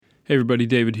Hey everybody,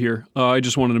 David here. I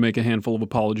just wanted to make a handful of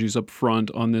apologies up front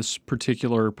on this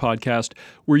particular podcast.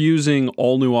 We're using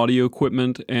all new audio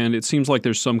equipment, and it seems like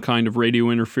there's some kind of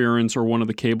radio interference or one of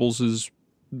the cables is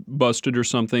busted or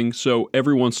something. So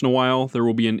every once in a while, there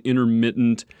will be an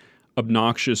intermittent,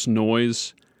 obnoxious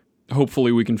noise.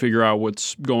 Hopefully we can figure out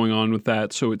what's going on with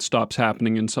that so it stops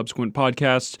happening in subsequent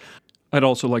podcasts. I'd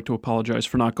also like to apologize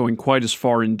for not going quite as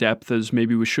far in depth as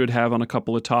maybe we should have on a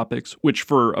couple of topics, which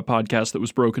for a podcast that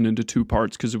was broken into 2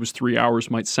 parts because it was 3 hours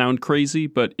might sound crazy,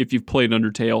 but if you've played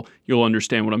Undertale, you'll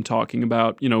understand what I'm talking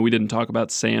about. You know, we didn't talk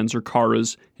about Sans or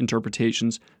Kara's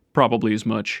interpretations probably as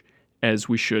much as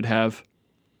we should have.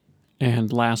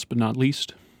 And last but not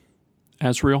least,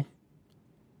 Asriel,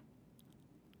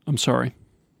 I'm sorry.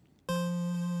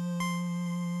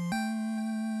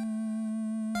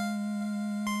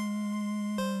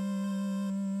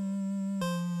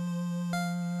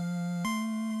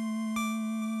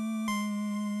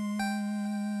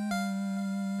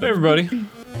 Hey, everybody.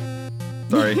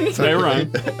 Sorry. Hey,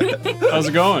 Ryan. How's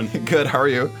it going? Good. How are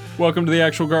you? Welcome to the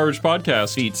Actual Garbage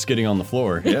Podcast. Feet skidding on the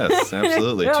floor. Yes,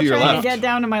 absolutely. We're all To your trying left. to get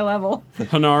down to my level.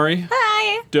 Hanari.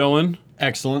 Hi. Dylan.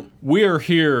 Excellent. We are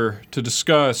here to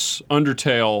discuss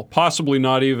Undertale, possibly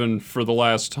not even for the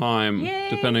last time,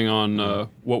 Yay. depending on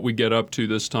what we get up to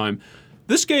this time.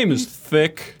 This game is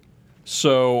thick,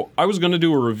 so I was going to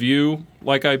do a review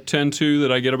like I tend to,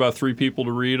 that I get about 3 people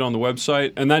to read on the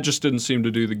website, and that just didn't seem to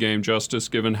do the game justice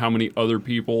given how many other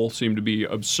people seem to be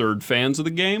absurd fans of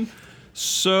the game.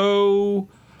 So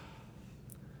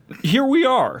here we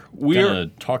are. We're Gonna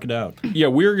talk it out. Yeah,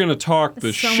 we're going to talk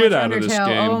the So shit much out of this Undertale.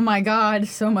 game. Oh my god,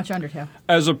 so much Undertale.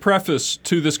 As a preface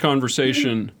to this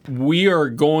conversation, we are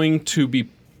going to be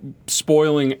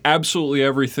spoiling absolutely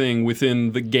everything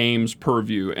within the game's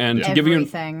purview. And to give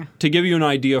you an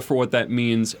idea for what that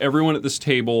means, everyone at this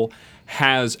table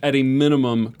has, at a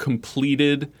minimum,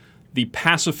 completed the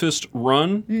Pacifist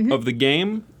run of the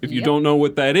game. If you don't know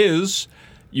what that is,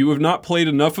 you have not played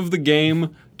enough of the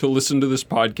game to listen to this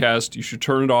podcast. You should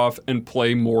turn it off and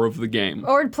play more of the game.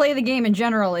 Or play the game in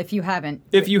general if you haven't.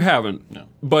 If you haven't. No.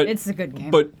 But It's a good game.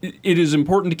 But it is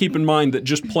important to keep in mind that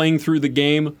just playing through the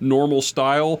game normal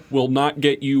style will not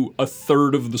get you a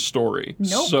third of the story.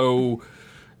 Nope. So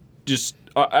just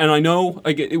and I know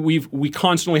we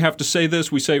constantly have to say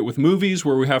this. We say it with movies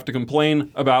where we have to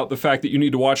complain about the fact that you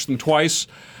need to watch them twice.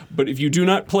 But if you do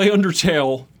not play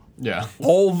Undertale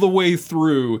all the way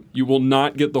through, you will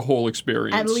not get the whole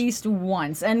experience. At least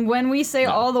once. And when we say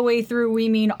all the way through, we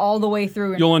mean all the way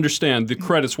through. You'll understand. The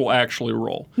credits will actually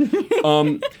roll.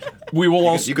 We will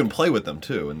also. You can play with them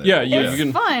too. And It's you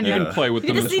can. fun. You can play with You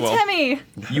them can as see well. Timmy,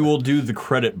 You will do the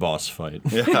credit boss fight.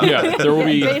 Yeah, there will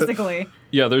be. basically.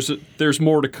 Yeah, there's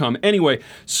more to come. Anyway,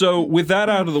 so with that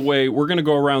out of the way, we're going to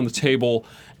go around the table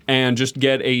and just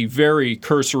get a very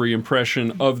cursory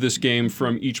impression of this game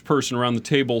from each person around the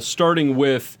table, starting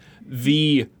with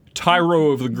the tyro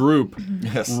of the group.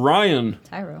 Yes. Ryan,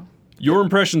 Tyro. your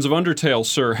impressions of Undertale,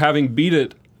 sir, having beat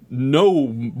it no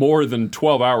more than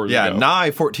 12 hours ago. Yeah, nigh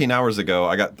 14 hours ago,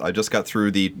 I just got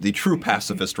through the true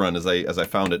Pacifist run, as I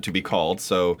found it to be called.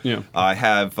 So Yeah. I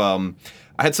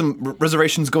had some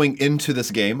reservations going into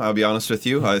this game. I'll be honest with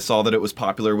you. I saw that it was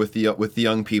popular with the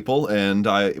young people, and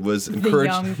I was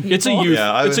encouraged. The young people. It's a youth.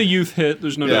 Yeah, it's a youth hit.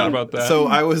 There's no doubt about that. So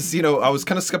I was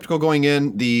kind of skeptical going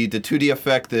in. The 2D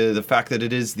effect, the fact that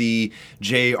it is the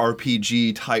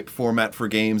JRPG type format for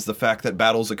games, the fact that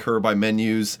battles occur by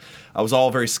menus. I was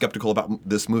all very skeptical about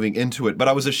this moving into it, but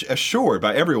I was assured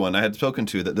by everyone I had spoken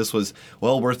to that this was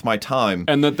well worth my time.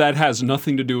 And that has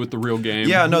nothing to do with the real game.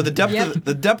 Yeah, no, the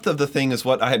depth of the thing is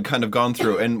what I had kind of gone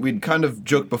through, and we'd kind of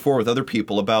joked before with other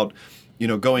people about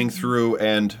going through,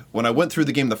 and when I went through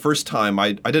the game the first time,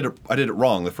 I did it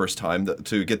wrong the first time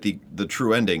to get the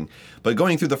true ending. But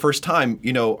going through the first time,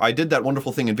 I did that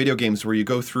wonderful thing in video games where you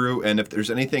go through, and if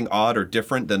there's anything odd or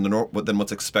different than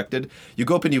what's expected, you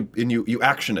go up and you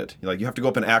action it. You have to go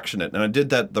up and action it. And I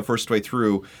did that the first way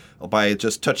through by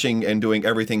just touching and doing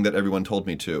everything that everyone told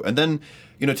me to. And then,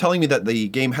 telling me that the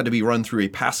game had to be run through a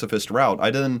pacifist route, I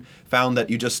then found that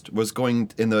you just was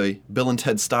going in the Bill and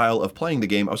Ted style of playing the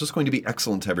game. I was just going to be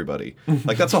excellent to everybody.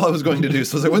 That's all I was going to do.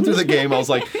 So as I went through the game, I was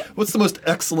like, what's the most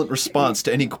excellent response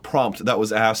to any prompt that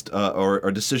was asked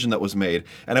or decision that was made?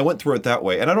 And I went through it that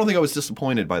way. And I don't think I was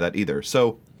disappointed by that either.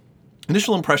 So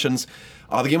initial impressions,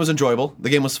 the game was enjoyable, the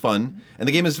game was fun, and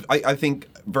the game is, I think,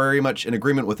 very much in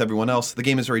agreement with everyone else. The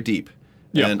game is very deep.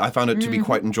 Yeah. and I found it to be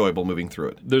quite enjoyable moving through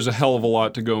it. There's a hell of a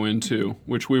lot to go into,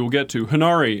 which we will get to.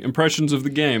 Hanari, impressions of the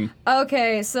game.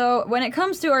 Okay, so when it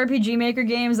comes to RPG Maker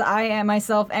games, I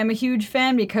myself am a huge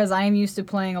fan because I am used to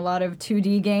playing a lot of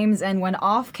 2D games, and when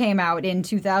Off came out in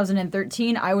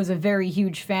 2013, I was a very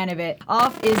huge fan of it.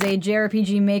 Off is a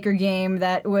JRPG Maker game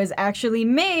that was actually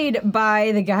made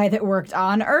by the guy that worked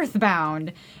on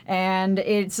Earthbound, and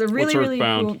it's a really, What's really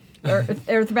Earthbound? cool...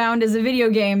 Earthbound is a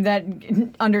video game that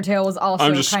Undertale was also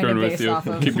I'm just kind of screwing with based you. off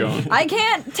of. Keep going. I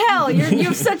can't tell. You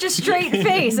have such a straight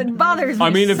face. It bothers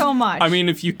me so much. I mean,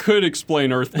 if you could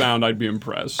explain Earthbound, I'd be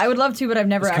impressed. I would love to, but I've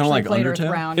never actually like played Undertale?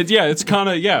 Earthbound. It's kind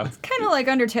of, Kind of like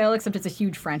Undertale, except it's a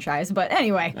huge franchise. But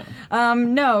anyway,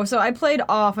 no. So I played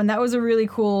Off, and that was a really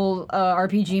cool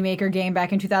RPG Maker game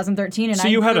back in 2013. And So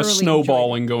you had a thoroughly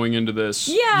snowballing going into this.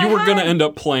 Yeah, You were I going to had- end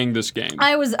up playing this game.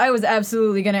 I was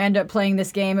absolutely going to end up playing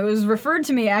this game. It was referred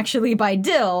to me actually by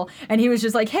Dill, and he was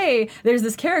just like, hey, there's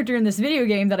this character in this video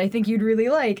game that I think you'd really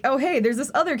like. Oh, hey, there's this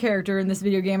other character in this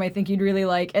video game I think you'd really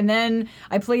like. And then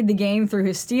I played the game through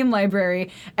his Steam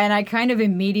library, and I kind of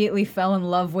immediately fell in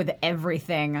love with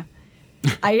everything.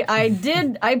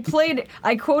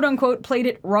 I quote unquote played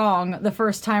it wrong the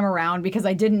first time around because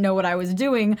I didn't know what I was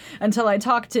doing until I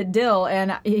talked to Dill,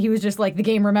 and he was just like, the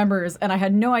game remembers, and I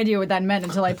had no idea what that meant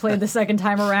until I played the second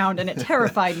time around, and it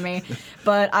terrified me.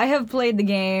 But I have played the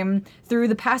game through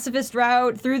the pacifist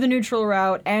route, through the neutral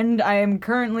route, and I am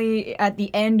currently at the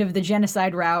end of the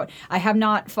genocide route. I have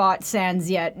not fought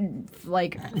Sans yet,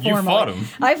 like, formally. You fought him.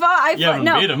 I fought,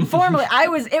 haven't beat him. formally.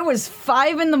 It was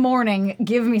 5 a.m.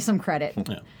 Give me some credit.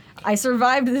 Yeah. I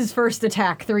survived this first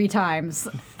attack 3 times.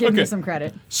 Give me Okay. some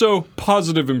credit. So,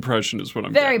 positive impression is what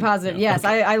I'm Very getting. positive. Yes,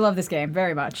 I love this game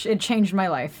very much. It changed my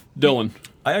life. Dylan.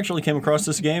 I actually came across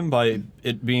this game by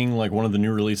it being like one of the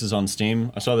new releases on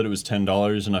Steam. I saw that it was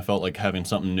 $10, and I felt like having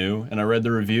something new. And I read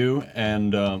the review,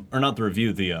 and or not the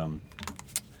review, the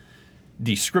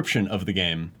description of the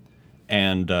game,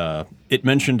 and it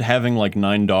mentioned having like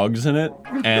 9 dogs in it.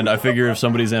 And I figure if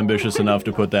somebody's ambitious enough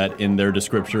to put that in their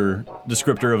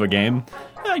descriptor of a game,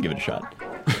 I'd give it a shot.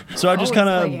 So I just Always kind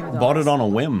play Game of of bought Dogs. it on a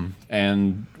whim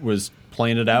and was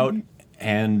playing it out.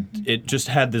 And it just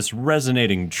had this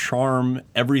resonating charm.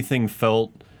 Everything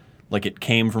felt like it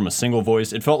came from a single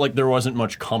voice. It felt like there wasn't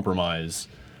much compromise.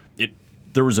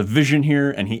 There was a vision here,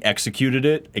 and he executed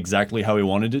it exactly how he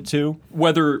wanted it to.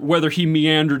 Whether he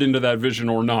meandered into that vision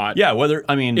or not, Yeah,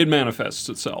 it manifests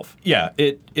itself. Yeah,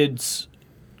 it's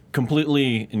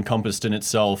completely encompassed in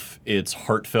itself. It's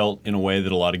heartfelt in a way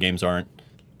that a lot of games aren't.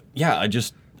 Yeah,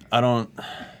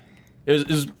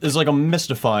 it's like a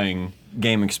mystifying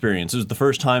game experience. It was the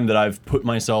first time that I've put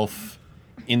myself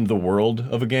in the world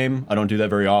of a game. I don't do that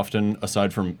very often,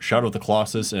 aside from Shadow of the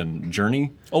Colossus and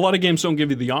Journey. A lot of games don't give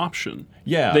you the option.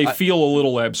 Yeah, They feel a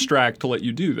little abstract to let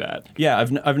you do that. Yeah,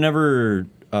 I've never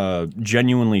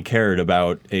genuinely cared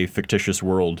about a fictitious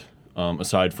world,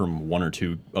 aside from 1 or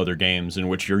 2 other games in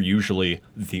which you're usually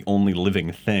the only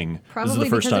living thing. This is Probably the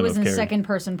first because it time was I've in cared.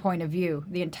 second-person point of view.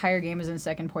 The entire game is in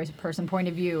second-person point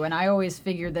of view, and I always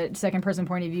figured that second-person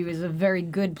point of view is a very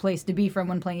good place to be from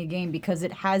when playing a game because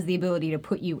it has the ability to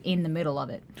put you in the middle of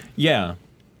it. Yeah,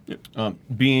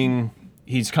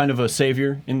 he's kind of a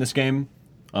savior in this game,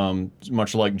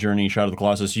 much like Journey, Shadow of the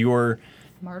Colossus.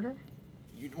 Martyr?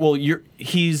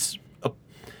 He's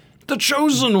The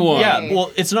chosen one. yeah.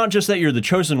 Well, it's not just that you're the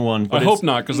chosen one, but I hope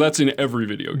not, because that's in every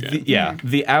video game.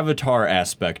 the avatar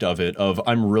aspect of it, of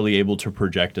I'm really able to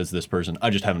project as this person. I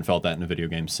just haven't felt that in a video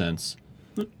game since,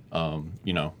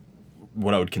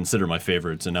 what I would consider my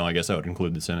favorites, and now I guess I would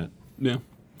include this in it. Yeah.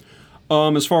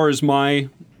 As far as my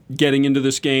getting into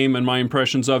this game and my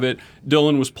impressions of it,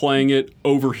 Dylan was playing it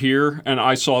over here, and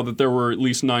I saw that there were at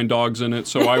least 9 dogs in it,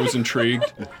 so I was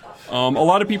intrigued. A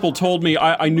lot of people told me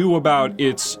I knew about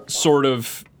its sort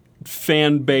of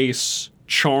fan base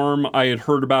charm. I had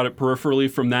heard about it peripherally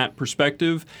from that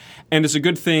perspective. And it's a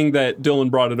good thing that Dylan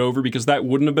brought it over because that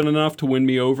wouldn't have been enough to win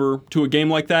me over to a game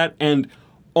like that. And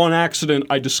on accident,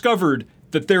 I discovered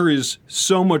that there is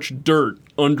so much dirt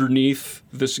underneath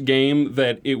this game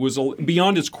that it was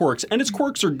beyond its quirks. And its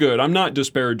quirks are good. I'm not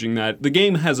disparaging that. The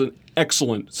game has an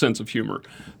excellent sense of humor.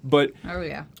 But Oh,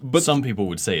 yeah. Some people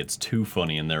would say it's too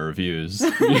funny in their reviews.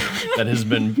 That has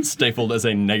been stapled as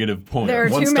a negative point. There are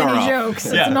One too star many off. jokes.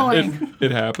 It's Yeah. annoying.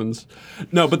 it happens.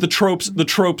 No, but the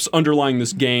tropes underlying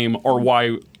this game are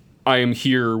why I am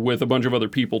here with a bunch of other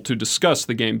people to discuss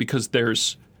the game, because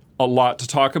there's a lot to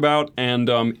talk about. And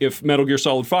if Metal Gear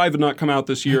Solid 5 had not come out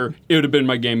this year, it would have been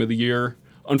my game of the year.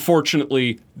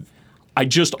 Unfortunately, I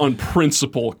just on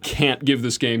principle can't give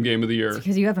this game of the year.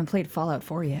 Because you haven't played Fallout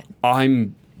 4 yet.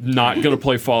 I'm not going to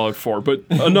play Fallout 4, but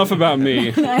enough about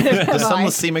me. Does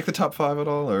Sunless Sea make the top 5 at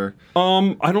all, or?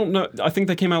 I don't know. I think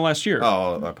they came out last year.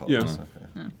 Oh, I apologize. Yeah.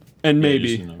 Okay. And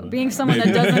maybe. Being someone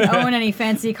that doesn't own any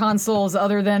fancy consoles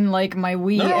other than like my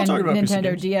Wii and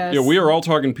Nintendo DS. Yeah, we are all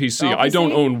talking PC. All I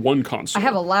don't PC? own one console. I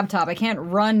have a laptop. I can't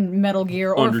run Metal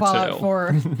Gear or Undertale. Fallout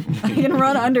 4. I can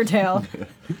run Undertale.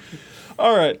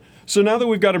 All right. So now that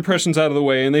we've got impressions out of the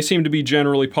way, and they seem to be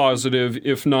generally positive,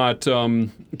 if not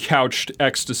couched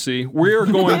ecstasy, we are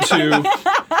going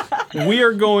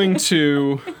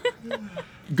to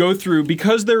go through,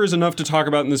 because there is enough to talk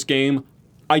about in this game.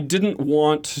 I didn't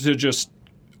want to just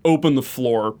open the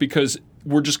floor because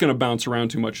we're just going to bounce around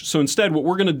too much. So instead, what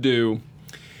we're going to do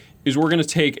is we're going to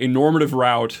take a normative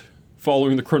route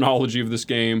following the chronology of this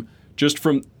game. Just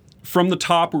from the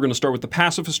top, we're going to start with the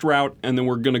pacifist route, and then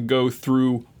we're going to go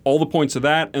through all the points of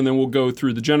that, and then we'll go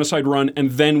through the genocide run,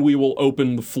 and then we will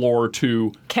open the floor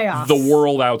to Chaos. The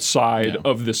world outside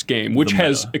of this game, which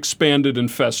has expanded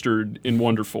and festered in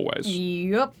wonderful ways.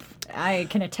 Yup. I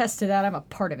can attest to that. I'm a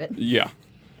part of it. Yeah.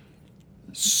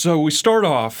 So we start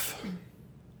off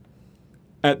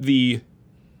at the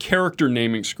character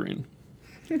naming screen.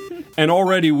 And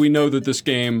already we know that this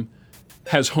game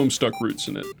has Homestuck roots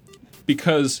in it.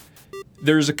 Because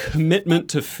there's a commitment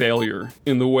to failure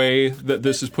in the way that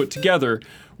this is put together,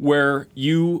 where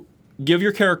you give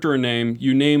your character a name,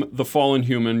 you name the fallen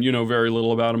human, you know very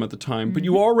little about him at the time, but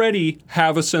you already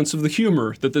have a sense of the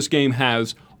humor that this game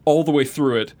has all the way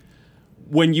through it.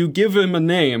 When you give him a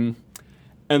name,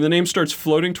 and the name starts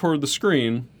floating toward the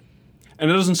screen,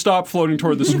 and it doesn't stop floating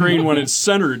toward the screen when it's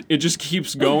centered. It just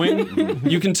keeps going.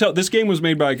 You can tell this game was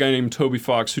made by a guy named Toby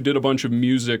Fox, who did a bunch of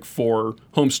music for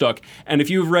Homestuck. And if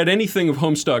you've read anything of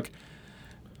Homestuck,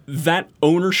 that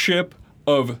ownership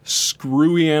of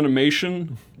screwy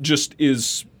animation just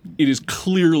is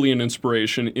clearly an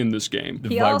inspiration in this game.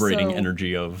 The vibrating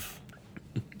energy of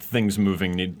things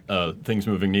moving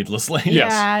needlessly.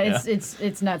 Yeah,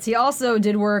 it's nuts. He also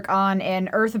did work on an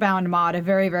Earthbound mod a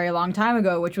very, very long time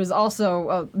ago, which was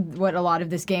also what a lot of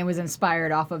this game was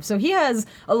inspired off of. So he has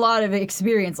a lot of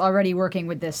experience already working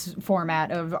with this format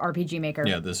of RPG Maker.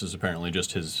 Yeah, this is apparently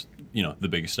just his, the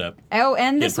big step. Oh,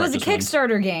 and this was a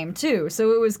Kickstarter game, too,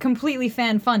 so it was completely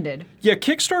fan-funded. Yeah,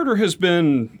 Kickstarter has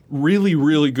been really,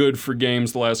 really good for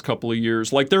games the last couple of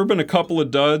years. Like, there have been a couple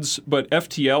of duds, but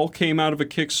FTL came out of a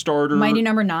Kickstarter. Mighty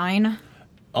Number 9.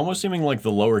 Almost seeming like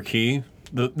the lower key.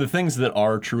 The things that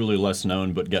are truly less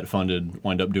known but get funded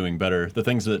wind up doing better. The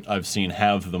things that I've seen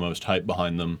have the most hype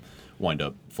behind them wind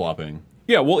up flopping.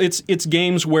 Yeah, well, it's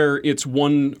games where it's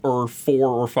 1 or 4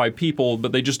 or 5 people,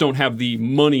 but they just don't have the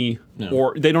money,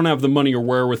 or they don't have the money or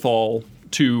wherewithal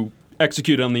to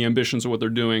execute on the ambitions of what they're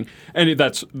doing. And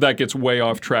that gets way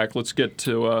off track. Let's get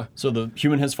to... So the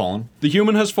human has fallen. The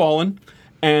human has fallen,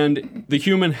 and the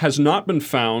human has not been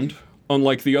found,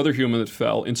 unlike the other human that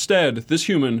fell. Instead, this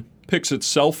human picks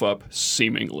itself up,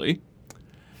 seemingly,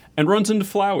 and runs into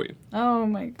Flowey. Oh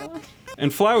my god.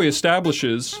 And Flowey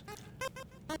establishes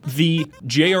the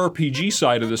JRPG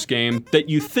side of this game that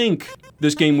you think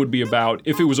this game would be about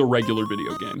if it was a regular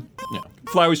video game. Yeah.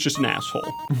 Flowey's just an asshole.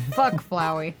 Fuck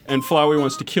Flowey. And Flowey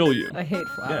wants to kill you. I hate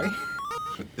Flowey.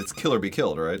 Yeah. It's kill or be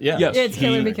killed, right? Yeah. Yes. It's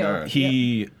kill or be killed.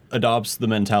 He adopts the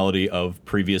mentality of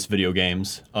previous video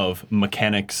games of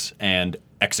mechanics and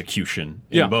execution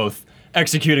in both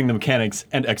executing the mechanics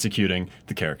and executing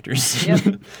the characters. Yep.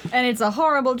 And it's a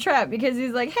horrible trap because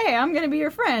he's like, hey, I'm going to be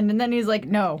your friend. And then he's like,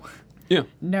 no. Yeah.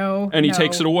 No. And he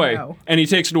takes it away. No. And he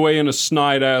takes it away in a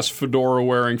snide-ass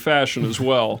fedora-wearing fashion as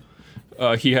well.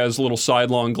 He has little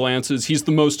sidelong glances. He's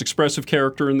the most expressive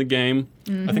character in the game.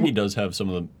 Mm-hmm. I think he does have some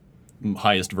of the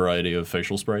highest variety of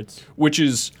facial sprites. Which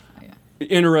is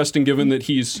interesting given that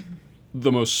he's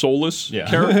the most soulless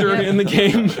character in the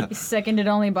game. He's seconded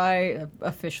only by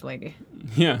a fish lady.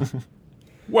 Yeah.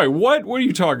 Wait, what? What are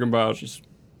you talking about? She's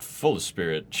full of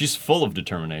spirit. She's full of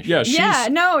determination. Yeah, she's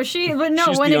she's when the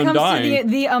it comes undying. to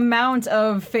the amount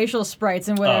of facial sprites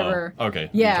and whatever. Oh, okay.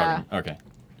 Yeah. Okay.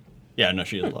 Yeah, no,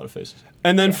 she has a lot of faces.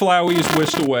 And then Flowey is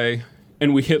whisked away,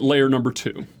 and we hit layer number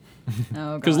 2.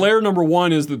 Oh, Because layer number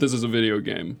 1 is that this is a video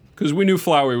game. Because we knew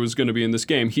Flowey was going to be in this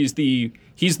game. He's the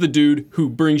dude who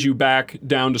brings you back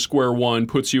down to square one,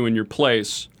 puts you in your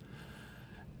place.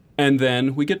 And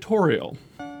then we get Toriel,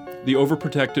 the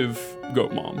overprotective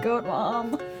goat mom. Goat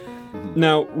mom.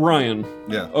 Now, Ryan,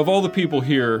 Yeah. of all the people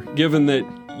here, given that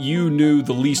you knew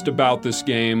the least about this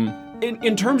game,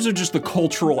 in terms of just the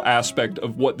cultural aspect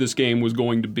of what this game was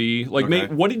going to be, like, Okay.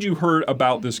 what did you heard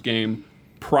about this game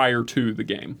prior to the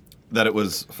game? That it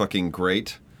was fucking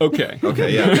great. Okay.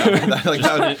 Okay, yeah. Like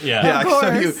that would, Yeah. Of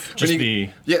course. Just the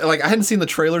yeah, like I hadn't seen the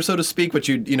trailer, so to speak, but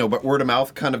but word of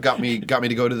mouth kind of got me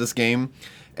to go to this game.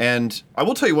 And I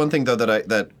will tell you one thing though,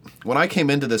 that when I came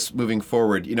into this moving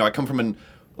forward, I come from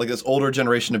this older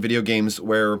generation of video games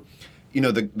where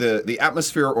the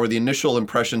atmosphere or the initial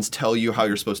impressions tell you how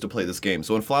you're supposed to play this game.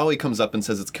 So when Flowey comes up and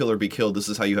says it's kill or be killed, this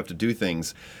is how you have to do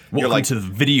things. welcome you're like, to the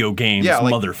video games,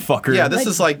 motherfucker. yeah, this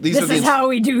is like these are This the is how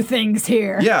we do things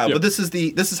here. yeah, Yep. but this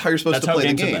is how you're supposed That's to how play the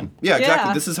games have game. been. Yeah,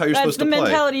 exactly. This is how you're supposed to play. That's the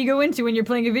mentality you go into when you're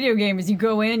playing a video game. Is you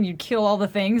go in, you kill all the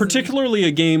things. Particularly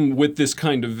a game with this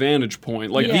kind of vantage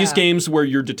point. Like these Yeah. games where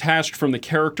you're detached from the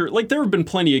character. Like there have been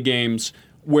plenty of games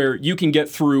where you can get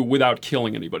through without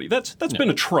killing anybody. That's been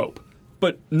a trope.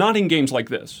 But not in games like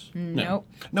this. Nope.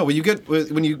 No,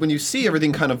 when you see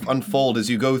everything kind of unfold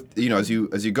as you go, as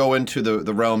you go into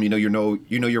the realm, you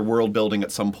know your world building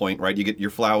at some point, right? You get your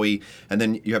Flowey, and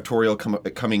then you have Toriel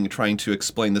coming trying to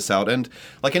explain this out, and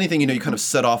like anything, you kind of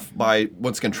set off by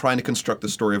once again trying to construct the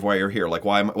story of why you're here, like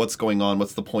what's going on,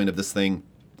 what's the point of this thing,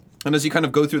 and as you kind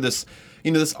of go through this,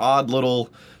 this odd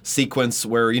little sequence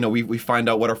where we find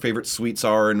out what our favorite sweets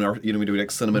are, and we do like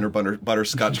cinnamon or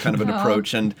butterscotch kind of an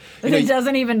approach, and It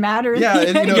doesn't even matter. yeah,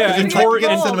 and, and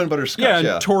Toriel cinnamon butterscotch, Yeah, and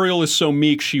Toriel is so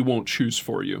meek she won't choose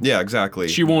for you. yeah, exactly.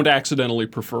 She won't accidentally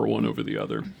prefer one over the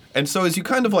other. And so as you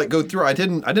kind of like go through, I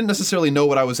didn't necessarily know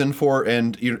what I was in for,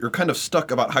 and you're kind of stuck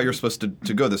about how you're supposed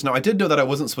to go this. Now I did know that I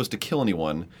wasn't supposed to kill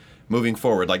anyone moving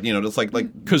forward, like just like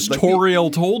Because like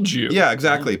Toriel told you. yeah,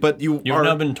 exactly. But You've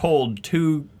now been told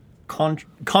two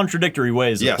contradictory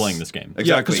ways of playing this game. Yeah,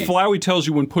 Exactly. because Flowey tells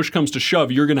you when push comes to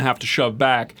shove, you're going to have to shove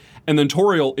back. And then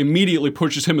Toriel immediately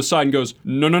pushes him aside and goes,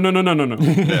 no.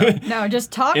 No,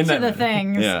 just talk to that the manner.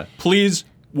 things. yeah. Please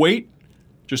wait.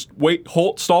 Just wait,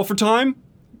 hold, stall for time.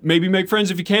 Maybe make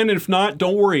friends if you can. And if not,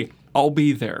 don't worry. I'll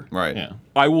be there. Right. Yeah.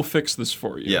 I will fix this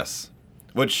for you. Yes.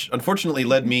 Which unfortunately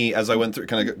led me as I went through.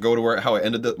 Can I go to how I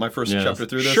ended my first Yes. chapter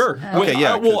through this? Sure. Okay.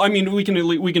 Yeah. Well, I mean, we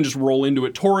can just roll into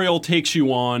it. Toriel takes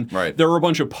you on. Right. There are a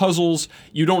bunch of puzzles.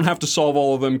 You don't have to solve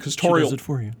all of them because Toriel does it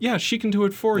for you. Yeah, she can do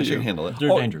it for you. she can handle it. They're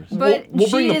dangerous. But We'll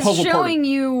bring she the is puzzle part. showing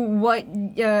you what,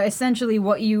 essentially,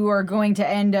 what you are going to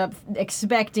end up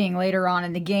expecting later on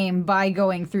in the game by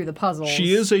going through the puzzles.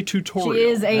 She is a tutorial. She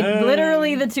is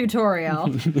literally the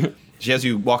tutorial. She has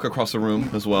you walk across the room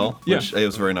as well, which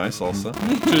is very nice also.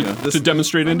 to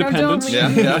demonstrate independence.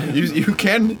 don't Yeah. You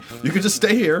can just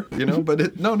stay here,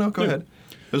 but no, go ahead.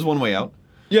 There's one way out.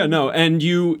 Yeah, no, and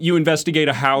you investigate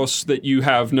a house that you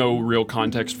have no real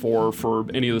context for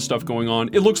any of the stuff going on.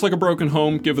 It looks like a broken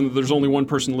home, given that there's only one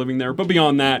person living there, but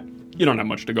beyond that, you don't have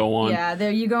much to go on. Yeah,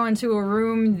 there you go into a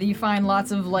room, you find lots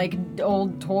of like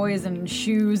old toys and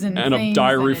shoes and And things, a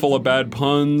diary and full of bad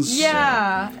puns.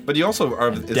 Yeah. But you also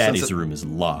are the sense Daddy's that- room is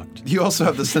locked. You also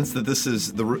have the sense that this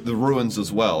is the ruins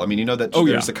as well. I mean, that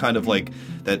there's a kind of like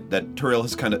that Toriel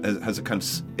has a kind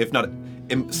of, if not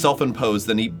self-imposed,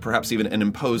 then perhaps even an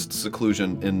imposed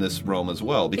seclusion in this realm as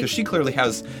well, because she clearly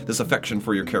has this affection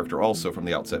for your character also from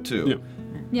the outset too. Yeah.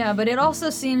 Yeah, but it also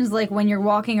seems like when you're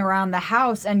walking around the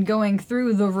house and going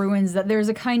through the ruins that there's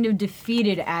a kind of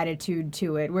defeated attitude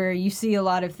to it, where you see a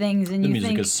lot of things and The you music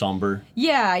think, is somber.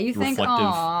 yeah, you think, reflective.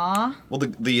 aww. Well,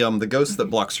 the ghost that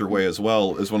blocks your way as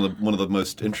well is one of the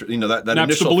most that Naps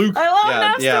initial. the Blue. I love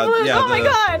Naps the Blues. Oh my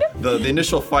god. The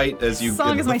initial fight as you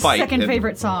Song is the my fight, second and-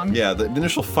 favorite song. Yeah, the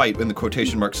initial fight in the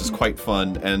quotation marks is quite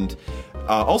fun, and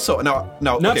also now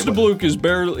Naps okay, the Blue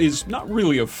is not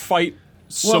really a fight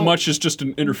so Well- much as just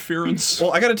an interference.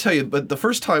 Well, I got to tell you, but the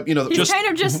first time, He's kind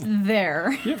of just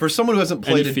there. for someone who hasn't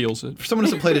and played he feels it. for someone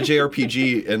who hasn't played a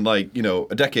JRPG in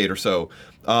a decade or so,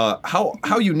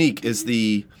 how unique is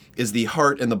the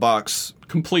heart in the box?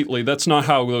 Completely. That's not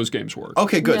how those games work.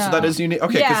 Okay, good. No. So that is unique.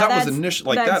 Okay, because Yeah, that was that's- initial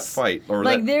that that's- fight or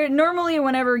like that. there normally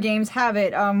whenever games have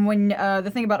it, when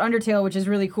the thing about Undertale, which is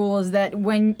really cool, is that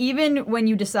when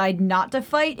you decide not to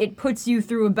fight, it puts you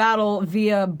through a battle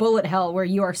via bullet hell, where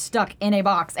you are stuck in a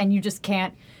box and you just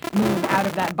can't move out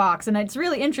of that box. And it's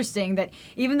really interesting that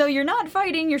even though you're not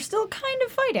fighting, you're still kind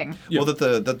of fighting. Well, that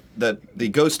the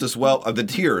ghost as well. The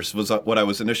tears was what I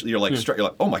was initially. You're like, you're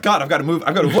like, oh my god, I've got to move.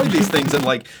 I've got to avoid these things, and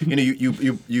like,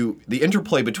 you the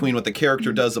interplay between what the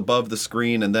character does above the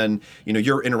screen and then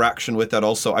your interaction with that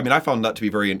also. I mean, I found that to be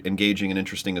very engaging and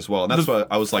interesting as well, and that's why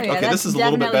I was like, Oh, yeah, okay, that's this is a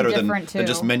little bit better definitely than different,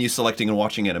 just too. menu selecting and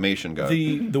watching animation go.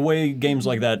 The way games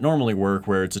like that normally work,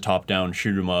 where it's a top-down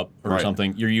shoot 'em up or Right.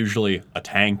 something, you're usually a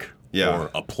tank Yeah. or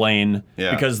a plane,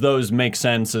 Yeah. because those make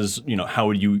sense as how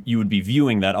would you would be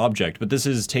viewing that object. But this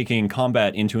is taking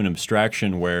combat into an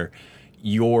abstraction where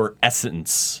your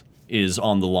essence is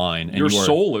on the line, and Your you are,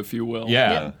 soul, if you will.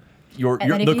 Yeah. Yeah. your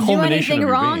And then if the you do culmination anything of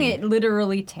your wrong, being. it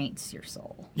literally taints your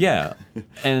soul. Yeah,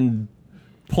 and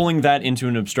pulling that into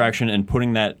an abstraction and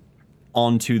putting that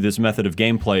onto this method of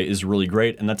gameplay is really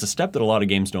great, and that's a step that a lot of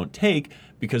games don't take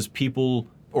because people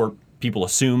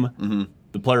assume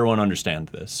the player won't understand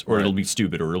this, or it'll be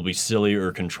stupid, or it'll be silly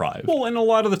or contrived. Well, and a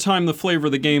lot of the time the flavor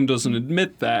of the game doesn't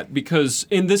admit that, because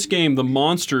in this game the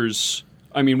monsters,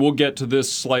 I mean, we'll get to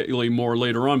this slightly more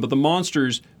later on, but the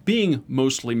monsters, being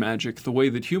mostly magic, the way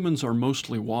that humans are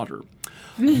mostly water,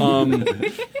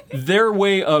 their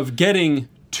way of getting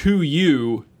to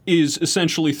you is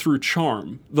essentially through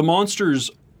charm. The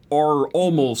monsters are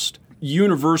almost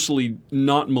universally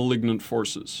not malignant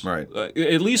forces. Right.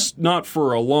 At least not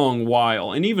for a long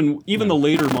while. And even the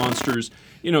later monsters,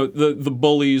 the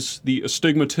bullies, the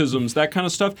astigmatisms, that kind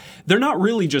of stuff, they're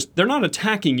not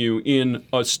attacking you in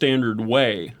a standard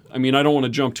way. I mean, I don't want to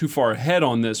jump too far ahead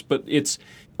on this, but it's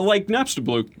like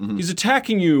Napstablook, he's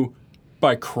attacking you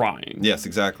by crying. Yes,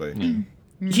 exactly.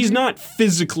 He's not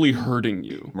physically hurting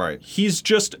you. Right. He's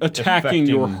just attacking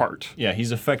your heart. Yeah,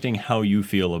 he's affecting how you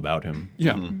feel about him.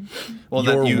 Yeah. Well,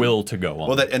 Your will to go on.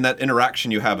 Well, that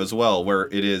interaction you have as well, where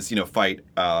it is, fight,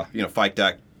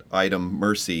 deck, item,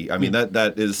 mercy. I mean,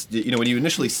 that is, when you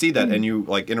initially see that and you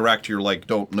interact, you're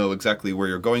don't know exactly where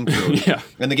you're going through. Yeah.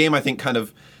 And the game, I think, kind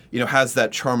of, has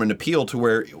that charm and appeal to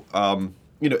where,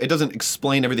 it doesn't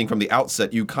explain everything from the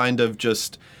outset. You kind of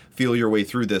just feel your way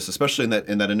through this, especially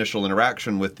in that initial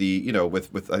interaction with the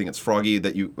with I think it's Froggy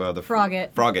that you the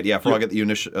Frogget. Frogget that you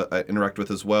interact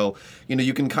with as well.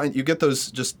 You can you get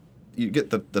those just. You get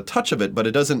the touch of it, but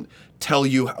it doesn't tell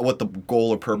you what the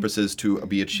goal or purpose is to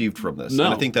be achieved from this. No.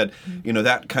 And I think that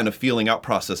that kind of feeling out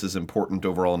process is important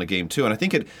overall in a game too. And I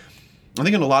think in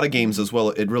a lot of games as well,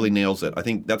 it really nails it. I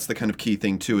think that's the kind of key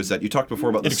thing too, is that you talked before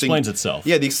about it explains itself.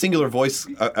 Yeah, the singular voice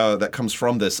that comes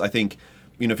from this. I think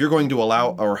if you're going to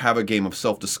allow or have a game of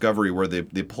self-discovery where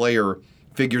the player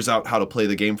figures out how to play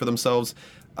the game for themselves.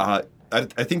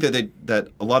 I think that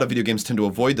a lot of video games tend to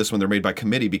avoid this when they're made by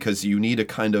committee, because you need a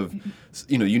kind of,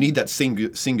 you need that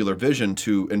singular vision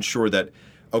to ensure that,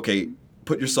 okay,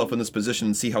 put yourself in this position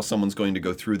and see how someone's going to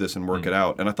go through this and work it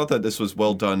out. And I thought that this was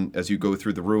well done as you go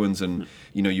through the ruins and,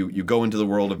 you go into the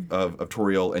world of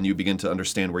Toriel and you begin to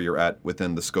understand where you're at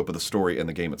within the scope of the story and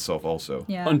the game itself also.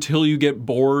 Yeah. Until you get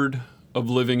bored of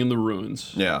living in the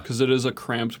ruins. Yeah. Because it is a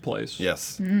cramped place.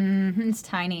 Yes. It's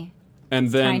tiny. And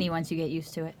then, Tiny once you get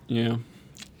used to it. Yeah.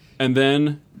 And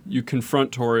then you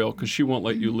confront Toriel because she won't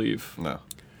let you leave. No.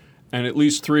 And at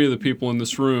least 3 of the people in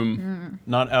this room.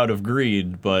 Not out of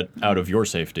greed, but out of your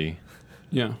safety.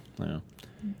 Yeah. Yeah.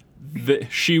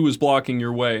 She was blocking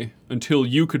your way until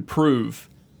you could prove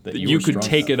that you were could strong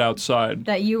take enough. it outside.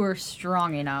 That you were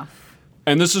strong enough.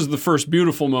 And this is the first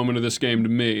beautiful moment of this game to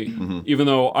me, even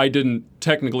though I didn't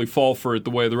technically fall for it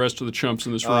the way the rest of the chumps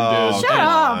in this room did. Shut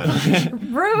up!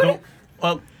 Rude!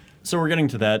 Well, so we're getting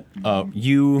to that.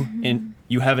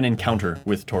 You have an encounter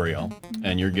with Toriel,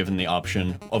 and you're given the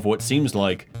option of what seems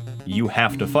like you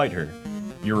have to fight her.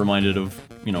 You're reminded of,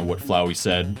 what Flowey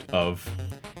said of,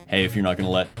 hey, if you're not going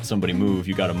to let somebody move,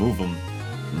 you got to move them.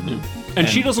 And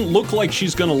she doesn't look like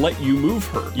she's going to let you move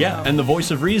her. Yeah, and the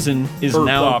voice of reason is Or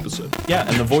now the opposite. Yeah,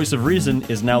 and the voice of reason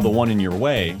is now the one in your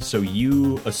way. So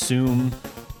you assume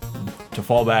to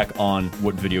fall back on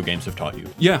what video games have taught you.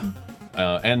 Yeah.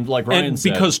 And like Ryan And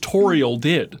said, because Toriel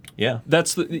did. yeah,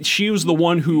 She was the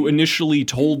one who initially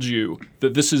told you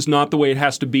that this is not the way it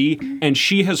has to be, and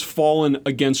she has fallen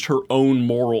against her own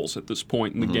morals at this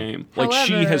point in the game. Like,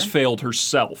 she However- has failed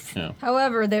herself. yeah.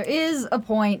 However, there is a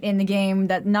point in the game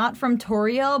that not from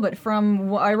Toriel, but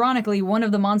from, ironically, one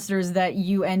of the monsters that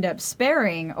you end up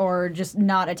sparing or just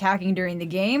not attacking during the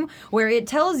game, where it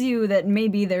tells you that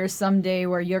maybe there's some day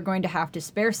where you're going to have to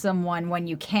spare someone when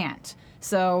you can't.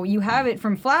 So you have it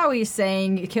from Flowey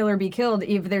saying, kill or be killed.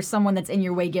 If there's someone that's in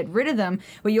your way, get rid of them.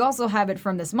 But you also have it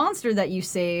from this monster that you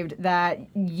saved that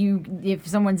if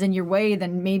someone's in your way,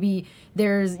 then maybe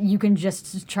you can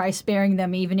just try sparing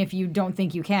them even if you don't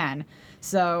think you can.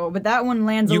 So, but that one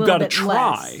lands a You little gotta bit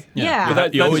try. less. Yeah.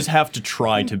 You always have to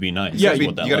try to be nice. Yeah, is You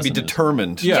what that got to be lesson is.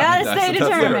 determined. Yeah. Gotta stay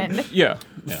determined. Yeah.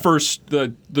 First, the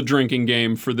drinking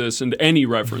game for this, and any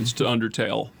reference to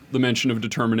Undertale, the mention of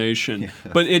determination.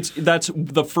 But that's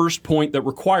the first point that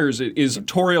requires it, is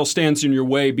Toriel stands in your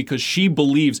way because she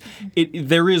believes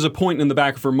there is a point in the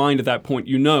back of her mind at that point,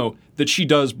 that she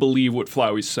does believe what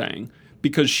Flowey's saying,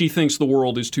 because she thinks the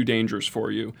world is too dangerous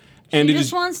for you. And She it just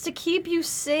is, wants to keep you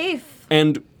safe.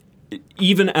 and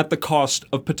even at the cost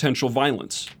of potential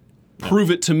violence.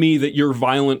 Prove it to me that you're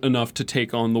violent enough to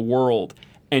take on the world.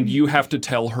 and you have to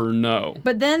tell her no.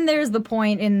 But then there's the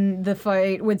point in the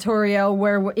fight with Toriel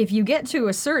where if you get to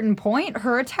a certain point,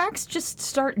 her attacks just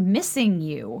start missing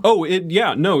you.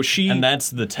 Oh, she... And that's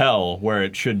the tell where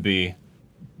it should be,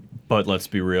 but let's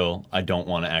be real, I don't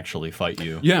want to actually fight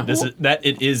you. Yeah.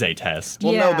 It is a test.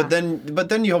 Well, Yeah. no, but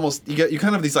then you kind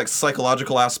of have these like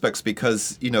psychological aspects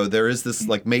because there is this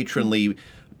like matronly,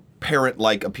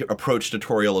 parent-like approach to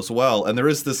Toriel as well, and there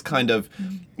is this kind of,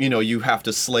 you have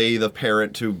to slay the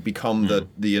parent to become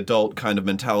the adult kind of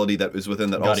mentality that is within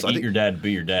that. Gotta also, eat your dad,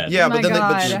 be your dad. Yeah, Oh my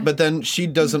God. but then she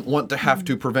doesn't want to have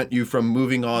to prevent you from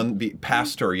moving on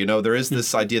past her. There is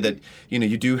this idea that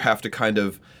you do have to kind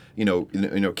of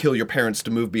kill your parents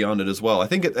to move beyond it as well. I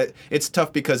think it's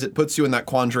tough because it puts you in that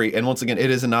quandary, and once again,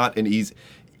 it is not an easy.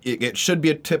 It should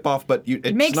be a tip off, but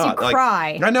it's makes not. you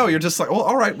cry. I know, you're just like, well,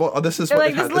 all right, well, this is They're what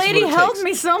like, this this lady is what it helped takes.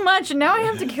 me so much, and now I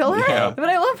have to kill her? Yeah. But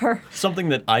I love her. Something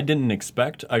that I didn't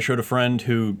expect. I showed a friend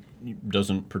who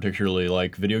doesn't particularly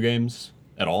like video games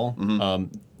at all.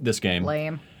 This game.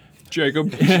 Lame.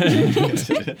 Jacob.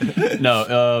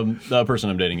 No, the person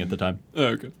I'm dating at the time.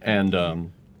 Okay.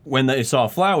 And when they saw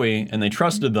Flowey and they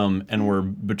trusted them and were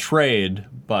betrayed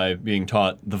by being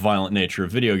taught the violent nature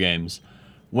of video games,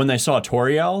 when they saw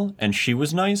Toriel and she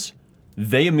was nice,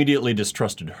 they immediately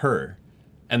distrusted her.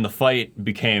 And the fight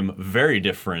became very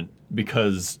different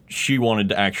because she wanted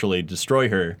to actually destroy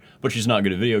her, but she's not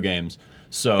good at video games.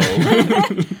 So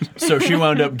so she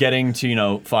wound up getting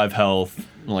to, 5 health,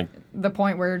 like, The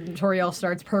point where Toriel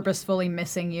starts purposefully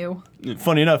missing you.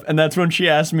 funny enough, and that's when she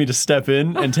asked me to step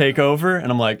in and take over,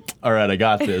 and I'm like, all right, I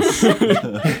got this.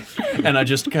 And I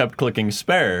just kept clicking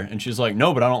spare, and she's like,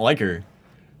 no, but I don't like her.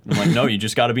 And I'm like, no, you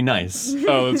just got to be nice.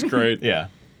 Oh, that's great. Yeah.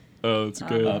 Oh, that's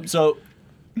good. So,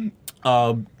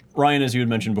 Ryan, as you had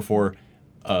mentioned before,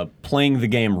 playing the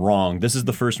game wrong, this is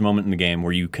the first moment in the game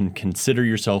where you can consider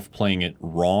yourself playing it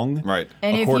wrong. Right.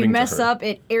 And if you according to mess her. up,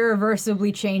 it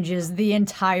irreversibly changes the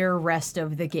entire rest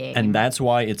of the game. And that's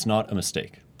why it's not a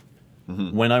mistake.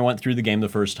 When I went through the game the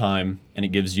first time, and it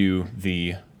gives you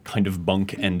the kind of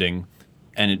bunk ending,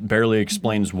 and it barely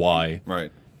explains why,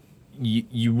 Right.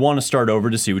 you want to start over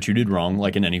to see what you did wrong,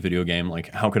 like in any video game.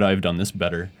 Like, how could I have done this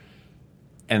better?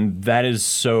 And that is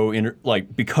so,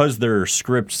 because there are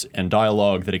scripts and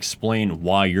dialogue that explain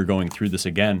why you're going through this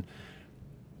again,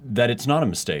 that it's not a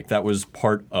mistake. That was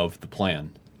part of the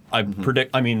plan. I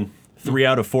predict, 3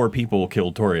 out of 4 people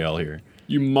killed Toriel here.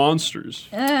 You monsters.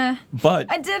 But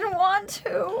I didn't want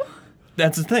to.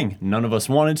 that's the thing. None of us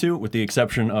wanted to, with the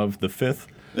exception of the 5th.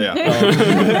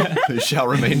 Yeah. Who shall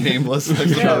remain nameless.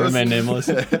 Shall remain nameless.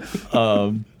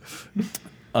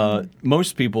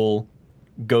 Most people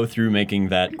go through making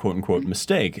that quote-unquote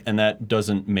mistake, and that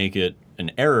doesn't make it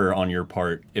an error on your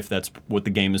part if that's what the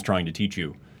game is trying to teach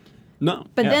you. No.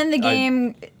 But Yeah, then the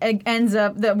game ends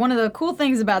up, one of the cool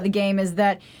things about the game is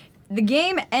that the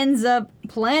game ends up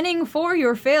planning for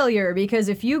your failure, because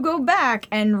if you go back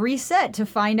and reset to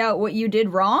find out what you did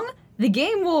wrong, the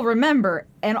game will remember,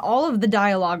 and all of the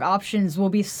dialogue options will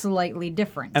be slightly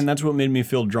different. And that's what made me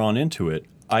feel drawn into it.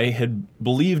 I had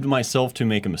believed myself to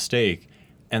make a mistake,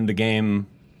 and the game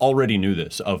already knew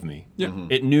this of me. Yeah.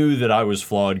 It knew that I was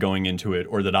flawed going into it,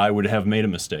 or that I would have made a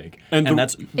mistake. And And the-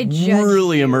 that's It judged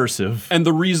really immersive. And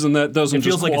the reason that doesn't It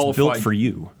feels just like it's qualify... built for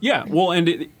you. Yeah, well,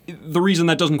 and the reason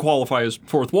that doesn't qualify as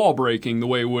fourth wall breaking the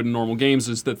way it would in normal games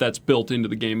is that that's built into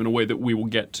the game in a way that we will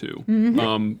get to.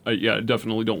 I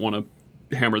definitely don't want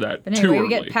to hammer that but too anyway, early. we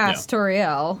get past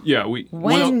Toriel. Yeah, we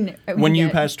When When we you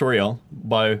get- pass Toriel,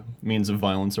 by means of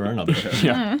violence or another.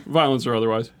 yeah, violence or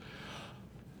otherwise.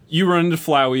 You run into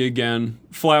Flowey again.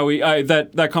 Flowey,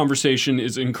 that conversation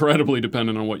is incredibly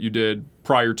dependent on what you did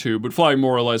prior to, but Flowey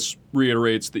more or less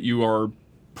reiterates that you are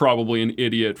probably an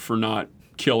idiot for not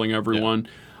killing everyone.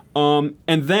 And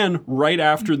then, right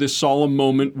after this solemn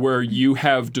moment where you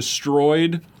have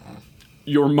destroyed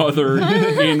your mother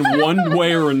in one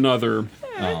way or another,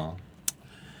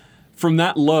 from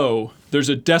that low, there's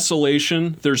a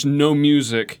desolation, there's no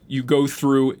music. You go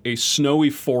through a snowy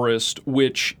forest,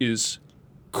 which is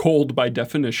cold by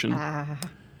definition.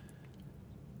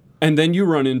 And then you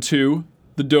run into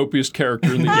the dopiest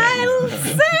character in the game,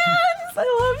 I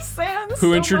love Sans.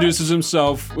 who introduces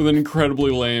himself with an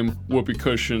incredibly lame whoopee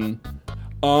cushion.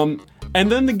 And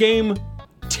then the game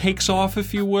takes off,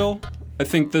 if you will. I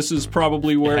think this is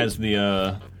probably where... It has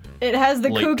the It has the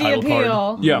Late kooky title card.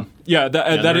 appeal. Yeah,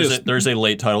 that is... there's a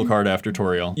late title card after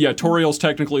Toriel. Yeah, Toriel's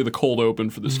technically the cold open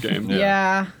for this game.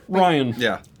 Yeah. Ryan,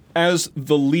 Yeah. as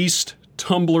the least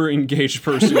Tumblr engaged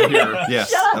person here,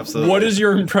 Yes, absolutely. what is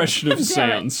your impression of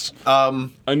Damn it. Sans?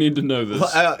 I need to know this.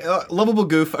 Lovable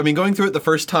goof. I mean, going through it the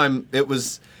first time, it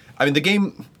was... I mean, the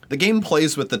game... the game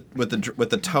plays with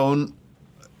the tone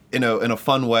in a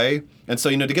fun way, and so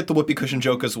to get the whoopee cushion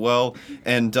joke as well,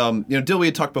 and Dill, we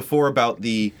had talked before about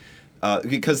the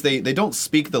because they don't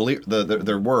speak their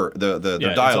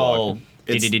dialogue.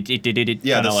 It's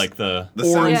kind of like the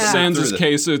or in sound Sans'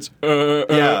 case, it's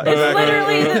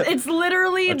It's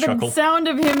literally A the chuckle. sound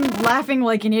of him laughing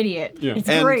like an idiot. Yeah. It's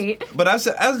And- great. But as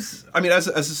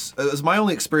my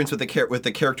only experience with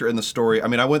the character in the story, I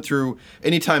mean, I went through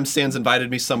anytime Sans invited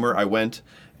me somewhere, I went.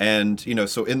 And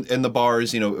so in the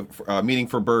bars, meeting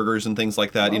for burgers and things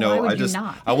like that, Well, why would you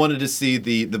not? I wanted to see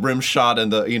the rim shot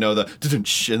and the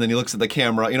and then he looks at the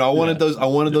camera. I wanted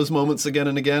those moments again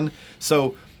and again.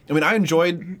 So I mean, I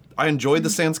enjoyed the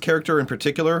Sans character in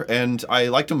particular, and I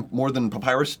liked him more than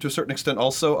Papyrus to a certain extent.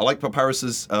 Also, I like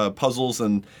Papyrus's puzzles,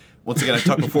 and once again, I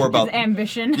talked before about His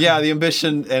ambition. Yeah, the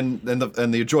ambition and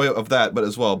the joy of that, but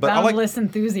as well. But Boundless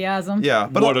enthusiasm. Yeah,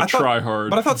 but What a I thought, tryhard.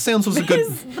 But I thought Sans was a good.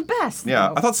 He's the best. Yeah,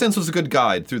 though. I thought Sans was a good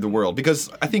guide through the world because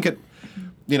I think it,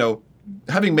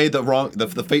 having made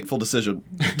the fateful decision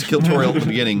to kill Toriel at the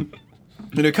beginning,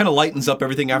 it kind of lightens up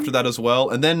everything after that as well.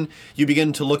 And then you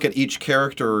begin to look at each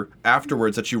character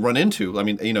afterwards that you run into. I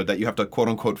mean, that you have to quote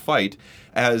unquote fight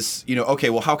as, okay,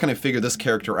 well, how can I figure this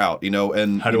character out?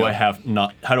 And how do I How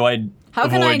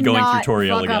can I avoid going not through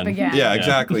Toriel fuck up again? Yeah,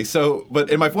 exactly. So, but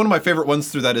one of my favorite ones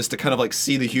through that is to kind of like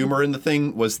see the humor in the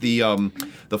thing was the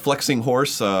flexing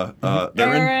horse.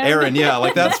 Aaron. Yeah,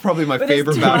 like that's probably my With his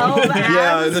favorite 12 battle.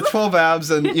 Yeah, abs. the 12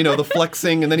 abs and the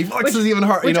flexing, and then he flexes even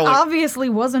harder. Which obviously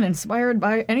wasn't inspired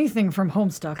by anything from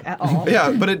Homestuck at all.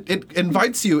 Yeah, but it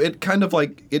invites you. It kind of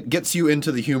like it gets you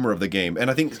into the humor of the game, and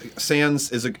I think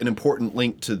Sans is an important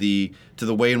link to the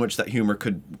way in which that humor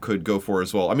could go for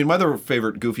as well. I mean, my other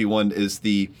favorite goofy one is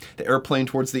the airplane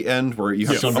towards the end where you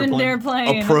have to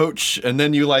Cinderplane. approach, and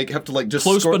then you have to just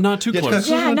Close, but not too close.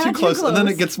 Yeah, not too close, and then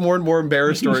close. it gets more and more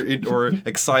embarrassed or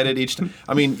excited each time.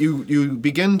 I mean, you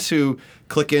begin to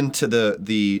click into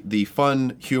the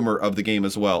fun humor of the game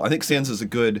as well. I think Sans is a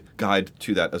good guide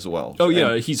to that as well. Oh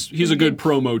yeah, he's a good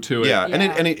promo to it. Yeah,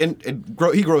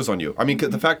 Yeah. he grows on you. I mean,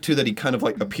 the fact too that he kind of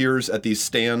like appears at these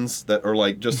stands that are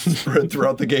like just spread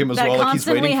throughout the game as That well, like he's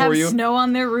constantly waiting have for you. snow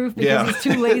on their roof because Yeah. he's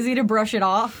too lazy to brush it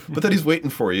off. But that he's waiting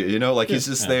for you, like he's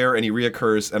just there and he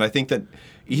reoccurs. And I think that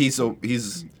it's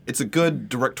a good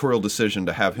directorial decision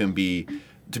to have him be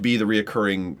the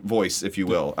reoccurring voice, if you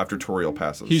will, after Toriel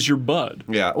passes. He's your bud.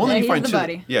 Yeah, well, Yeah, then you he's find the too.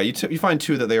 buddy. Yeah, you find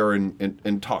too that they are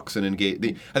in talks and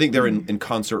engaged. I think they're in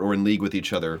concert or in league with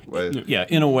each other. Yeah,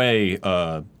 in a way,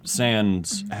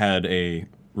 Sans had a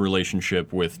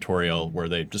relationship with Toriel where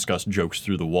they discussed jokes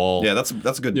through the wall. Yeah, that's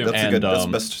a good. Yeah. That's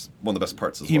And, that's one of the best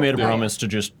parts as He well. made a promise to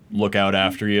just look out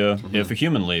after you if a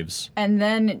human leaves. And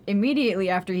then immediately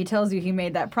after he tells you he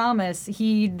made that promise,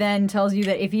 he then tells you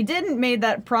that if he didn't made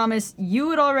that promise, you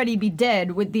would already be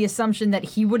dead, with the assumption that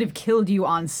he would have killed you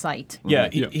on sight. Yeah,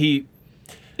 Yeah. he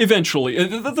Eventually,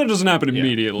 that doesn't happen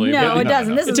immediately. No, but it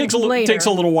doesn't. This it is takes later. takes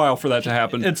a little while for that to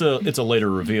happen. it's a later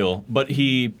reveal, but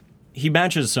he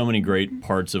matches so many great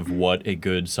parts of what a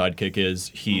good sidekick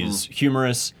is. He's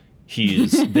humorous,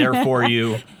 he's there for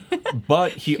you,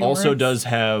 but he also Humorous. does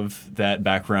have that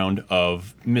background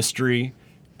of mystery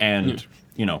and,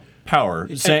 power.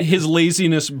 And his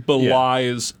laziness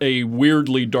belies a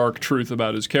weirdly dark truth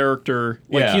about his character.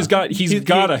 Like Yeah. he's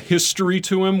got a history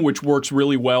to him which works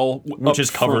really well, which is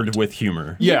up covered front. with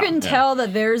humor. Yeah. You can tell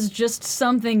that there's just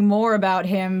something more about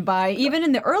him by even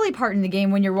in the early part in the game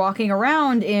when you're walking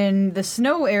around in the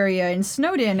snow area in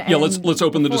Snowdin. Yeah, let's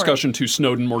open the before. discussion to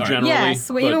Snowden more generally. Yes,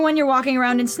 well, but- even when you're walking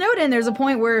around in Snowdin, there's a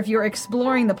point where if you're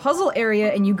exploring the puzzle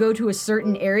area and you go to a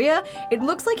certain area, it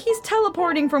looks like he's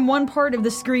teleporting from one part of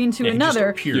the screen to Yeah, he just another.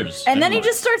 appears And then he at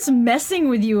just starts messing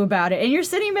with you about it. And you're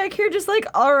sitting back here just like,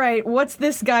 all right, what's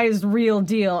this guy's real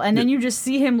deal? And then you just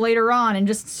see him later on and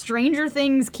just stranger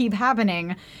things keep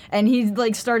happening. And he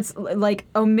like starts like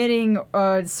omitting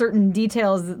certain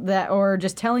details that, or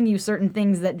just telling you certain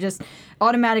things that just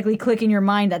automatically click in your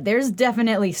mind that there's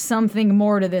definitely something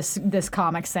more to this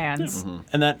Comic Sans.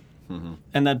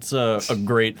 And that's a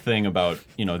great thing about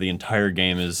the entire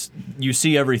game is you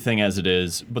see everything as it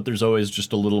is, but there's always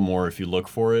just a little more if you look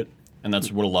for it, and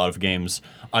that's what a lot of games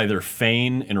either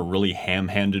feign in a really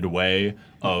ham-handed way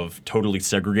of totally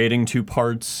segregating two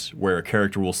parts, where a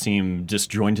character will seem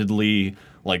disjointedly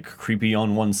like creepy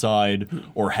on one side,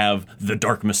 or have the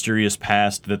dark mysterious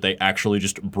past that they actually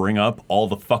just bring up all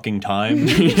the fucking time,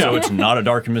 so it's not a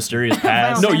dark and mysterious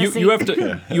past. No, Fantasy.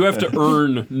 you have to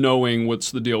earn knowing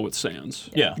what's the deal with Sans.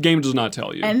 Yeah. The game does not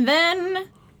tell you. And then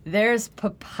there's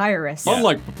Papyrus.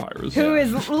 Unlike Papyrus. Who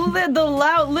is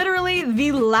literally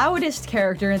the loudest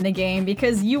character in the game,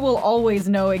 because you will always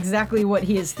know exactly what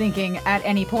he is thinking at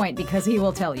any point, because he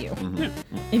will tell you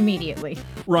immediately.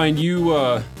 Ryan, you,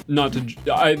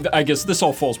 I guess this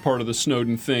all falls part of the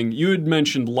Snowden thing. You had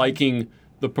mentioned liking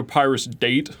the Papyrus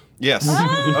date. Yes.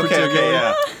 Okay,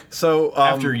 yeah. So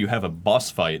After you have a boss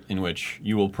fight in which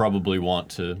you will probably want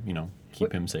to,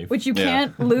 keep him safe. Which you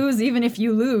can't lose even if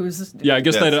you lose. Yeah, I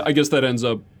guess that ends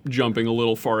up jumping a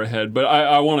little far ahead, but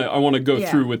I want to go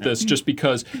through with this just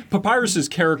because Papyrus's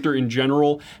character in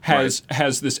general has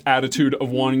this attitude of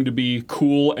wanting to be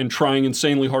cool and trying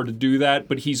insanely hard to do that,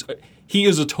 but he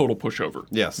is a total pushover.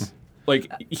 Yes.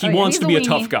 Like he wants to be a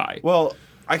tough guy. Well,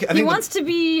 I think he wants to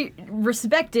be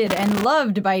respected and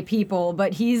loved by people,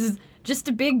 but he's just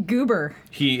a big goober.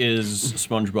 He is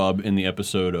SpongeBob in the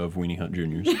episode of Weenie Hunt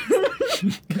Juniors.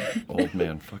 Old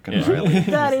man fucking Riley.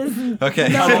 That is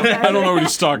Okay. I don't know what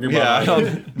he's talking about.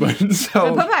 Yeah. But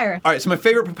so, Papyrus. all right. So my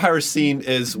favorite Papyrus scene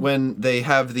is when they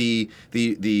have the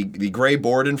gray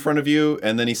board in front of you,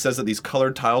 and then he says that these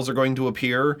colored tiles are going to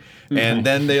appear, and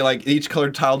then they each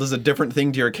colored tile does a different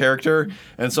thing to your character.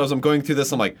 And so as I'm going through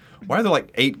this, I'm like, why are there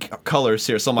 8 colors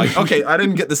here? So I'm like, okay, I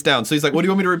didn't get this down. So he's like, well, do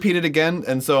you want me to repeat it again?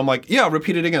 And so I'm like, yeah, I'll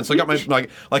repeat it again. So I got my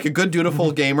like a good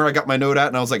dutiful gamer, I got my note out,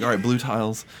 and I was like, all right, blue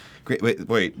tiles. Great,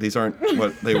 wait, these aren't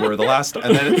what they were the last.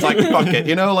 And then it's like, fuck it,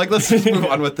 let's just move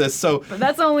on with this. So, but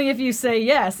that's only if you say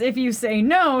yes. If you say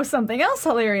no, something else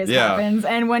hilarious happens.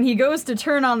 And when he goes to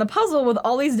turn on the puzzle with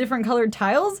all these different colored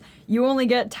tiles, you only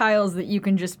get tiles that you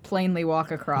can just plainly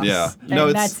walk across. Yeah.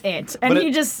 And that's it. And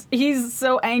he's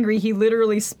so angry, he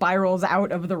literally spirals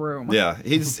out of the room. Yeah,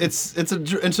 it's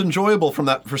enjoyable from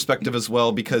that perspective as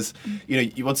well, because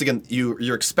once again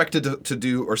you're expected to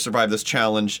do or survive this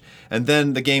challenge, and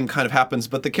then the game kind of happens,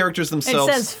 but the characters themselves,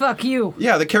 it says fuck you.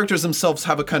 Yeah, the characters themselves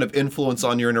have a kind of influence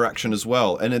on your interaction as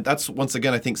well, and that's once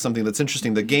again I think something that's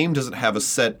interesting. The game doesn't have a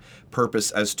set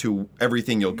purpose as to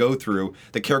everything you'll go through.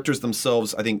 The characters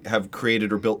themselves, I think, have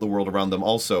created or built the world around them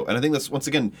also. And I think that's, once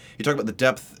again, you talk about the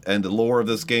depth and the lore of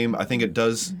this game, I think it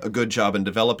does a good job in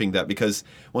developing that, because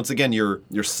once again, you're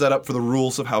set up for the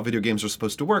rules of how video games are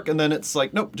supposed to work, and then it's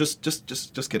like, nope, just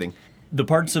kidding. The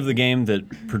parts of the game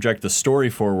that project the story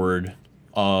forward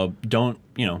aren't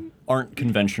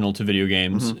conventional to video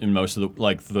games in most of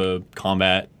the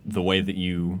combat, the way that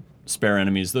you spare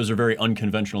enemies. Those are very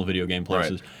unconventional video game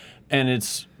places. Right. And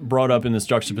it's brought up in this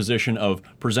juxtaposition of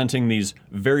presenting these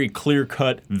very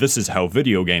clear-cut, this is how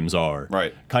video games are,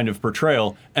 kind of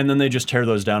portrayal, and then they just tear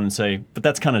those down and say, but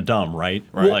that's kind of dumb, right?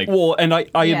 Well, and I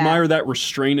admire that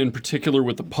restraint in particular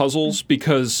with the puzzles,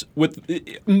 because with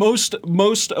most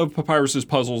of Papyrus's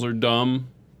puzzles are dumb.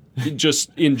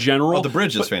 Just in general. Oh, the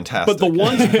bridge is fantastic. But the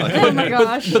ones... oh my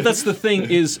gosh. But that's the thing,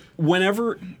 is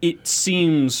whenever it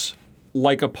seems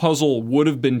like a puzzle would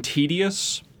have been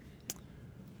tedious,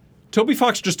 Toby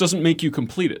Fox just doesn't make you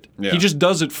complete it. Yeah. He just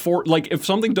does it for... if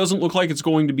something doesn't look like it's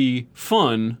going to be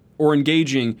fun or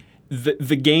engaging,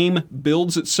 the game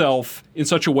builds itself in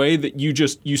such a way that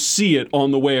you see it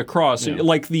on the way across. Yeah.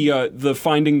 Like the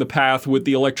finding the path with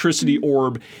the electricity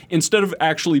orb, instead of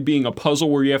actually being a puzzle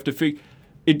where you have to figure...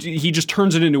 he just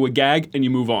turns it into a gag and you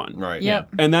move on. Right. Yep.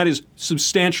 And that is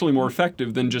substantially more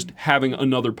effective than just having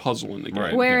another puzzle in the game.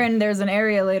 Right. Wherein there's an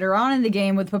area later on in the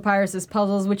game with Papyrus's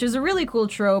puzzles, which is a really cool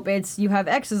trope. It's you have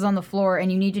X's on the floor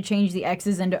and you need to change the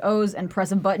X's into O's and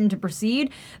press a button to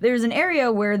proceed. There's an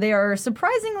area where they are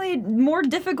surprisingly more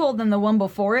difficult than the one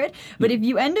before it, but if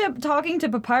you end up talking to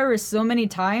Papyrus so many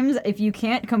times, if you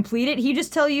can't complete it, he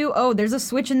just tell you, oh, there's a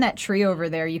switch in that tree over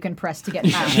there you can press to get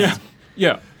past.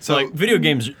 Yeah. So video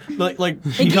games,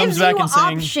 he comes back and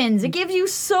saying... options. It gives you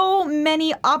so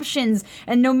many options,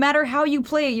 and no matter how you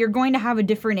play it, you're going to have a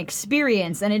different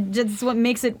experience, and it's what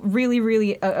makes it really,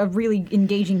 really a really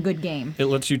engaging, good game. It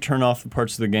lets you turn off the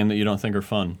parts of the game that you don't think are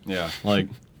fun. Yeah.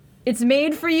 It's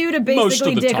made for you to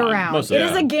basically dick around. It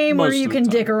is a game where you can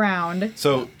dick around.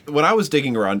 So when I was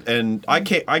digging around, and I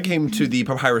came to the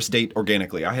Papyrus date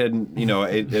organically. I hadn't,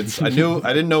 I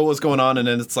didn't know what was going on, and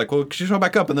then it's like, well, could you show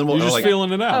back up, and then we'll. You're just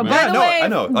feeling it out, man. By the way, I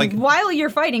know. While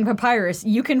you're fighting Papyrus,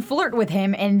 you can flirt with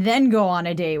him and then go on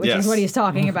a date, which is what he's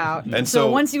talking about. And so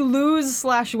once you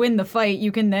lose/win the fight,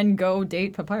 you can then go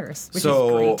date Papyrus, which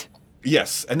is great.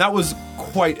 Yes, and that was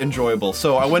quite enjoyable.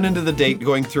 So I went into the date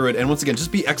going through it, and once again,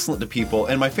 just be excellent to people.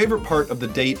 And my favorite part of the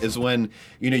date is when,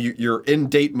 you're in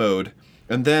date mode,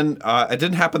 And then it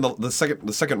didn't happen the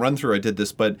second run through I did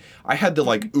this, but I had the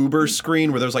like Uber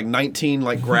screen where there's like 19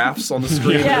 like graphs on the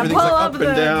screen. Yeah, Everything's like pull up up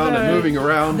and down and moving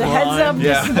around. The heads-up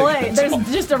Yeah. display.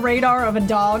 There's just a radar of a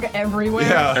dog everywhere.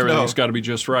 Yeah, Everything's got to be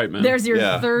just right, man. There's your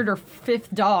Yeah. third or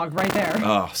fifth dog right there.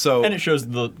 And it shows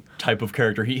the type of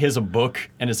character. He has a book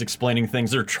and is explaining things.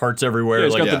 There are charts everywhere. Yeah,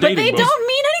 he's got the But they dating book. don't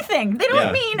mean anything. They don't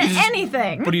Yeah. mean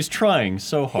anything. But he's trying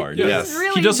so hard. Yeah. Yes.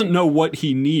 Really- He doesn't know what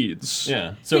he needs.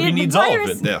 Yeah. So he needs all of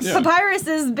it. Yes. Yeah. Papyrus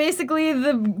is basically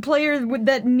the player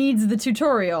that needs the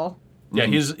tutorial. Yeah,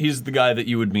 he's the guy that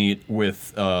you would meet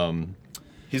with.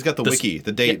 He's got the The- wiki,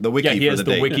 the wiki yeah, he for has the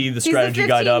the date. wiki, the He's strategy the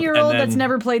guide up, 15-year-old and then that's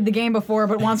never played the game before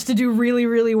but wants to do really,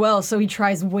 really well, so he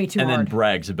tries way too and then hard.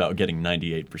 brags about getting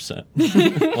 98%.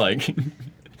 Like,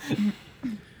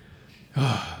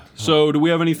 So, do we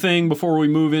have anything before we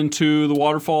move into the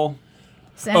waterfall?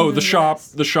 Send Oh, him the shop. this.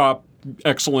 The shop.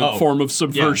 Excellent Oh, form of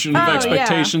subversion yeah. of Oh,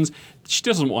 expectations. She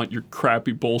doesn't want your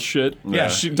crappy bullshit. Yeah.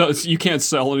 She does. You can't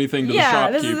sell anything to Yeah,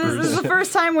 the this shopkeepers. is the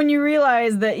first time when you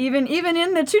realize that even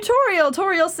in the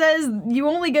tutorial says you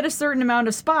only get a certain amount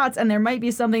of spots, and there might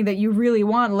be something that you really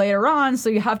want later on,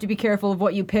 so you have to be careful of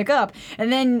what you pick up.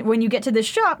 And then when you get to the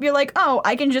shop, you're like, oh,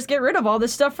 I can just get rid of all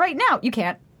this stuff right now. You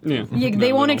can't. Yeah. They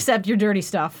No, won't don't. accept your dirty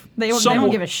stuff. They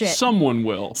don't give a shit. Someone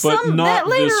will, but Some not that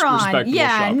later this on. respectable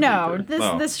Yeah, no,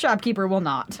 shopkeeper. this shopkeeper will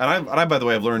not. And I, by the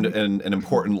way, have learned an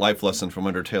important life lesson from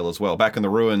Undertale as well. Back in the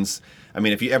ruins, I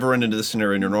mean, if you ever run into this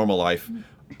scenario in your normal life,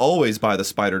 always buy the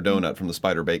spider donut from the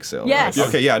spider bake sale. Yes. Right?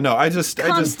 Okay, yeah, no, I just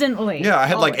Constantly. yeah, I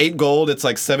had like Always. 8 gold. It's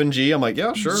like 7G. I'm like,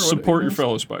 yeah, sure. Support your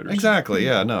fellow spiders. Exactly.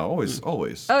 Yeah. No.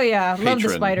 Always. Oh yeah, love the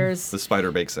Patron spiders. The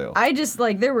spider bake sale. I just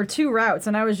like there were 2 routes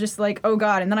and I was just like, oh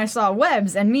god, and then I saw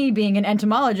webs and me being an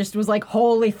entomologist was like,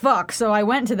 holy fuck. So I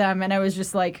went to them and I was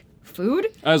just like, food?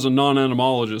 As a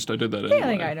non-entomologist, I did that anyway.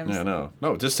 Healing items. yeah.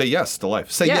 No. Just say yes to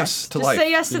life. Say yes to just life. say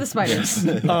yes to the spiders.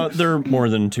 there are more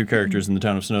than 2 characters in the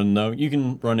town of Snowdon, though. You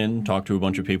can run in, talk to a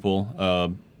bunch of people.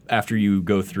 After you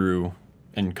go through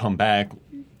and come back,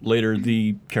 later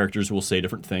the characters will say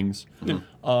different things.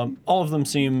 All of them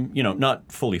seem, not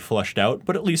fully fleshed out,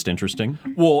 but at least interesting.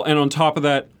 Well, and on top of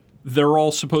that, they're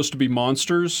all supposed to be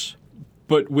monsters,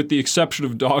 but with the exception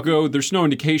of Doggo, there's no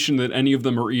indication that any of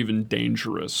them are even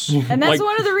dangerous. And that's Like,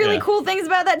 one of the really yeah. cool things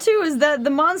about that too, is that the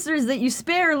monsters that you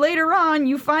spare later on,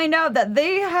 you find out that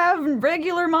they have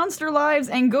regular monster lives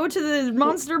and go to the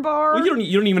monster bar. Well,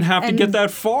 you don't even have to And- get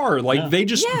that far. Like Yeah.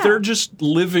 they're just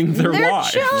living their They're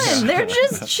lives. chilling. They're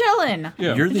just chilling.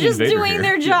 Yeah. You're the Just invader doing here.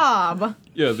 their job.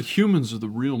 Yeah, the humans are the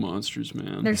real monsters,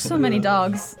 man. There's so many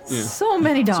dogs. Yeah. So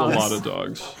many It's a dogs. lot of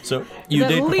dogs. So you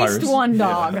There's date at least Papyrus. one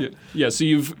dog. Yeah, so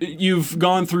you've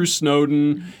gone through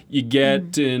Snowdon. You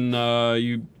get in.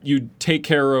 You take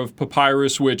care of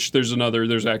Papyrus, which there's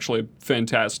actually a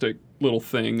fantastic little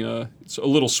thing. It's a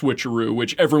little switcheroo,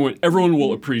 which everyone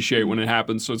will appreciate when it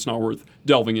happens. So it's not worth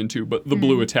delving into. But the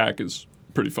blue attack is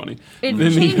pretty funny. It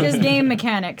Then the- changes game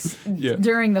mechanics Yeah.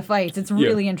 during the fights. It's Yeah.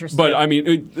 really interesting. But I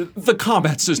mean, the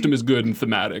combat system is good and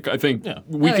thematic. I think Yeah.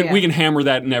 we Oh, can yeah. we can hammer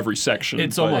that in every section.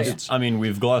 It's but almost. I mean,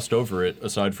 we've glossed over it.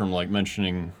 Aside from like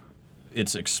mentioning,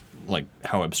 it's like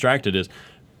how abstract it is.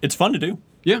 It's fun to do.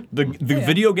 yeah. The yeah.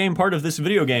 video game part of this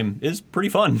video game is pretty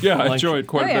fun. Yeah, I Like, enjoy it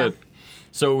quite Oh, a yeah. bit.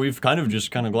 So we've kind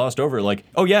of glossed over it. Like,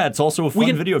 oh yeah, it's also a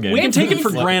fun video game. We can take it for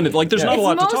It's- granted. Like, there's not a it's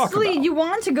lot to talk mostly about. you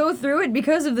want to go through it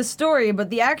because of the story, but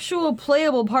the actual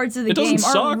playable parts of the It doesn't game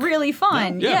are suck. really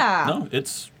fun. Yeah. Yeah. No,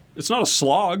 it's It's not a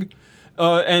slog.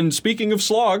 And speaking of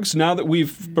slogs, now that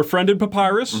we've befriended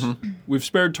Papyrus, we've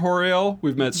spared Toriel,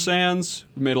 we've met Sans,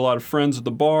 we've made a lot of friends at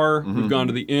the bar, we've gone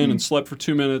to the inn and slept for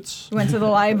 2 minutes. Went to the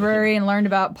library and learned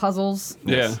about puzzles.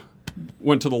 Yeah.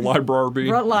 Went to the library.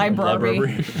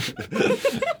 Library.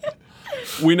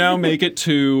 We now make it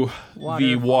to the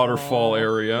Waterfall. waterfall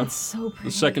area. So pretty.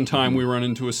 The second time we run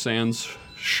into a Sans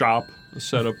shop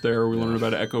set up there. We learn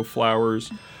about echo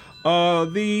flowers.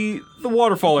 The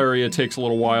waterfall area takes a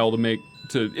little while to make.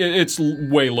 It's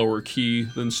way lower key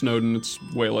than Snowdon. It's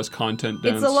way less content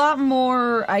dense. It's a lot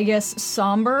more, I guess,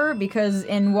 somber because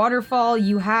in Waterfall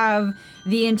you have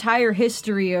the entire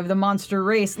history of the monster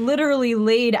race literally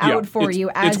laid out for it's, you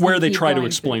as it's where you they keep try to going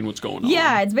explain through. what's going on.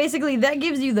 Yeah, it's basically that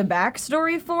gives you the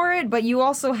backstory for it, but you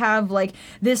also have like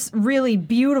this really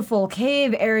beautiful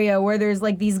cave area where there's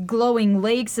like these glowing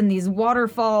lakes and these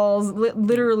waterfalls,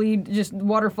 literally just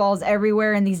waterfalls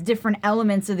everywhere, and these different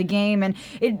elements of the game, and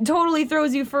it totally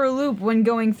throws you for a loop when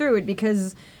going through it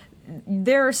because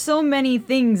there are so many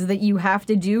things that you have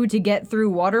to do to get through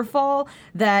Waterfall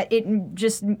that it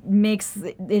just makes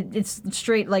it's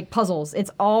straight like puzzles.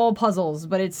 It's all puzzles,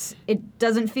 but it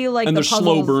doesn't feel like and the they're puzzles.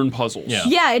 slow burn puzzles.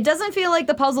 Yeah, it doesn't feel like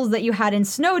the puzzles that you had in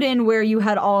Snowden, where you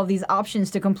had all of these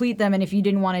options to complete them, and if you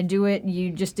didn't want to do it,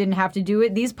 you just didn't have to do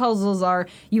it. These puzzles are,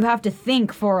 you have to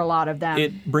think for a lot of them.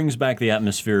 It brings back the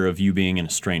atmosphere of you being in a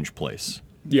strange place.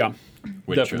 Yeah.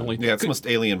 Which, Definitely. Yeah, it's the most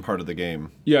alien part of the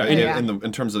game. Yeah,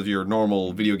 in terms of your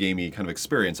normal video gamey kind of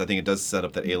experience, I think it does set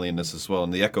up that alienness as well.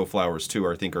 And the echo flowers too,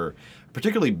 I think, are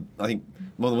particularly, I think,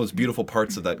 one of the most beautiful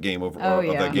parts of that game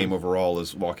overall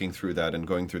is walking through that and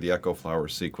going through the echo flower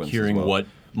sequence. hearing as well. what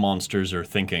monsters are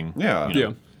thinking. Yeah. you know.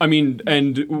 Yeah. I mean,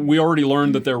 and we already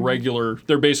learned that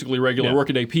they're basically regular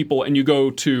workaday people, and you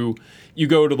go to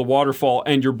the waterfall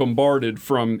and you're bombarded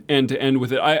from end to end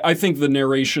with it. I think the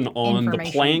narration on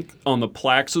the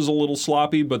plaques is a little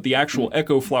sloppy, but the actual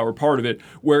echo flower part of it,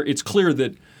 where it's clear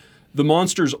that the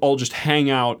monsters all just hang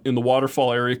out in the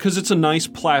waterfall area because it's a nice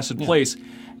placid place,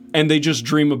 and they just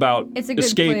dream about it's a good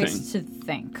escaping. place to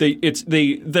think.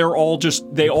 They're all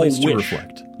just they all place to wish.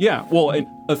 reflect. Yeah, well,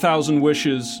 1,000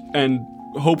 wishes, and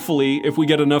hopefully, if we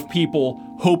get enough people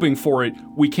hoping for it,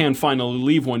 we can finally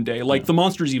leave one day. Like the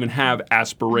monsters even have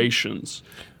aspirations.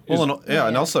 Well,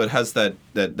 and also it has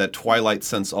that Twilight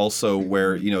sense also,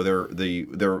 where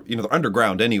they're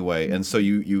underground anyway, and so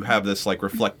you have this like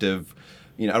reflective.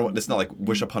 It's not like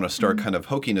Wish Upon a Star kind of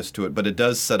hokiness to it, but it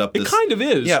does set up this... It kind of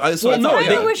is. Yeah, It's kind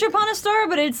of Wish Upon a Star,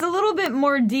 but it's a little bit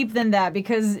more deep than that,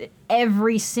 because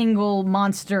every single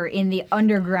monster in the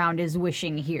underground is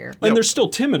wishing here. And they're still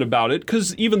timid about it,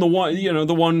 because even the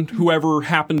one whoever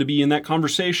happened to be in that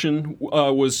conversation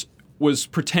was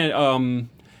pretend.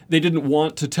 They didn't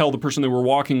want to tell the person they were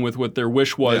walking with what their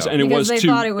wish was, and because it was they to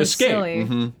thought it was escape. silly.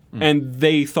 Mm-hmm. And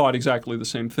they thought exactly the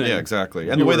same thing. Yeah, exactly.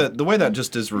 And the way that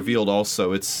just is revealed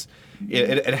also,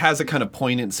 it has a kind of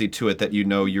poignancy to it that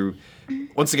you're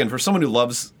once again, for someone who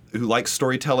likes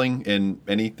storytelling in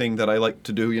anything that I like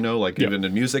to do, even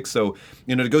in music. So,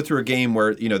 to go through a game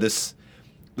where,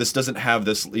 this doesn't have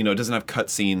this, it doesn't have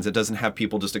cutscenes. It doesn't have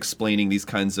people just explaining these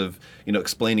kinds of,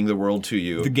 explaining the world to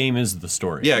you. The game is the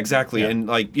story. Yeah, exactly. Yeah.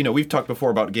 And we've talked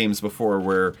before about games before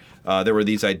where there were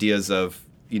these ideas of,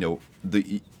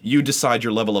 you decide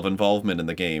your level of involvement in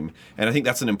the game, and I think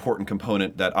that's an important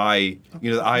component that I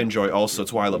enjoy also.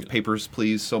 It's why I love Papers,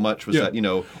 Please so much.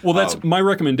 Well, that's my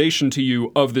recommendation to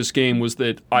you of this game was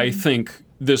that I think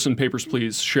this and Papers,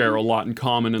 Please share a lot in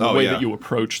common in the way that you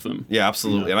approach them. Yeah,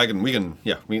 absolutely. And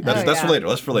that's for later.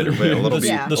 That's for later. But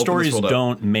the stories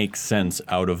don't make sense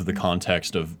out of the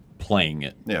context of playing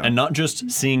it, and not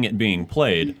just seeing it being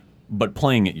played, but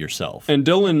playing it yourself. And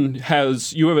Dylan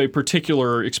you have a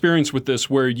particular experience with this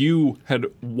where you had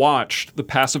watched the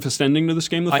pacifist ending to this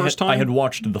game the first time? I had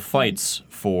watched the fights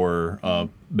for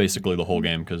basically the whole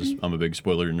game because I'm a big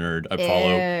spoiler nerd.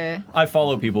 I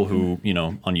follow people who,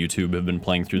 on YouTube have been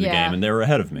playing through the game, and they were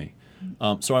ahead of me.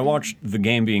 So I watched the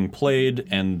game being played,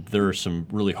 and there are some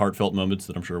really heartfelt moments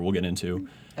that I'm sure we'll get into.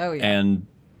 Oh, yeah. And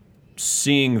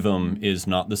seeing them is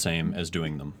not the same as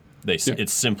doing them.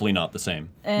 It's simply not the same.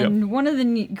 And one of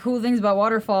the cool things about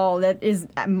Waterfall that is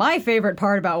my favorite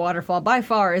part about Waterfall by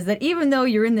far is that even though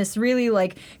you're in this really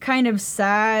like kind of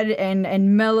sad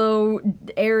and mellow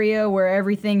area where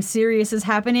everything serious is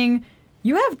happening,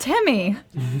 you have Temmie.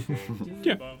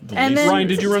 Yeah. And then Ryan,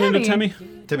 did you run into Temmie?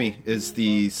 Temmie is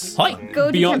the... Hi. Go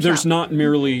to Beyond, Camp there's Shop. not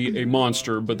merely a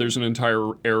monster, but there's an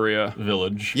entire area.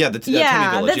 Village. Yeah,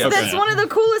 Temmie Village. That's one of the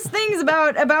coolest things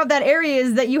about that area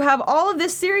is that you have all of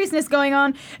this seriousness going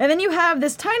on, and then you have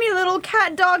this tiny little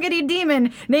cat-doggedy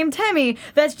demon named Temmie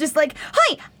that's just like,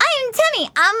 "Hi, I am Temmie.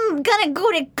 I'm gonna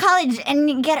go to college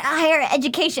and get a higher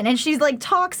education." And she's like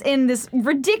talks in this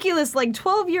ridiculous like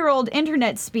 12-year-old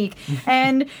internet speak,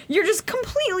 and you're just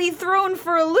completely thrown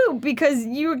for a loop because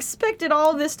you expected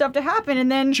all this stuff to happen,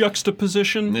 and then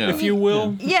Juxtaposition, if you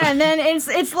will. yeah, and then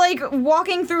it's like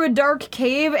walking through a dark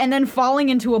cave and then falling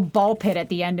into a ball pit at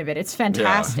the end of it. It's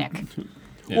fantastic.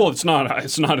 Well, it's not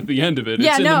at the end of it.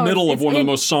 Yeah, it's in the middle of one of the it-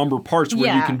 most somber parts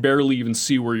where you can barely even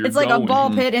see where you're It's like going. a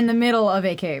ball pit in the middle of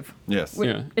a cave. Yes.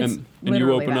 Yeah, It's and you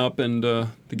literally open that. up and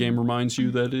the game reminds you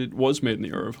that it was made in the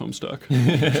era of Homestuck.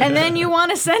 And then you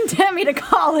want to send Temmie to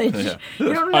college.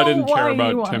 You don't know I didn't why care you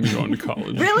about want. Temmie going to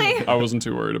college. Really? I wasn't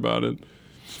too worried about it.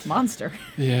 Monster.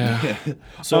 Yeah.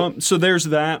 So there's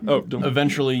that. Oh, don't.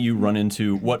 Eventually, you run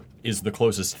into what is the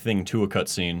closest thing to a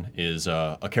cutscene is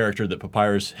a character that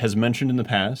Papyrus has mentioned in the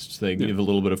past. They give a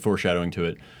little bit of foreshadowing to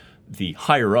it. The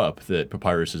higher up that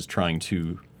Papyrus is trying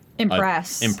to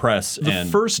impress. The and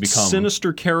first become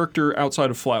sinister character outside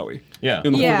of Flowey. Yeah.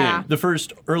 In the whole Yeah. game. The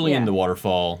first, early in Yeah. the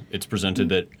waterfall, it's presented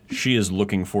that she is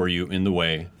looking for you in the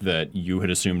way that you had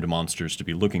assumed monsters to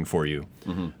be looking for you.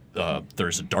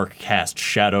 There's a dark cast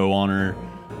shadow on her,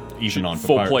 even on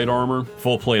Full Papyrus. plate armor.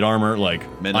 Full plate armor, like, I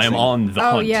am Menacing. on the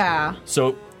Oh, hunt. yeah.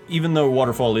 So even though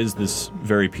Waterfall is this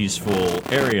very peaceful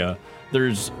area,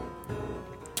 there's,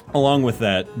 along with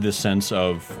that, this sense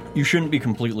of you shouldn't be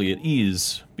completely at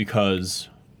ease because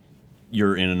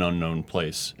you're in an unknown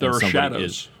place. There and are somebody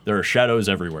shadows. There are shadows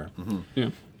everywhere. Yeah.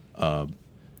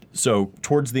 So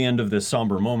towards the end of this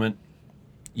somber moment,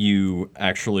 you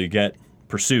actually get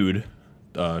pursued.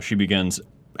 She begins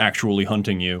actually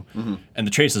hunting you, and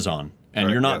the chase is on. And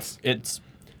Right, you're not. yes. It's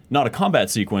not a combat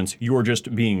sequence. You're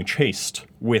just being chased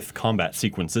with combat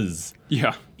sequences.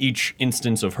 Yeah. Each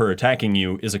instance of her attacking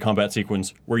you is a combat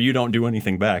sequence where you don't do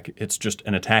anything back. It's just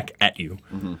an attack at you.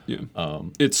 Yeah.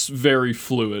 It's very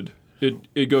fluid.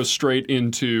 It goes straight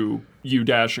into you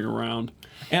dashing around.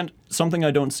 And something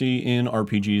I don't see in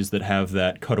RPGs that have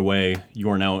that cutaway,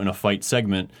 you're now in a fight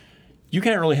segment, you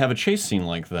can't really have a chase scene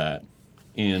like that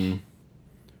in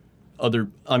other.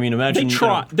 I mean, imagine They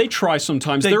try. They try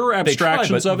sometimes. There are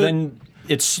abstractions of it. Then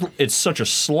it's such a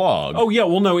slog. Oh yeah,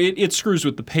 well no, it screws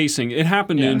with the pacing. It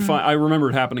happened in. I remember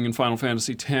it happening in Final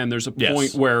Fantasy X. There's a Yes.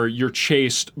 point where you're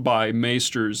chased by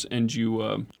maesters and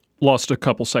you lost a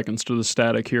couple seconds to the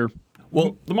static here.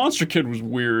 Well, The Monster Kid was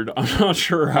weird. I'm not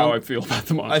sure how I feel about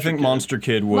the Monster I think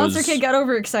Kid. Monster Kid got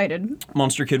overexcited.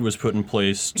 Monster Kid was put in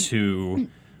place to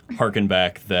harken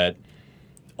back that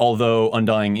although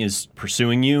Undying is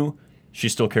pursuing you, she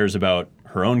still cares about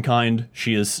her own kind.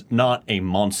 She is not a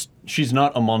monster. She's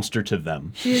not a monster to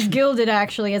them. She is gilded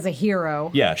actually as a hero.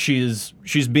 Yeah, she's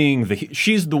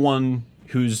the one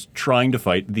who's trying to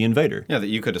fight the invader. Yeah, that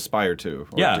you could aspire to,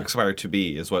 or Yeah. aspire to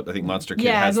be, is what I think Monster Kid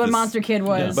Yeah, has. is what this- Monster Kid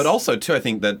was. But also too, I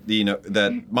think that the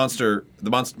Monster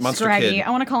Scraggy. Kid. I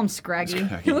want to call him Scraggy.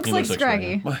 He looks like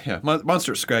Scraggy. Yeah,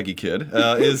 Monster Scraggy Kid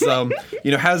is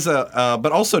has a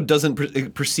but also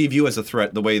doesn't perceive you as a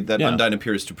threat the way that Yeah. Undyne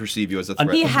appears to perceive you as a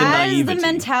threat. He Of the has the naivety.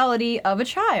 mentality of a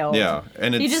child. Yeah,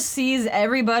 and he it's- just sees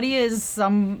everybody as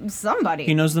somebody.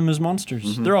 He knows them as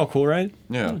monsters. They're all cool, right?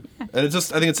 Yeah, and I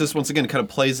think it's just once again kind of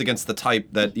plays against the type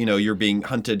that you're being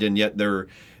hunted, and yet they're.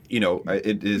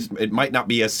 It might not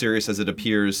be as serious as it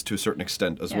appears to a certain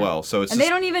extent as well. So it's and they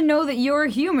don't even know that you're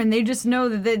human. They just know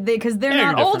that because they're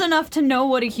Yeah, not you're old different. enough to know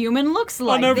what a human looks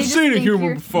like. I've never They just seen a think human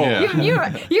you're- before.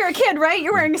 Yeah. You're a kid, right?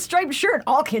 You're wearing a striped shirt.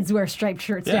 All kids wear striped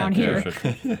shirts down here.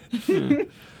 Sure.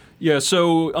 Yeah,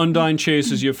 so Undyne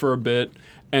chases you for a bit,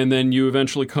 and then you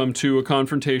eventually come to a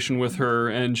confrontation with her,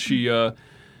 and she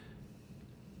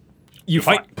you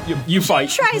fight. You fight.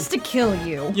 Tries to kill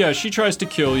you. Yeah, she tries to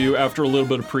kill you after a little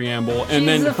bit of preamble, and She's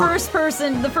then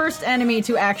the first enemy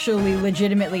to actually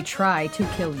legitimately try to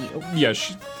kill you. yeah,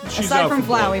 she's Aside out from for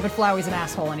blood. Flowey, but Flowey's an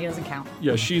asshole and he doesn't count.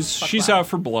 Yeah, she's Flowey. out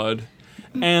for blood,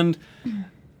 and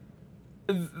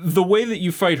the way that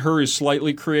you fight her is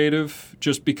slightly creative,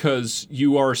 just because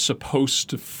you are supposed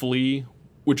to flee.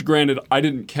 Which, granted, I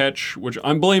didn't catch. Which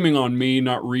I'm blaming on me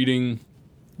not reading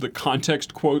the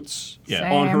context quotes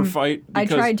Yeah. on her Same. fight. I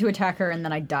because- tried to attack her and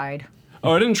then I died.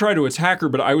 Oh, I didn't try to attack her,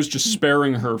 but I was just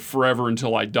sparing her forever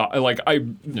until I died.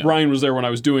 Ryan was there when I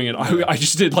was doing it. I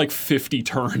just did like 50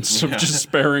 turns of just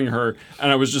sparing her,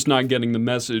 and I was just not getting the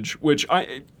message, which I'm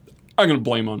going to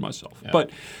blame on myself. Yeah.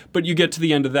 But you get to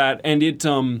the end of that, and it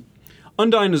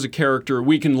Undyne as a character,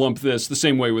 we can lump this the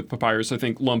same way with Papyrus. I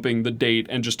think lumping the date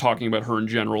and just talking about her in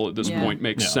general at this Yeah. point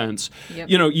makes Yeah. sense. Yep.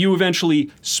 You eventually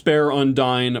spare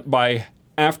Undyne by,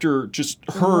 after just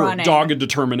her Running. dogged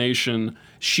determination,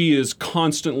 she is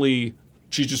constantly,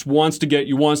 she just wants to get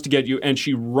you, and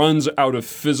she runs out of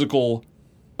physical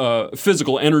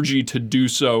energy to do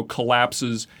so,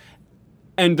 collapses,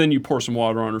 and then you pour some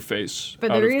water on her face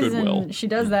But out the of goodwill. reason she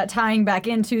does that, tying back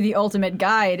into the ultimate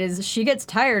guide, is she gets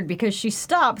tired because she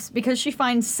stops because she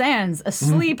finds Sans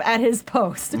asleep at his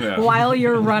post Yeah. while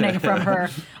you're running from her.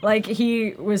 Like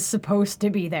he was supposed to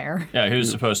be there. Yeah, he was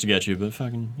supposed to get you, but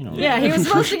fucking, Yeah, he was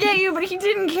supposed to get you, but he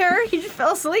didn't care. He just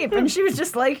fell asleep, and she was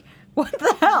just like, "What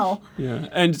the hell?" Yeah,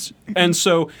 and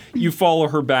so you follow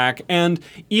her back, and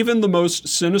even the most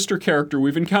sinister character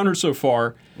we've encountered so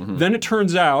far, then it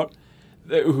turns out,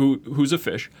 who's a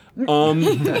fish,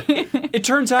 it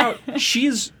turns out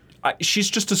she's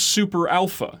just a super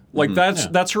alpha. Like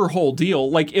that's her whole deal.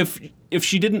 Like if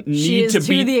she didn't need She is to to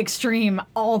be the extreme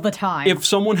all the time. if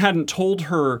someone hadn't told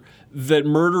her that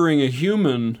murdering a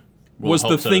human was the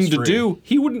help set thing us to free. do,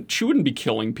 she wouldn't be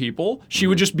killing people. She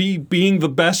would just be being the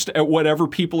best at whatever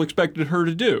people expected her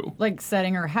to do. Like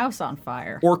setting her house on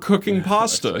fire. Or cooking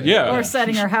pasta. Yeah. Or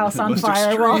setting her house on Most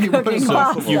fire while extreme, cooking most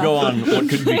pasta. You go on what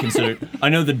could be considered. I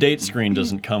know the date screen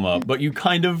doesn't come up, but you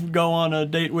kind of go on a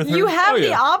date with her. You have Oh, the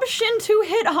yeah. option to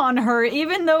hit on her,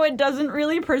 even though it doesn't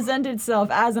really present itself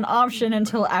as an option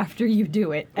until after you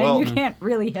do it. And Well, you can't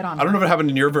really hit on her. I don't know if it happened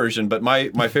in your version, but my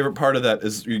favorite part of that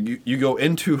is you go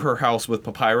into her house with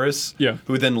Papyrus, Yeah.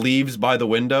 who then leaves by the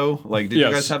window. Like, did Yes.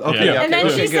 you guys have? Yeah. Okay, Yeah. yeah. And then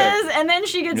okay, she good. says, and then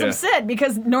she gets Yeah. upset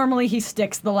because normally he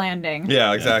sticks the landing.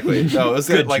 Yeah, exactly. No, it was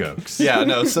Good like, jokes. Yeah,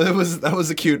 no. So that was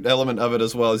a cute element of it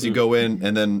as well. As you go in,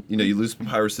 and then you lose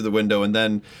Papyrus through the window, and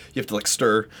then you have to like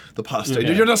stir the pasta.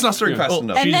 Yeah. You're just not stirring Yeah. fast Well,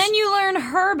 enough. And She's- then you learn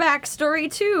her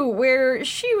backstory too, where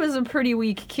she was a pretty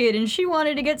weak kid and she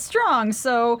wanted to get strong,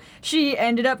 so she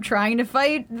ended up trying to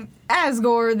fight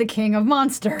Asgore, the king of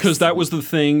monsters. Because that was the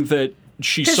thing that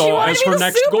she 'Cause she saw wanted as to be her the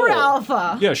next super goal.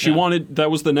 alpha. Yeah, she wanted,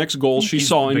 that was the next goal she He's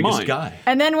saw the in biggest mind. guy.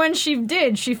 And then when she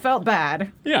did, she felt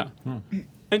bad. Yeah.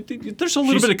 And there's a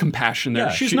little She's- bit of compassion there.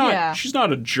 yeah, she's she-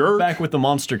 not a jerk. Back with the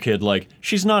monster kid, like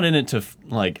she's not in it to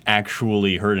like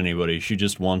actually hurt anybody. She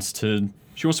just wants to.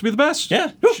 She wants to be the best.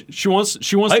 Yeah. She wants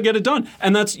to get it done.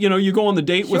 And that's, you go on the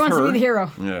date She with wants her. to be the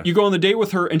hero. Yeah. You go on the date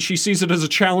with her and she sees it as a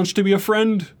challenge to be a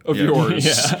friend of Yeah. yours.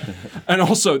 Yeah. And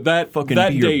also that Fucking that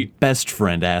be your date best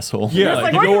friend, asshole. Yeah. It's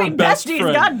like, your we're gonna be best besties,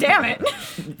 friend. god damn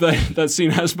it. that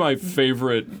scene has my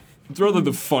favorite. It's rather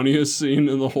the funniest scene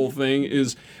in the whole thing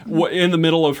is in the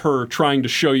middle of her trying to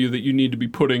show you that you need to be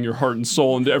putting your heart and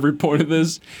soul into every point of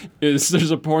this is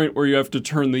there's a point where you have to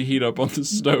turn the heat up on the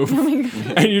stove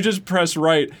and you just press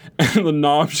right and the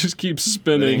knob just keeps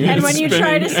spinning And when you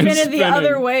try to spin and it the spinning.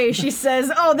 other way, she says,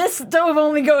 "Oh, this stove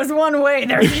only goes one way.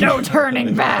 There's no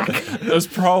turning back." That's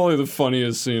probably the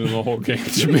funniest scene in the whole game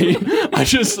to me.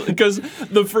 Because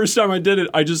the first time I did it,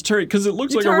 I just turned, because it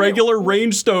looks like a turn it- regular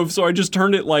range stove, so I just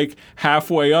turned it like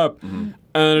halfway up, and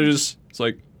it's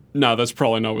like, no, that's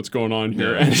probably not what's going on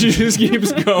here. And she just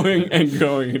keeps going and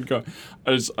going and going.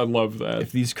 I love that.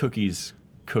 If these cookies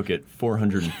cook at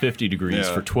 450 degrees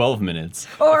Yeah. for 12 minutes,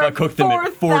 Or if I cook them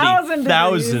at 4,000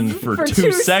 40,000 degrees for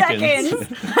 2 seconds.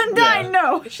 And I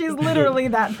know she's literally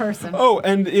that person. Oh,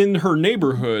 and in her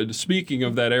neighborhood, speaking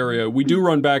of that area, we do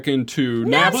run back into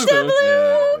Napster Napster.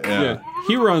 Blue!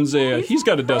 Yeah, he's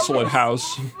got a desolate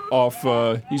house off.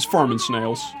 He's farming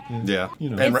snails. Yeah.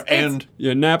 It's- And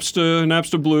Yeah,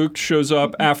 Napsta Bluke shows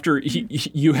up after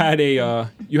you had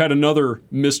another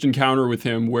missed encounter with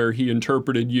him where he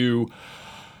interpreted you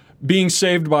being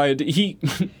saved by he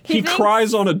thinks-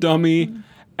 cries on a dummy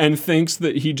and thinks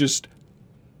that he just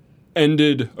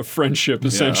ended a friendship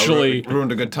essentially.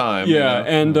 ruined a good time. Yeah,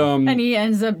 and And he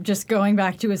ends up just going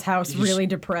back to his house really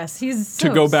depressed. He's so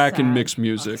to go back sad. and mix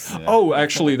music. Oh,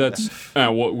 actually, that's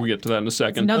we'll get to that in a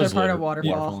second. Another Those part later. of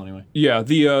Waterfall. Anyway. Yeah,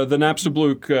 the Napsta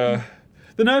Bluke.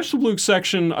 The Napsta Bluke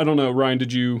section, I don't know, Ryan,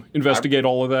 did you investigate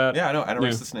all of that? Yeah, I know. I know. Yeah.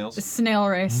 Race the snails. Snail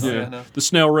race. Yeah. Yeah, no. The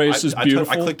snail race is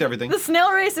beautiful. I clicked everything. The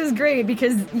snail race is great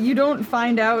because you don't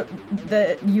find out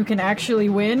that you can actually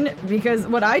win. Because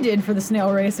what I did for the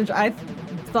snail race, which I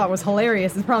thought was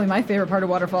hilarious, is probably my favorite part of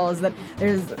Waterfall, is that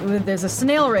there's a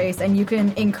snail race and you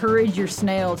can encourage your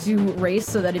snail to race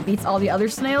so that it beats all the other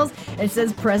snails. It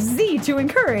says press Z to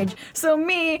encourage. So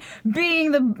me,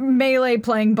 being the melee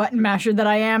playing button masher that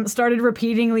I am, started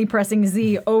repeatedly pressing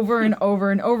Z over and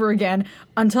over and over again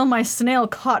until my snail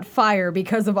caught fire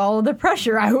because of all of the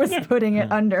pressure I was putting it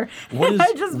under. What And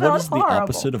I just what felt is the horrible.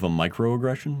 opposite of a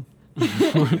microaggression?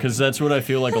 Because that's what I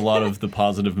feel like a lot of the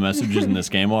positive messages in this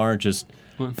game are. Just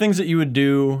things that you would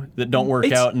do that don't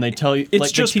work out, and they tell you, It's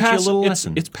like, just they teach you a little it's,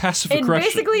 lesson. it's passive It aggression.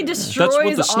 basically That's what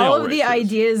destroys the snail all of the race is.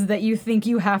 ideas that you think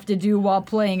you have to do while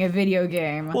playing a video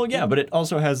game. Well, yeah, but it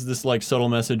also has this like subtle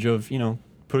message of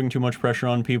putting too much pressure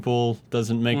on people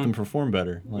doesn't make them perform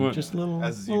better. Like, What? just little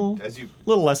As you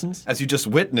little lessons. as you just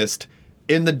witnessed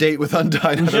in the date with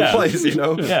Undyne in Yeah. other place,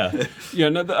 Yeah, Yeah,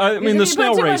 no, I mean, Because the if you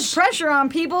snail put too race. much pressure on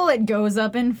people, it goes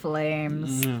up in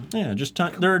flames. yeah. Just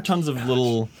there are tons of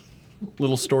little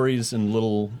stories and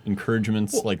little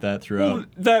encouragements like that throughout.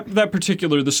 That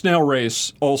particular, the snail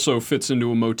race also fits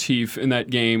into a motif in that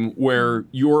game where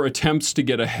your attempts to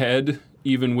get ahead,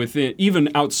 even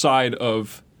outside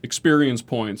of experience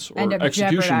points or End up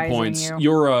execution jeopardizing points,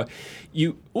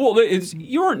 you.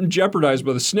 you aren't jeopardized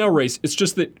by the snail race. It's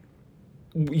just that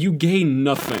you gain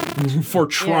nothing for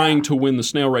trying Yeah. to win the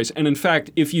snail race. And in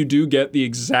fact, if you get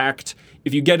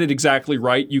it exactly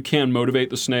right, you can motivate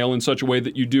the snail in such a way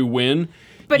that you do win.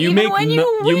 But even when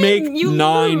you win, make you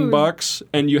 $9 lose.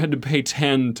 and you had to pay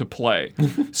 10 to play.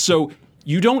 So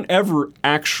you don't ever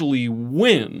actually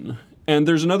win And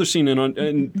there's another scene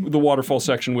in the waterfall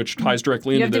section which ties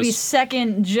directly You into have to be this.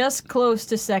 second, just close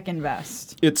to second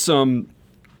best. It's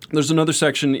there's another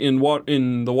section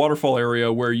in the waterfall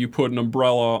area where you put an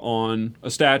umbrella on a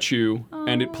statue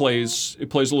and it plays a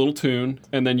little tune,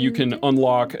 and then you can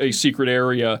unlock a secret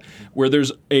area where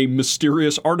there's a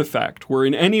mysterious artifact where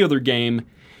in any other game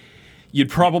you'd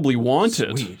probably want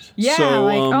it. Yeah, So,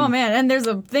 oh man, and there's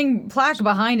a plaque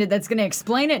behind it that's going to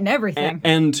explain it and everything.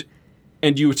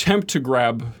 and you attempt to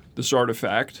grab this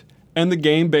artifact, and the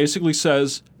game basically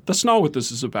says, that's not what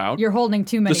this is about. You're holding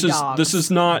too many dogs. This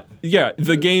is not. Yeah,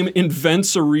 the game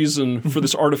invents a reason for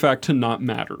this artifact to not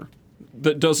matter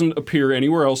that doesn't appear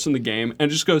anywhere else in the game, and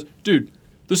just goes, dude,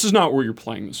 this is not what you're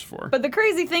playing this for. But the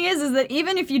crazy thing is that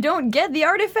even if you don't get the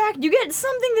artifact, you get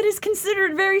something that is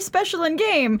considered very special in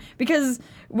game, because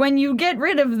when you get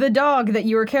rid of the dog that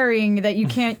you are carrying that you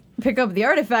can't pick up the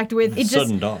artifact with, it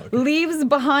just leaves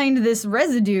behind this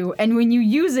residue, and when you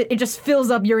use it, it just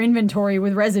fills up your inventory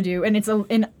with residue, and it's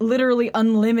an literally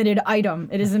unlimited item.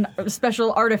 It is a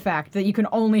special artifact that you can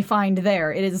only find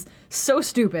there. It is so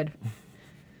stupid.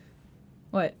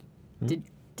 What?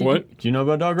 What? Do you know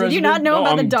about dog residue? Did you not know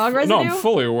about the dog residue? No, I'm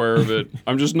fully aware of it.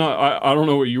 I'm just not. I don't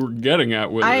know what you were getting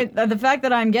at with it. The fact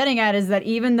that I'm getting at is that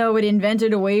even though it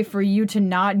invented a way for you to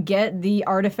not get the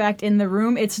artifact in the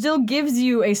room, it still gives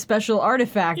you a special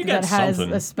artifact that has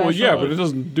something. a special. Well, yeah, but it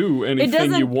doesn't do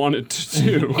anything you want it to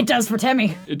do. It does for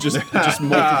Temmie. It just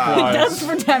multiplies. It does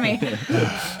for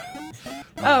Temmie.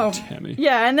 Oh, Temmie.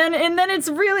 yeah, and then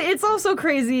it's also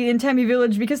crazy in Temmie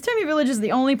Village because Temmie Village is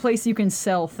the only place you can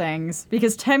sell things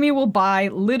because Temmie will buy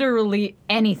literally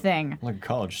anything. Like a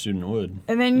college student would.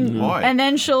 And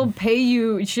then she'll pay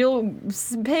you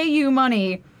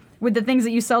money with the things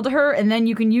that you sell to her, and then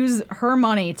you can use her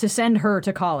money to send her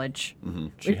to college. Mm-hmm.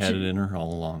 She had it in her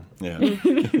all along. Yeah.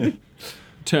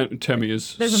 Temmie is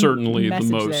certainly the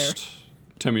most.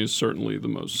 Temmie is certainly the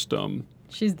most.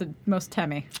 She's the most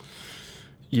Temmie.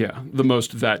 Yeah, the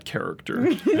most that character.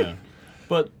 Yeah.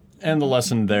 And the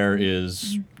lesson there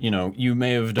is, you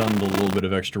may have done the little bit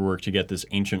of extra work to get this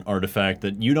ancient artifact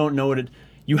that you don't know what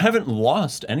you haven't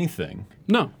lost anything.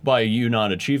 No. By you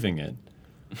not achieving it.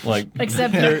 Like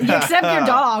except your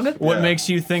dog. What makes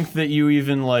you think that you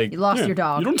even You lost your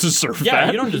dog. You don't deserve that.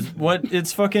 Yeah, you don't just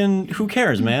it's fucking who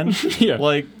cares, man? Yeah.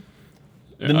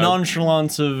 The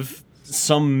nonchalance of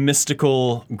some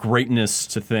mystical greatness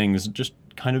to things just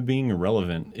kind of being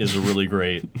irrelevant is a really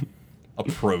great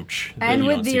approach. And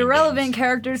with the irrelevant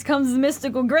characters comes the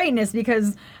mystical greatness,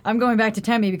 because I'm going back to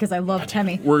Temmie because I love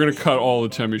Temmie. We're going to cut all the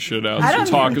Temmie shit out and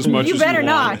talk as much as you want. You better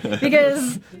not,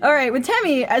 because, all right, with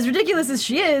Temmie, as ridiculous as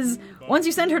she is, once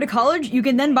you send her to college, you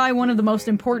can then buy one of the most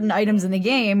important items in the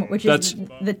game, which is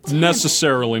the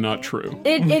necessarily not true.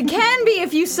 It can be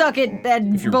if you suck at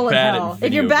bullet hell.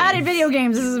 If you're bad at video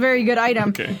games, this is a very good item.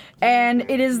 Okay. And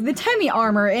it is the Temmie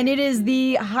armor, and it is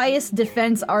the highest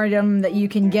defense item that you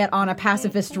can get on a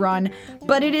pacifist run,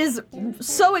 but it is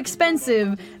so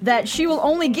expensive that she will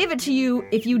only give it to you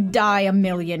if you die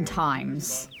 1,000,000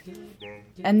 times.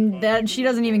 And that she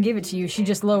doesn't even give it to you, she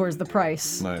just lowers the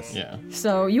price. Nice. Yeah.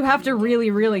 So you have to really,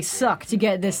 really suck to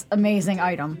get this amazing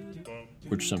item.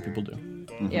 Which some people do.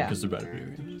 Yeah. Because they're bad at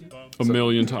video games.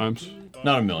 1,000,000 times.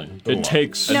 Not 1,000,000. It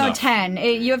takes... No, 10.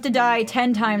 You have to die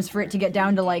 10 times for it to get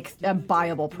down to, a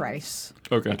buyable price.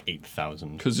 Okay.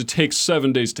 8,000. Because it takes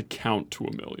 7 days to count to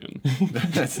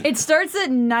 1,000,000. It starts at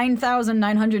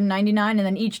 9,999, and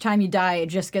then each time you die, it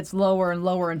just gets lower and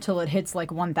lower until it hits,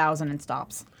 1,000 and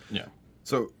stops. Yeah.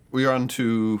 So we are on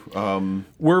to...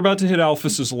 We're about to hit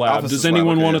Alphys's lab. Does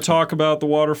anyone want to talk about the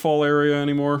waterfall area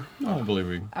anymore? I don't believe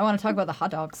we... I want to talk about the hot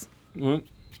dogs. What?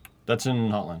 That's in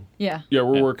Hotline. Yeah. Yeah,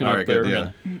 we're working up there.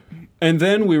 Good, yeah. And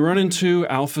then we run into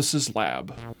Alphys's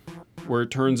lab, where it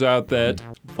turns out that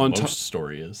on top... Most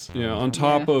story is. Yeah, on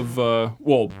top of...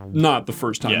 not the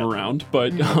first time around,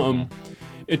 but...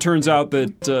 It turns out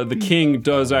that the king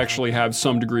does actually have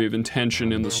some degree of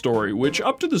intention in the story, which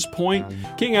up to this point,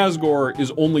 King Asgore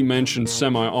is only mentioned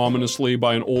semi-ominously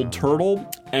by an old turtle,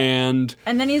 and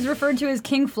then he's referred to as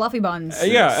King Fluffy Buns.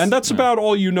 Yeah, and that's about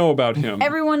all you know about him.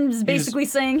 Everyone's basically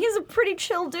saying he's a pretty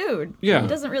chill dude. Yeah. He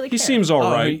doesn't really care. He seems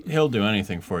all right. He'll do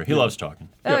anything for you. He loves talking.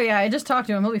 Oh, yeah, I just talked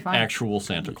to him. He'll be fine. Actual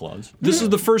Santa Claus. This is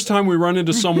the first time we run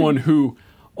into someone who...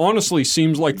 honestly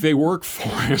seems like they work for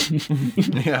him.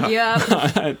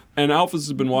 Yeah. And Alphys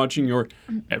has been watching your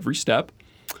every step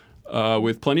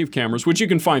with plenty of cameras, which you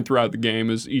can find throughout the game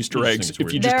as Easter eggs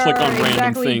if you just click on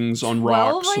random things on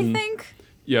 12, rocks. I think?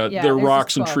 Yeah, there are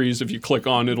rocks and trees. If you click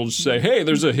on it, it'll just say, hey,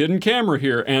 there's a hidden camera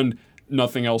here, and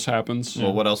nothing else happens.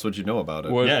 Well, what else would you know about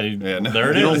it? What?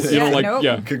 There it is. You don't Nope.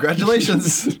 yeah.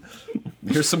 Congratulations.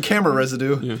 Here's some camera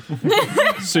residue.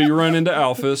 Yeah. So you run into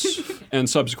Alphys and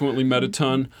subsequently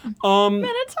Metaton.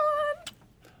 Metaton.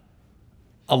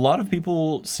 A lot of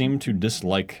people seem to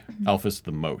dislike Alphys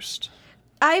the most.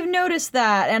 I've noticed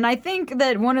that, and I think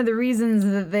that one of the reasons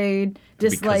that they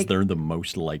dislike... Because they're the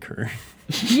most like her.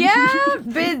 Yeah,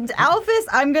 but Alphys,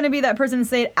 I'm going to be that person to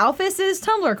say it. Alphys is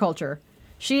Tumblr culture.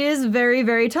 She is very,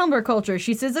 very Tumblr culture.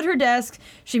 She sits at her desk.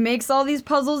 She makes all these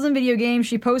puzzles and video games.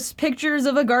 She posts pictures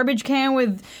of a garbage can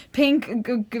with pink,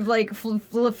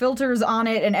 filters on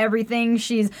it and everything.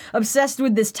 She's obsessed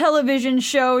with this television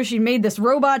show. She made this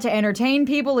robot to entertain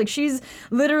people. Like, she's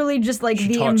literally just like She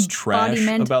the talks trash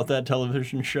embodiment. about that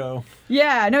television show.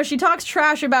 Yeah, no, she talks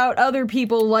trash about other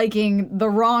people liking the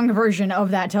wrong version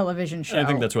of that television show. I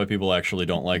think that's why people actually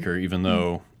don't like her, even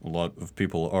though a lot of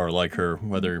people are like her,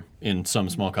 whether in some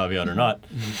small caveat or not.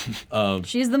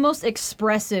 She's the most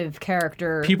expressive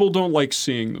character. People don't like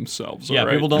seeing themselves. Yeah, all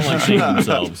right? people don't like seeing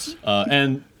themselves.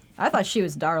 And I thought she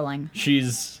was darling.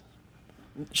 she's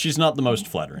not the most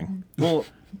flattering. Well,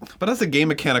 but as a game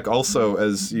mechanic, also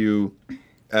especially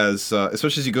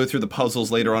as you go through the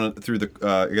puzzles later on through the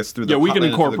Yeah, we can Hotland into the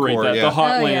incorporate core, that. yeah. The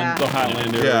Hotland, Oh, yeah. the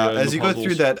Hotland area. Yeah, and as the you go puzzles.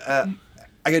 through that,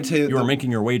 I gotta tell you, You are making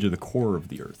your way to the core of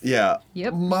the Earth. yeah.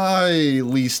 Yep. My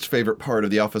least favorite part of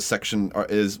the Alpha section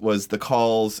was the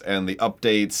calls and the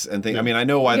updates and things. I mean, I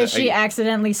know why. Because she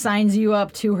accidentally signs you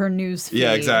up to her news feed.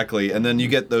 Yeah, exactly. And then you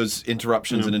get those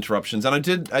interruptions and interruptions. And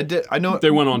I know.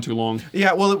 They went on too long.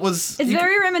 Yeah, well, it was. It's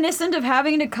very reminiscent of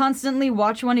having to constantly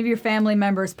watch one of your family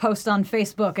members post on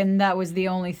Facebook, and that was the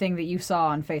only thing that you saw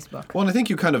on Facebook. Well, and I think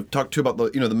you kind of talked too about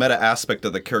the meta aspect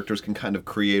that the characters can kind of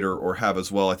create or have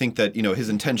as well. I think that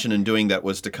his intention in doing that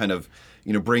was to kind of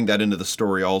bring that into the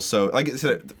story also. Like I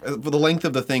said, for the length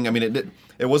of the thing, I mean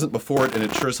it wasn't before it, and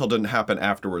it sure as hell didn't happen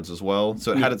afterwards as well.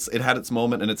 So it had its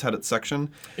moment and it's had its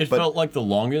section. It felt like the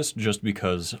longest just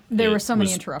because There it were so many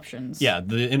was- interruptions. Yeah,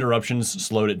 the interruptions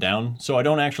slowed it down. So I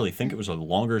don't actually think it was a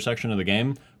longer section of the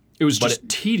game. It was But just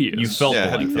tedious. You felt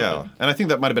Yeah, the length of it. and I think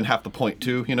that might have been half the point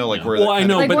too. Where Well, that I kind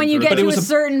know, of- Like but- when you get but it to a was a-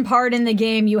 certain part in the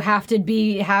game, you have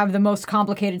to have the most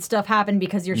complicated stuff happen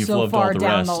because you're You've so loved all far the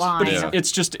down rest. the line. Yeah.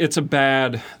 It's a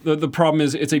bad. The problem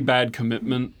is it's a bad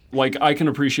commitment. Like, I can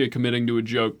appreciate committing to a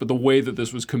joke, but the way that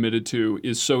this was committed to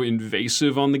is so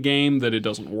invasive on the game that it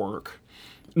doesn't work.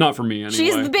 Not for me, anyway.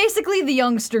 She's basically the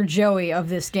youngster Joey of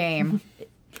this game.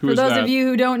 Who For is those that? of you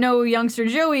who don't know who youngster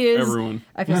Joey is, Everyone.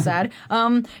 I feel sad.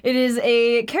 It is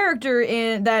a character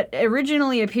that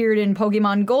originally appeared in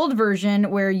Pokemon Gold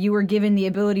version where you were given the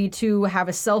ability to have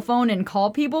a cell phone and call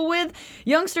people with.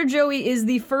 Youngster Joey is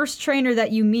the first trainer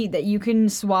that you meet that you can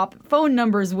swap phone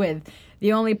numbers with.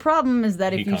 The only problem is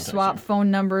that if you contacts swap you. phone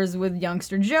numbers with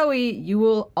youngster Joey, you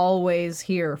will always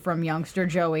hear from youngster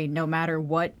Joey no matter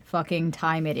what fucking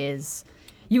time it is.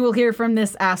 You will hear from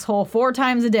this asshole 4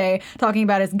 times a day talking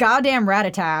about his goddamn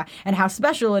Rattata and how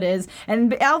special it is.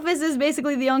 And Alphys is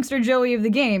basically the youngster Joey of the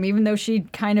game, even though she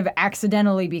kind of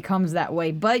accidentally becomes that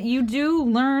way. But you do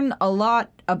learn a lot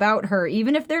about her,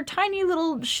 even if they're tiny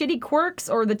little shitty quirks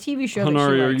or the TV show that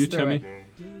Hanari, she are likes you through Timmy? it.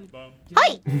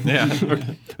 Yeah.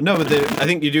 No, but I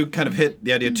think you do kind of hit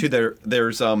the idea too.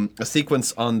 There's a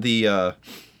sequence on the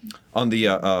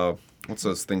what's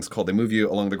those things called? They move you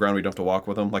along the ground where you don't have to walk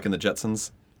with them, like in the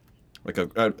Jetsons. Like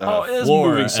It's floor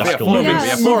moving escalator.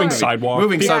 Yeah, moving floor. sidewalk.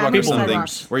 moving sidewalk or moving something,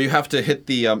 sidewalks. where you have to hit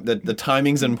the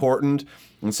timing's important.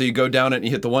 And so you go down it and you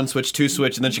hit the 1 switch, 2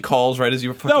 switch, and then she calls right as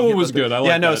you fucking That one hit was the- good. I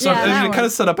yeah, like no, that. so Yeah, that it kind one.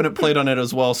 of set up and it played on it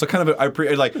as well. So kind of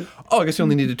like, oh, I guess you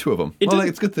only needed 2 of them. Well, didn't-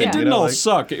 it's a good thing. It didn't all like-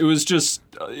 suck. It was just,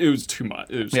 it was too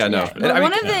much. It was Yeah, too no. much. And But I mean-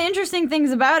 one of the interesting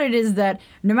things about it is that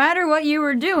no matter what you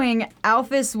were doing,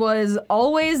 Alphys was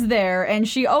always there, and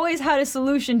she always had a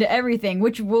solution to everything,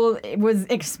 which was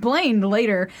explained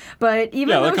later. But even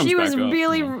Yeah, that though she comes was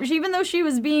back up, even though she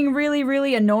was being really,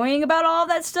 really annoying about all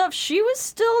that stuff, she was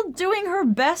still doing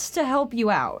her best to help you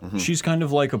out. She's kind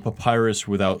of like a papyrus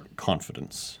without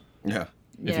confidence, Yeah.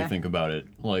 if Yeah. you think about it.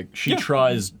 Like, she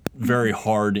tries very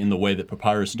hard in the way that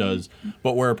Papyrus does,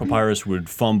 but where Papyrus would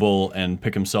fumble and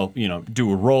pick himself, do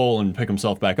a roll and pick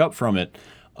himself back up from it,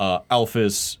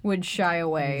 Alphys Would shy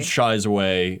away. shies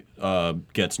away,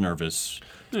 gets nervous,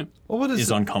 Well, what is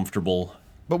uncomfortable.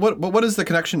 But what is the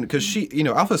connection? Because she,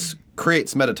 Alphys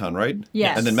creates Metaton, right?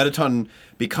 Yes. And then Metaton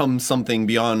becomes something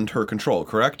beyond her control,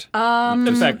 correct?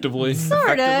 Effectively.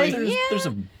 Sorta, Effectively, yeah. There's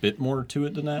a bit more to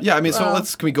it than that. Yeah, I mean, so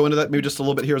can we go into that maybe just a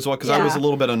little bit here as well? Because I was a Yeah.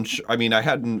 little bit unsure. I mean, I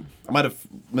might have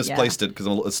misplaced it because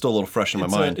it's still a little fresh in my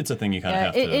mind. It's a thing you kind of Yeah,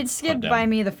 have to it skipped hunt down. by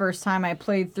me the first time I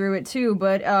played through it too,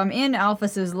 but in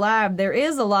Alphys's lab there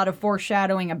is a lot of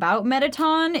foreshadowing about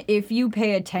Metaton if you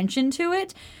pay attention to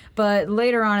it. but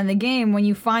later on in the game, when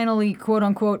you finally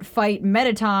quote-unquote fight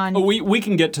Mettaton... Oh, we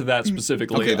can get to that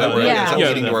specifically. Okay, that Yeah.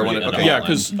 leading to where I wanted. Okay, Yeah,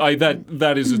 because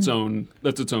that is its own.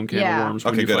 That's its own can Yeah. of worms.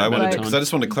 when Okay, you good. fight I wanted Mettaton. because I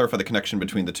just wanted to clarify the connection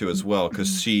between the two as well,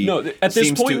 because she No, at this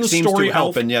seems point to in the seems story, to help,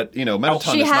 Alf- and yet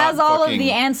Mettaton She is has not all fucking, of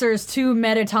the answers to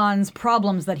Mettaton's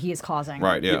problems that he is causing.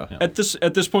 Right. Yeah. At this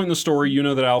point in the story, you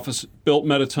know that Alphys built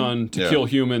Mettaton to Yeah. kill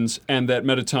humans, and that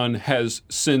Mettaton has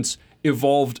since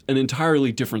evolved an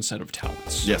entirely different set of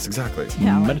talents. Yes. Exactly.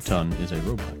 Yeah, Mettaton is a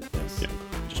robot. Yes.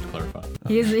 Just to clarify.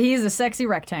 he's a sexy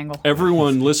rectangle.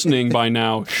 Everyone listening by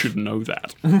now should know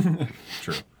that.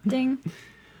 True. Ding.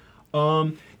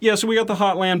 Yeah, so we got the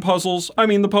Hotland puzzles. I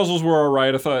mean, the puzzles were all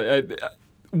right. I thought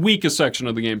weakest section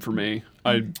of the game for me.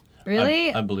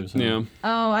 Really? I believe so. Yeah.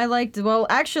 Oh, I liked. Well,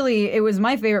 actually, it was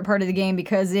my favorite part of the game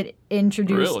because it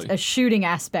introduced Really? a shooting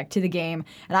aspect to the game,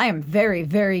 and I am very,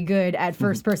 very good at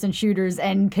first-person shooters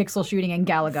and pixel shooting and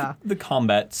Galaga. The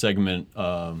combat segment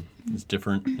is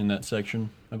different in that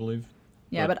section, I believe.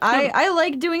 Yeah, but I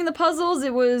like doing the puzzles.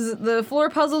 The floor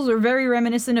puzzles were very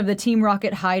reminiscent of the Team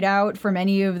Rocket hideout from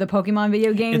any of the Pokemon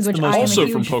video games, It's the which most- I am Also a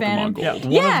from huge fan Pokemon of. Gold. Yeah, one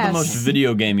of Yes. the most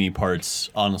video gamey parts,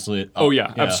 honestly. Oh,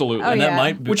 yeah, absolutely. Oh, And yeah. that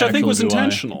might be Which I think was actually why-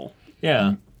 intentional.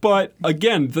 Yeah. But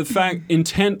again, the fact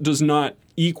intent does not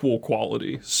equal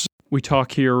quality. We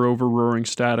talk here over roaring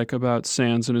static about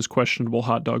Sans and his questionable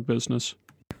hot dog business.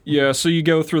 Yeah, so you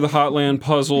go through the Hotland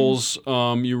puzzles.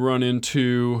 You run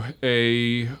into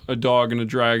a dog and a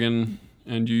dragon,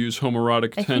 and you use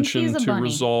homoerotic think tension he's a to bunny.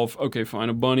 resolve. Okay, fine,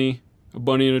 a bunny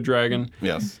and a dragon.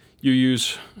 Yes. You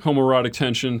use homoerotic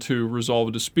tension to resolve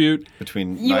a dispute.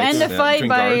 Between You knights, end a fight between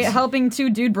by guards. helping two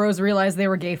dude bros realize they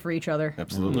were gay for each other.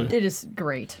 Absolutely. It is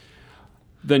great.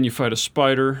 Then you fight a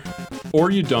spider,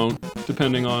 or you don't,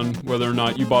 depending on whether or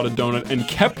not you bought a donut and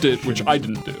kept it, which I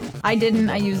didn't do. I didn't.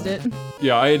 I used it.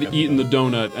 Yeah, I had eaten the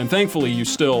donut, and thankfully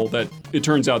it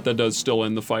turns out that does still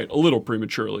end the fight a little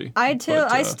prematurely. I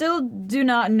But, still do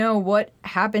not know what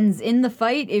happens in the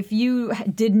fight if you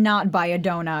did not buy a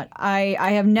donut. I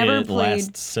have never It played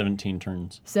lasts 17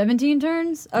 turns. 17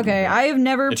 turns. Okay, I have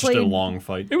never It's played. just a long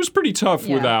fight. It was pretty tough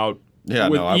Yeah. without. Yeah,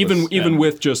 with, no, I even was- even yeah.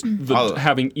 with just Oh.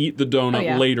 having eat the donut Oh,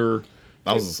 yeah. later.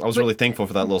 I was really thankful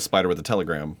for that little spider with the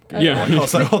telegram. Yeah. I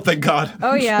was like, oh, thank God.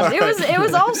 Oh yeah, All right. it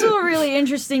was also a really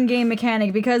interesting game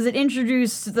mechanic because it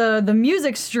introduced the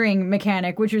music string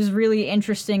mechanic, which was really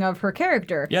interesting of her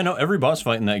character. Yeah, no, every boss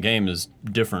fight in that game is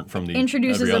different from the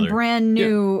Introduces every a other. brand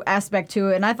new aspect to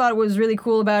it, and I thought what was really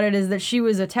cool about it is that she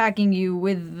was attacking you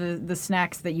with the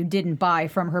snacks that you didn't buy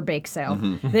from her bake sale.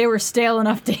 They were stale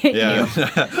enough to hit Yeah.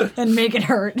 you and make it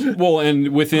hurt. Well, and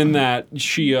within that,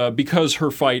 she because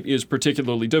her fight is particularly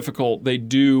difficult, they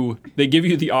give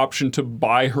you the option to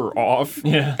buy her off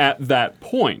Yeah. at that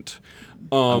point.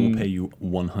 I will pay you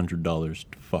 $100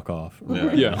 to fuck off.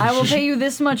 Yeah. I will pay you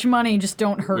this much money, just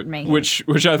don't hurt me. Which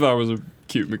I thought was a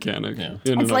cute mechanic. Yeah.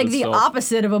 in and It's of like the itself.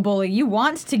 opposite of a bully. You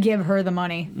want to give her the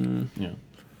money. Yeah.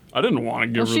 I didn't want to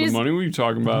give her the she's- money. What are you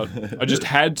talking about? I just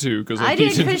had to because I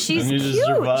did because she's I need to cute.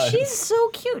 survive. She's so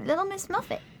cute, little Miss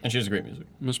Muffet. And she has great music.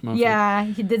 Miss Muffet. Yeah,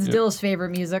 that's Dill's favorite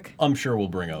music. I'm sure we'll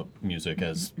bring up music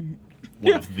as one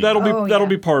Yeah, of the, that'll be Oh, that'll yeah.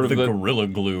 be part of the the gorilla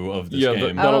glue of this yeah.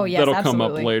 game. That'll Oh, yes, that'll come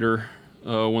up absolutely. later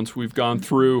once we've gone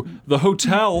through the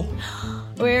hotel.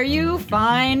 Where you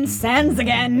find Sans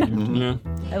again. Yeah.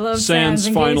 I love Sans Sans.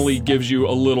 in finally case- gives you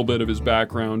a little bit of his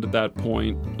background at that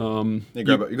point. You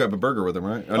grab a burger with him,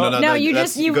 right? Oh, No, you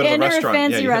that's- you go to the enter a restaurant.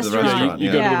 fancy you go to the restaurant. You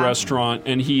go to Yeah. the restaurant,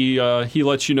 and he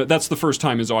lets you know. That's the first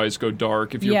time his eyes go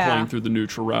dark. If you're Yeah. playing through the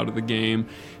neutral route of the game,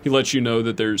 he lets you know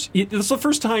that it's the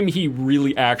first time he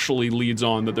really actually leads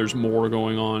on that there's more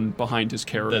going on behind his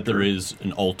character. that there is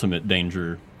an ultimate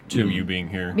danger to you being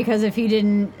here. Because if he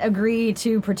didn't agree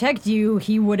to protect you,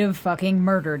 he would have fucking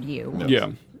murdered you. Yeah.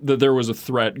 That there was a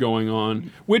threat going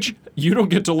on, which you don't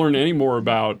get to learn any more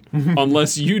about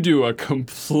unless you do a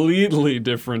completely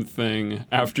different thing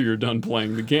after you're done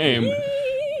playing the game.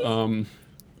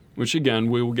 Which again,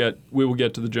 we will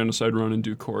get to the genocide run in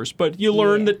due course. But you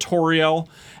learn that Toriel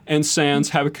and Sans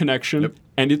have a connection,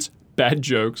 and it's bad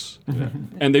jokes,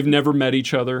 and they've never met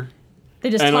each other. They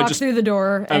just And I talk just- through the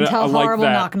door and and I tell like horrible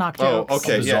that. knock-knock Oh, jokes.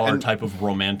 okay. Bizarre and- type of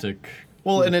romantic.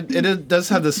 Well, and it does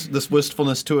have this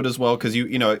wistfulness to it as well, because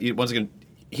you know once again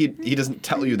he doesn't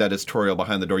tell you that it's Toriel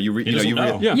behind the door. You doesn't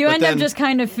know. Yeah. You but end then- up just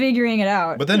kind of figuring it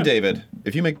out. But then, David,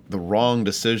 if you make the wrong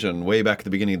decision way back at the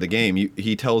beginning of the game,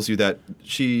 he tells you that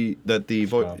she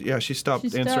stopped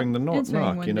answering the answering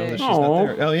knock. one You know, day. that she's Aw.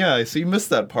 not there. Oh yeah, so you missed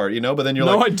that part. You know, but then you're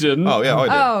No, like, I didn't. Oh yeah, I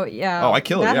did. Oh, yeah. Oh, I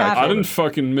killed it. That Yeah, I happened. I didn't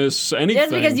fucking miss anything.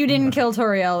 That's because you didn't kill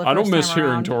Toriel the I don't first miss time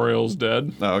hearing around. Toriel's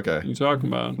dead. Oh, okay. What are you talking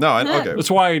about? No, okay. That's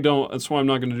why I'm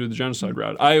not going to do the genocide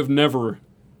route. I have never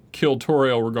killed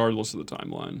Toriel regardless of the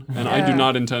timeline, and I do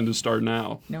not intend to start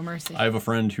now. No mercy. I have a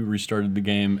friend who restarted the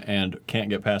game and can't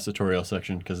get past the tutorial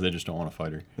section because they just don't want to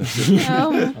fight her. No.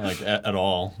 Like, at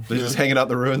all. They're just hanging out in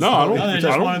the ruins. No, I don't- No, they I just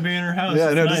don't- want to be in her house. Yeah,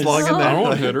 It's no, just nice. log in I there. don't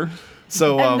want to hit her.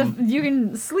 So And you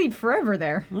can sleep forever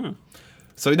there.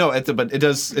 So no, but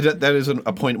that is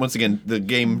a point. Once again, the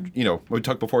game. You know, we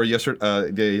talked before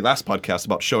the last podcast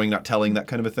about showing, not telling, that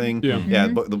kind of a thing. Yeah. Yeah.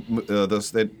 But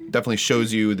that definitely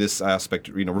shows you this aspect.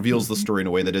 You know, reveals the story in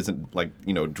a way that isn't like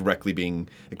directly being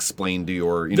explained to you,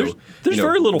 or There's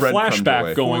very little breadcrumbed flashback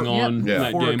away. going on in Yeah.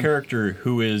 that For a game. character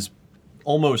who is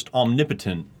almost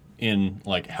omnipotent in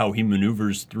like how he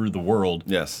maneuvers through the world,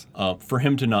 Yes. for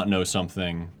him to not know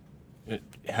something,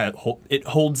 it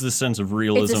holds this sense of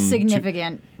realism. It's a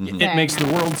significant It thing. makes the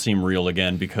world seem real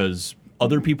again because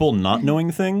other people not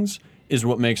knowing things is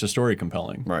what makes a story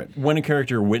compelling. Right. When a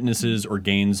character witnesses or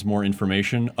gains more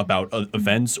information about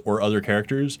events or other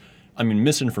characters, I mean,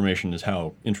 misinformation is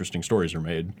how interesting stories are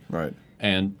made. Right.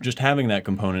 And just having that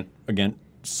component, again,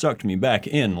 sucked me back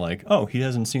in, like, oh, he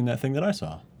hasn't seen that thing that I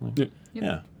saw. Like,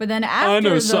 yeah. But then after I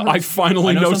know. I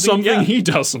finally I know know something, something yeah. he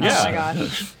doesn't. Oh my god.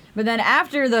 But then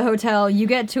after the hotel, you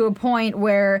get to a point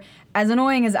where, as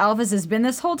annoying as Alphys has been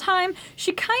this whole time,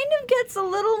 she kind of gets a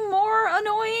little more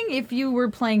annoying if you were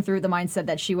playing through the mindset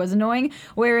that she was annoying,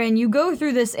 wherein you go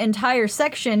through this entire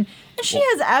section and she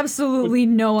has absolutely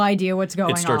no idea what's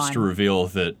going on. It starts to reveal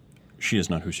that she is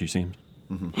not who she seems.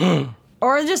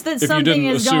 Or just that If you something didn't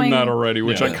is assume going... that already,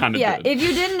 which Yeah. I kind of Yeah, did. if you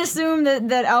didn't assume that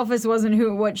Alphys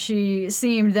wasn't what she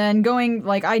seemed, then going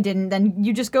like I didn't, then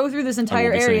you just go through this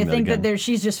entire be area, saying that think again. that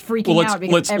she's just freaking Well, out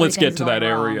because let's get everything's to that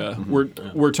going wrong.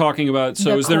 area. We're talking about.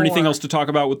 So, The is there anything core. else to talk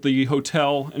about with the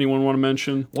hotel? Anyone want to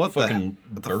mention? What Fucking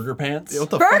burger pants.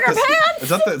 What the Burger fuck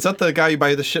pants? is that the guy you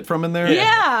buy the shit from in there?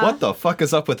 Yeah. What the fuck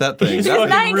is up with that thing? He's fucking real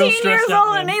 19 stressed years out,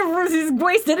 old and man. he's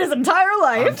wasted his entire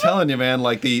I'm life. telling you, man,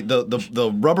 like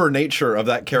the rubber nature of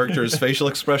that character's facial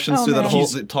expressions Oh, through that man. whole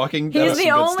talking. He's that's the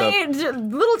some good only stuff.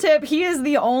 little tip. He is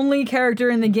the only character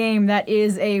in the game that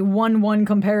is a 1-1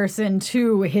 comparison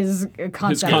to his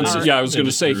concept. art. Yeah, I was They going to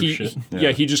just say drew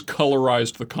shit. he just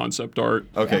colorized the concept art.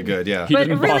 Okay, good, yeah. He But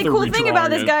didn't really bother cool thing about redrawing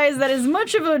this it. guy is that as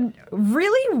much of a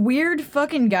really weird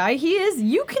fucking guy he is,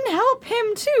 you can help him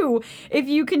too if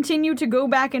you continue to go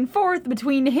back and forth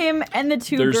between him and the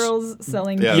two There's- girls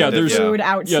selling Yeah, Yeah, there's food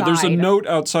outside. Yeah, there's a note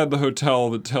outside the hotel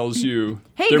that tells you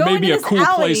Hey, there go may be into a this cool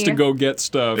place alley. to go get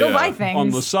stuff Go buy things. on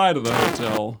the side of the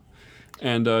hotel.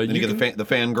 And Then you get the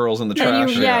fangirls in the And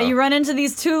trash. you run into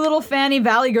these two little Fanny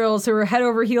Valley girls who are head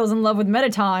over heels in love with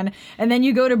Metaton, and then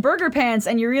you go to Burger Pants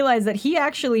and you realize that he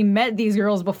actually met these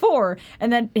girls before,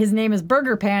 and that his name is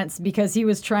Burger Pants because he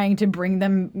was trying to bring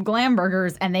them glam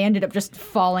burgers, and they ended up just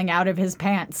falling out of his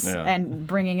pants Yeah. and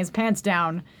bringing his pants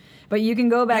down. But you can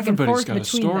go back Everybody's and forth got a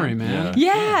between story, them. man.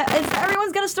 Yeah,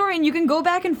 everyone's got a story, and you can go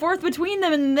back and forth between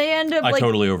them, and they end up I like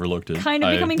totally overlooked it. kind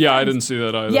of becoming. Yeah, I friends. didn't see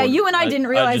that either. Yeah, you and I didn't I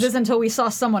realize just- this until we saw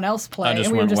someone else play, I just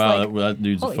and we were went, just wow, like, that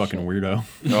dude's a holy fucking shit. weirdo.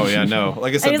 Oh yeah, no.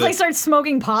 Like I said, and he's like starts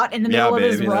smoking pot in the middle of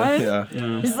his baby, run.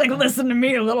 yeah. He's like, listen to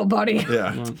me, little buddy.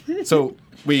 Yeah. So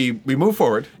we move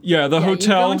forward. Yeah, the Yeah, you go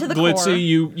hotel, into the glitzy.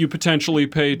 core. You potentially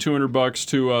pay $200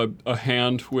 to a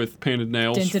hand with painted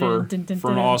nails for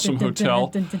an awesome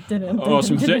hotel.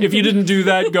 Awesome hotel. If you didn't do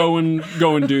that, go and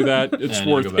do that. It's Yeah, I need to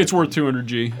worth go back it's worth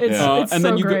 200G. It's and so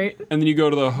then you great. and then you go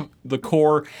to the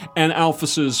core, and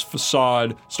Alphys's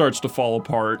facade starts to fall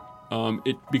apart.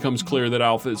 It becomes clear that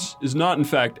Alphys is not, in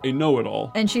fact, a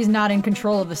know-it-all. And she's not in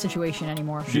control of the situation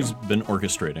anymore. She's been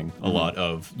orchestrating a lot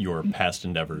of your past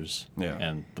endeavors Yeah.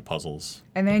 and the puzzles.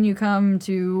 And then you come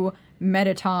to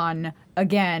Metaton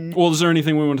again. Well, is there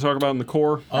anything we want to talk about in the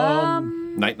core?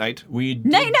 Night. We did,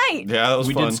 Night night! Yeah, that was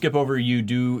we fun. did skip over. You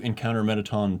do encounter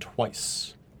Metaton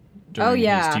twice during Oh,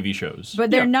 yeah. his TV shows.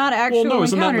 But they're Yeah. not Well, actual no,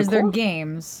 isn't that in the encounters, they're core?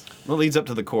 games. Well, it leads up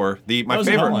to the core. My was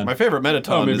an outline. favorite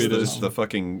Mettaton maybe it is is. the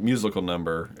fucking musical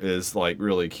number is like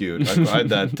really cute. I had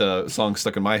that song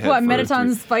stuck in my head. What, for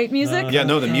Mettaton's fight music? Yeah,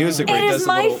 no, the music where It he is does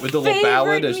my with the little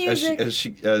ballad as favorite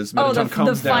Mettaton the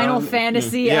comes down. Final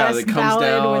Fantasy Yeah, esque it comes ballad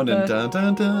down with and the dun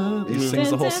dun dun. He sings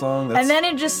the whole song. and then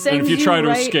it just sends And if you try to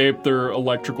right... escape, there are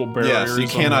electrical barriers. so you on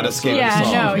cannot that, escape Yeah, the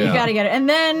song. no, you Yeah. gotta get it. And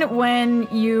then when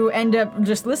you end up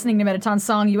just listening to Mettaton's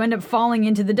song, you end up falling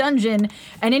into the dungeon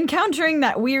and encountering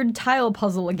that weird tile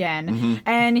puzzle again. Mm-hmm.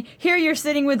 And here you're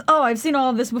sitting with, oh, I've seen all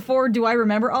of this before. Do I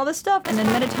remember all this stuff? And then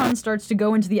Mettaton starts to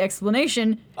go into the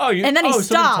explanation. And then he somebody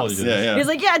stops. told you this. Yeah, yeah. He's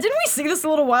like, yeah, didn't we see this a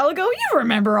little while ago? You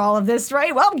remember all of this,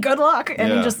 right? Well, good luck. And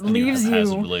Yeah. he just And leaves you.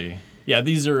 haphazardly. Yeah,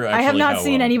 these are actually I have not how,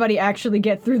 seen anybody actually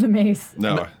get through the maze.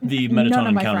 No. the None Mettaton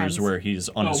of my encounters friends. where he's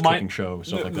on his my- cooking show,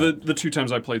 stuff like the, that. the 2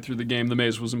 times I played through the game, the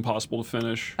maze was impossible to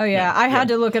finish. Oh, yeah. I had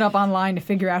to look it up online to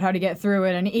figure out how to get through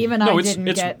it. And even No, I it's- didn't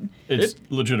it's- get... It's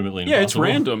legitimately Yeah, it's impossible,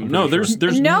 random. I'm No, pretty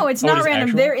there's sure. No, it's Oh, not it is random.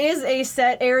 actual? There is a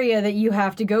set area that you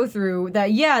have to go through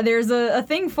that, yeah, there's a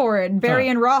thing for it. Barry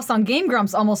and Ross on Game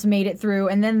Grumps almost made it through,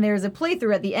 and then there's a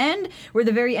playthrough at the end where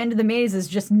the very end of the maze is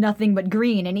just nothing but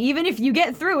green. And even if you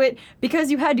get through it,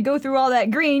 because you had to go through all that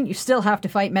green, you still have to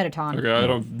fight Mettaton. Okay, I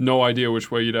have no idea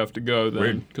which way you'd have to go then.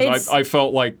 Weird. Because It's- I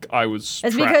felt like I was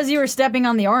It's trapped. because you were stepping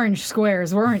on the orange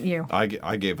squares, weren't you? I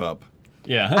gave up.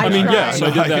 Yeah. I mean, tried. yes, I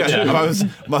did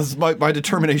that too. My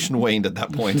determination waned at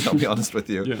that point, I'll be honest with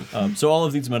you. Yeah. So all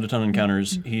of these Mettaton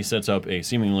encounters, he sets up a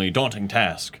seemingly daunting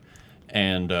task,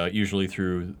 and usually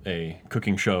through a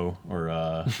cooking show or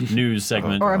a news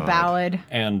segment. Or a ballad.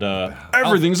 And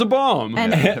Everything's a bomb.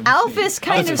 And Alphys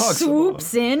kind of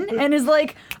swoops in and is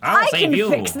like, I save can you."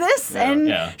 fix this. And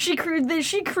Yeah. she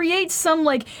creates some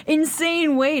like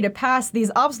insane way to pass these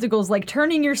obstacles, like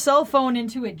turning your cell phone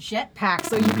into a jetpack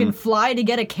so you can fly to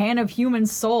get a can of human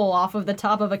soul off of the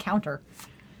top of a counter.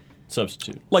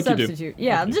 substitute. like you do. Substitute.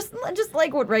 Yeah, just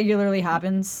like what regularly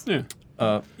happens. Yeah.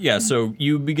 Yeah, so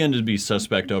you begin to be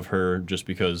suspect of her just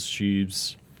because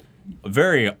she's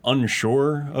very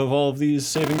unsure of all of these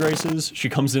saving graces. She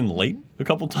comes in late a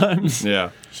couple times. Yeah.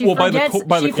 She Well, by the forgets, co-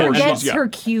 by the she core, forgets she's- her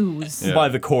cues. Yeah. By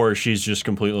the core, she's just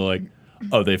completely like,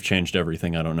 oh, they've changed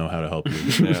everything. I don't know how to help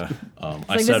you. Yeah. I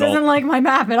Like, this said all. isn't like my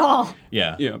map at all.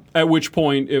 Yeah. Yeah. At which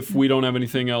point, if we don't have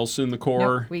anything else in the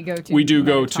core, Nope, we go to we do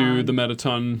go Mettaton. to the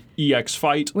Mettaton EX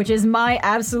fight. Which is my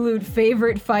absolute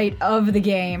favorite fight of the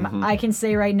game. I can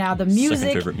say right now, the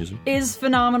music, favorite music. is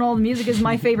phenomenal. The music is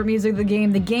my favorite music of the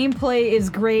game. The gameplay is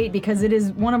great because it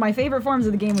is one of my favorite forms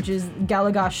of the game, which is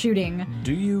Galaga shooting.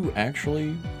 Do you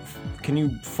actually? Can you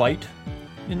fight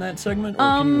in that segment, or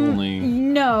can you only?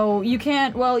 No, you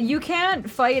can't. Well, you can't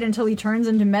fight until he turns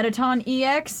into Mettaton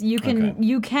EX. You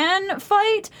can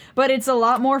fight, but it's a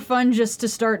lot more fun just to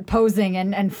start posing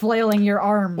and flailing your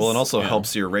arms. Well, it also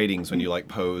helps your ratings when you like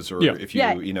pose or Yeah. if you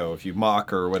Yeah. if you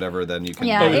mock or whatever, then you can.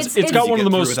 Yeah, it's got one of the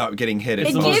get through most- without getting hit. it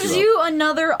It's the most gives you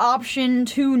another option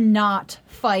to not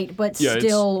fight, but Yeah, it's-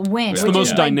 still win. it's the which most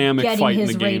is like dynamic getting fight in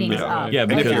his the game, ratings yeah. up. Yeah,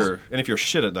 And if because you're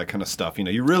shit at that kind of stuff,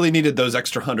 you really needed those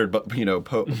extra 100, but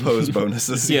pose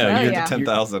bonuses. Yeah, to you're- get to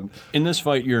 10,000. in this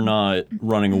fight, you're not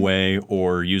running away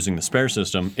or using the spare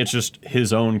system. It's just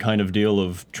his own kind of deal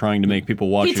of trying to make people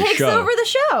watch He his takes show. over the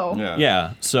show. Yeah.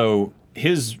 Yeah. So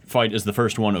his fight is the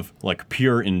first one of like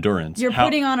pure endurance. You're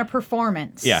putting on a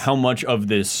performance. Yeah, how much of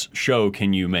this show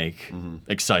can you make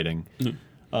exciting?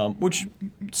 Which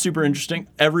super interesting.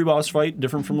 Every boss fight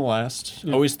different from the last.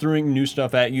 Always throwing new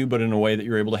stuff at you, but in a way that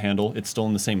you're able to handle. It's still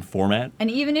in the same format. And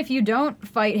even if you don't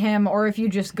fight him, or if you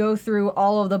just go through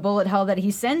all of the bullet hell that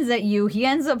he sends at you, he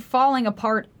ends up falling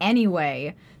apart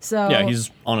anyway. So Yeah,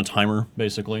 he's on a timer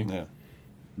basically. Yeah.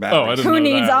 Oh, I didn't who know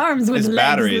needs that. arms with His legs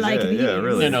batteries, like yeah, these? yeah,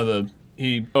 really. You know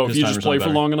he. Oh, if his you just timer's play on for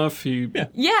battery. long enough, he.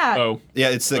 Yeah. Oh. Yeah,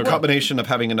 it's the combination of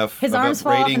having enough His of arms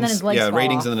fall off and ratings, then his legs fall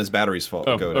ratings, off. and then his batteries fall.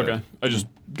 Oh, go down. okay. I just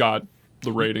got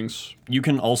the ratings. You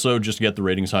can also just get the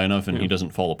ratings high enough, and he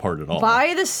doesn't fall apart at all.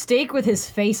 Buy the steak with his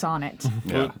face on it.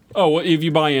 Yeah. Oh, well, if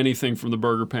you buy anything from the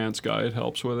Burger Pants guy, it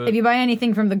helps with it. If you buy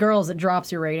anything from the girls, it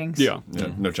drops your ratings. Yeah. Yeah,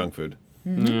 no junk food.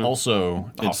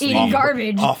 Also, it's Eating the,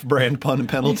 garbage. Off-brand pun and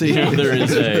penalty. there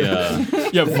is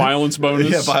a Yeah, violence bonus.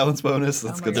 Yeah, violence bonus.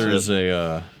 That's good. there is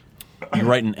a you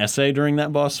write an essay during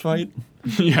that boss fight.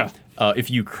 Yeah. If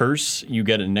you curse, you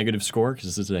get a negative score because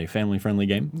this is a family-friendly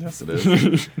game. Yes, it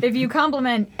is. If you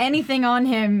compliment anything on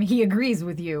him, he agrees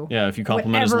with you. Yeah, if you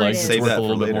compliment his Whatever it legs, is. it's Save worth that a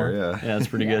little for bit later, more. yeah. That's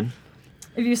pretty Yeah. good.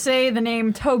 If you say the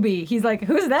name Toby, he's like,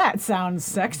 who's that? Sounds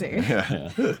sexy.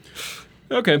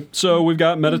 Okay, so we've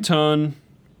got Mettaton.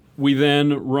 We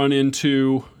then run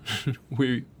into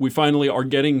we finally are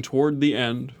getting toward the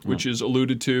end, which is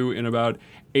alluded to in about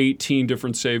 18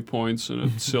 different save points in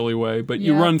a silly way, but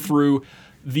you Yeah. run through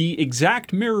the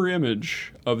exact mirror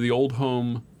image of the old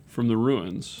home from the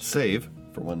ruins. Save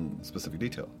for one specific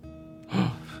detail.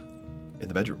 In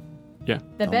the bedroom. Yeah.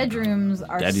 The bedrooms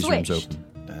are Daddy's switched, room's open.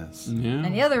 Yes. Yeah.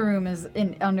 and the other room is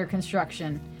under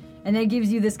construction, and that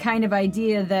gives you this kind of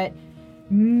idea that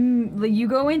you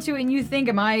go into it and you think,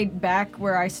 am I back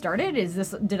where I started?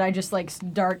 Did I just like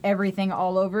start everything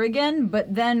all over again?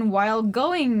 But then while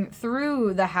going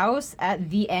through the house at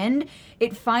the end,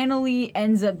 it finally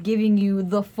ends up giving you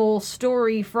the full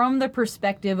story from the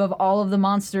perspective of all of the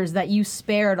monsters that you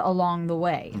spared along the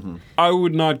way. Mm-hmm. I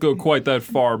would not go quite that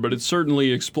far, but it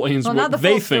certainly explains Well, not what the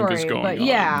they full think story, is going but on.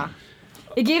 yeah.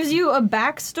 It gives you a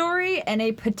backstory and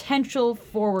a potential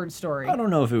forward story. I don't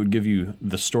know if it would give you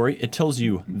the story. It tells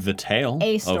you the tale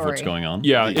A of story. what's going on.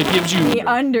 Yeah, it gives you The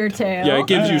Undertale. Yeah, it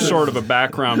gives you sort of a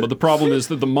background, but the problem is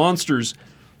that the monsters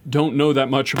don't know that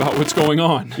much about what's going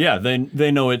on. Yeah,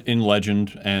 they know it in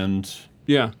legend, and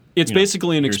Yeah. It's You know,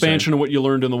 basically an you're expansion saying- of what you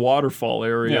learned in the waterfall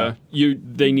area.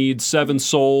 They need 7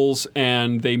 souls,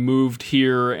 and they moved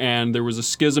here, and there was a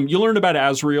schism. You learned about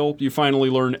Azrael. You finally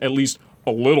learn at least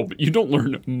a little bit. You don't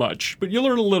learn much, but you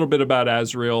learn a little bit about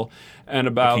Azrael and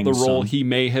about the king's role son. he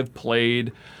may have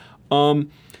played.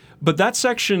 But that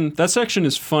section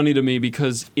is funny to me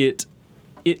because it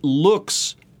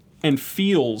looks and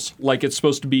feels like it's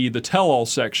supposed to be the tell-all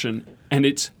section, and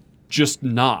it's just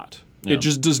not. Yeah. It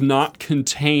just does not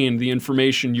contain the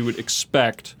information you would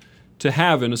expect to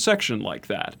have in a section like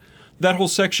that. That whole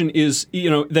section is,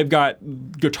 they've got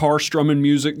guitar strumming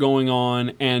music going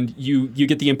on, and you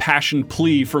get the impassioned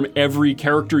plea from every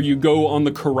character. You go on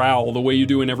the corral the way you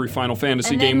do in every Final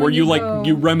Fantasy And then game, where when you you go-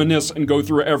 you reminisce and go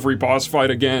through every boss fight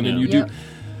again, and you Yep. do.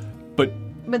 But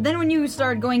But then when you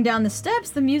start going down the steps,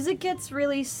 the music gets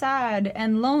really sad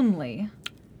and lonely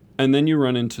and then you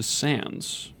run into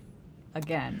Sans,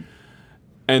 again.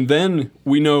 and then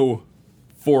we know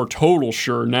for total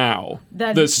sure now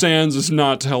That- that Sans is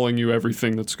not telling you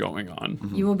everything that's going on.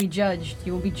 You will be judged.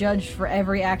 You will be judged for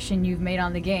every action you've made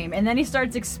on the game. And then he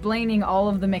starts explaining all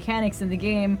of the mechanics in the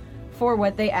game for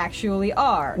what they actually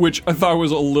are. Which I thought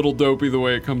was a little dopey the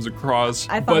way it comes across,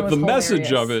 I thought but it was the message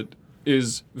hilarious. of it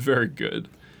is very good.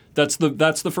 That's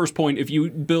the first point. If you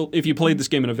played this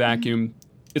game in a vacuum,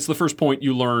 it's the first point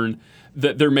you learn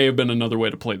that there may have been another way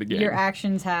to play the game. Your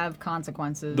actions have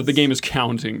consequences. That the game is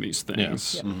counting these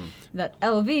things. Yeah. That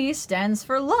LV stands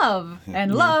for love,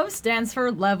 and love stands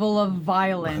for level of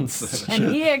violence, and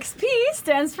EXP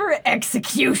stands for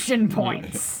execution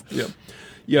points. Yeah,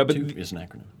 yeah, but 2 is an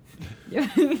acronym.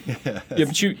 yeah,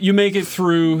 but you make it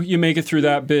through. You make it through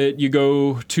that bit. You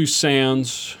go to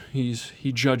Sans.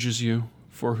 He judges you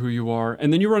for who you are,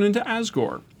 and then you run into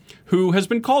Asgore, who has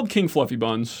been called King Fluffy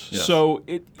Buns. Yes. So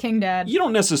King Dad. you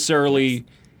don't necessarily.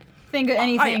 Think of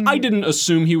anything. I didn't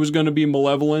assume he was going to be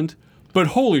malevolent, but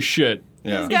holy shit.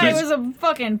 Yeah. This guy He's- was a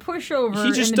fucking pushover.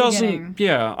 He just in the doesn't. beginning.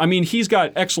 Yeah, I mean, he's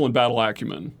got excellent battle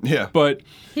acumen. Yeah. But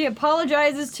He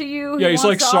apologizes to you. yeah, he he's wants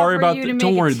like, to sorry offer about you that. to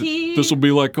Don't make worry, a tea. this will be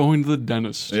like going to the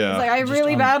dentist. Yeah. He's like, I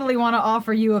really badly want to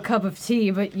offer you a cup of tea,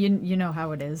 but you know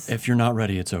how it is. If you're not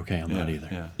ready, it's okay. I'm not either.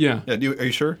 Yeah. Yeah. Yeah. Are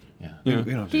you sure? Yeah. We don't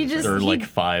have to He do just- There are he- like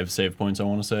 5 save points, I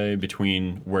want to say,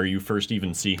 between where you first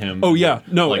even see him. Oh yeah,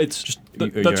 no, Like, it's just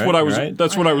that's what I was. Right?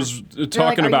 That's what I was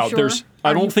talking Are you about. sure? There's.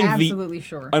 I Are don't you think absolutely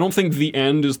sure? I don't think the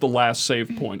end is the last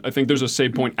save point. I think there's a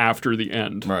save point after the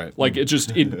end. Right. Like it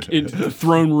just it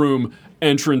throne room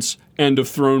entrance, end of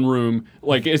throne room.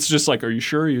 Like it's just like, are you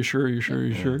sure? Are you sure? Are you sure? Are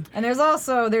you sure? And there's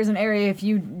an area, if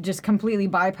you just completely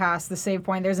bypass the save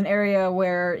point, there's an area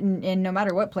where in no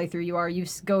matter what playthrough you are, you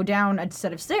go down a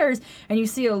set of stairs and you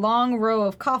see a long row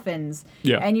of coffins.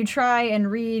 Yeah. And you try and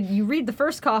read the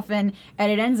first coffin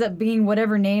and it ends up being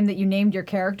whatever name that you named your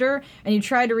character, and you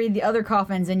try to read the other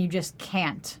coffins and you just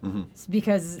can't. It's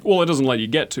because Well, it doesn't let you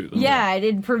get to them. yeah,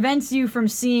 it prevents you from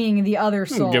seeing the other I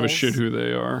don't souls. give a shit who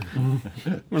they are.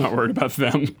 We're not worried about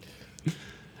them.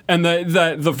 And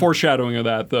the foreshadowing of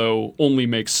that though only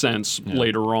makes sense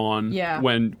later on. Yeah.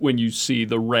 When you see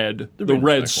the red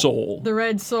red soul. The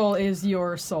red soul is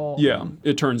your soul. Yeah,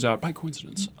 it turns out by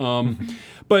coincidence.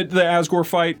 But the Asgore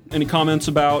fight. Any comments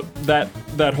about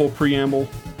that whole preamble?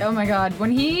 Oh my god,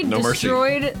 when he No mercy.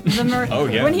 destroyed the Oh,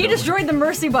 yeah, when he no. destroyed the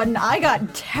mercy button, I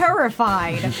got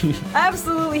terrified.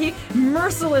 Absolutely, he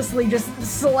mercilessly just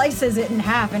slices it in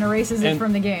half and erases it And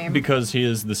from the game. Because he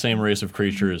is the same race of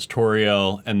creature as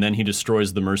Toriel, and then he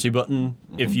destroys the mercy button.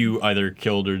 If you either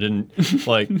killed or didn't,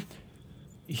 like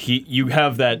you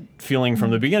have that feeling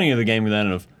from the beginning of the game then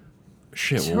of,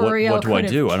 shit, Toriel what do I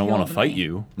could do? have I don't want to killed fight me.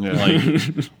 you.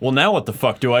 Like, well, now what the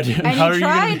fuck do I do? And How are you you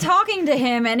try gonna... talking to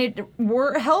him, and it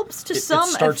helps to some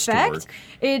starts to effect. work.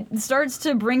 It starts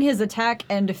to bring his attack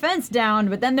and defense down,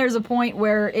 but then there's a point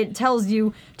where it tells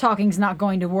you talking's not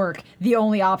going to work. The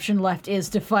only option left is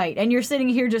to fight. And you're sitting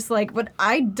here just like, but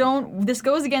I don't... This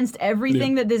goes against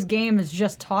everything that this game has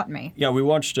just taught me. Yeah, we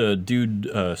watched a dude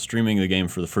streaming the game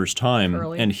for the first time,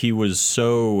 Early. and he was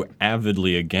so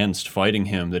avidly against fighting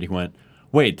him that he went,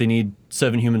 wait, they need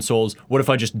 7 human souls. What if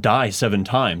I just die 7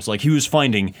 times? Like, he was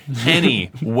finding any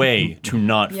way to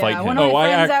not fight him. One of my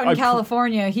friends out in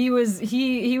California, he was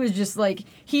just like,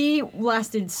 he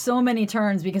lasted so many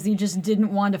turns because he just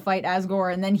didn't want to fight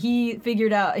Asgore, and then he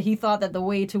thought that the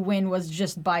way to win was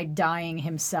just by dying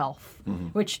himself,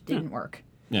 which didn't work.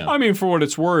 Yeah. I mean, for what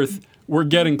it's worth, we're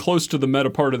getting close to the meta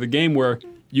part of the game where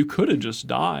you could have just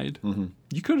died.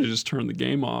 You could have just turned the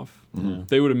game off.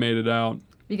 They would have made it out.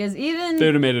 Because They would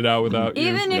have made it out without you.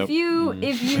 even if you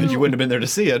You wouldn't have been there to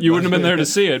see it. You wouldn't have been there to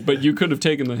see it, but you could have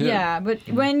taken the hit. Yeah, but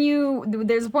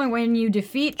there's a point when you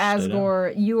defeat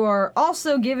Asgore, you are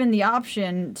also given the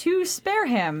option to spare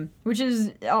him, which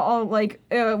is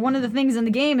one of the things in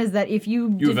the game is that if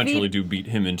you eventually do beat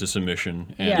him into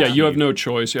submission. And Yeah, you have no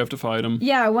choice. You have to fight him.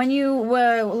 Yeah, when you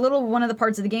one of the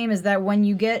parts of the game is that when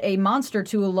you get a monster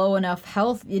to a low enough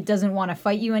health, it doesn't want to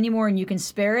fight you anymore, and you can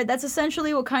spare it. That's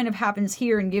essentially what kind of happens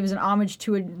here, and gives an homage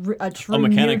to a true a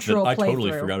mechanic that neutral I playthrough.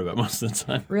 totally forgot about most of the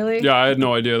time. Really? Yeah, I had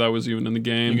no idea that was even in the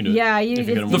game. You can do it. Yeah, If you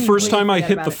get him The with- first time I forget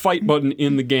hit about the it. fight button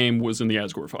in the game was in the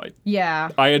Asgore fight. Yeah.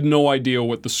 I had no idea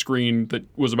what the screen that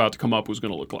was about to come up was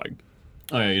going to look like.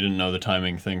 Oh yeah, you didn't know the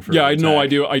timing thing for Yeah, I had no attack.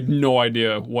 idea. I had no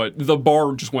idea what the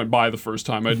bar just went by the first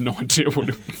time. I had no idea what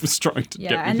it was trying to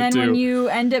get me and to then do. when you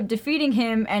end up defeating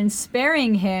him and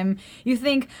sparing him, you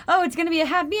think, oh, it's going to be a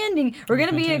happy ending. We're going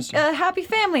to be a happy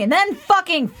family. And then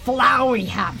fucking Flowey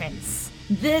happens.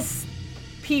 This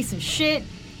piece of shit,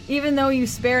 even though you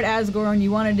spared Asgore and you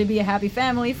wanted to be a happy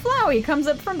family, Flowey comes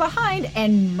up from behind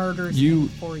and murders him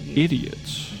for you.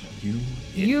 Idiots.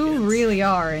 You really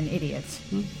are an idiot.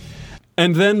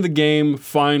 And then the game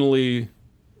finally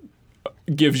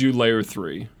gives you layer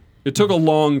 3. It took a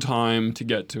long time to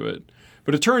get to it,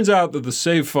 but it turns out that the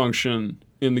save function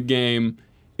in the game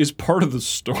is part of the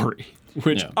story,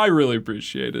 which I really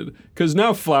appreciated, because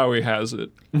now Flowey has it.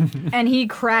 And he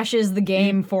crashes the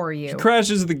game for you.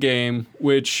 Crashes the game,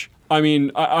 which, I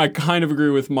mean, I kind of agree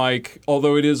with Mike.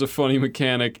 Although it is a funny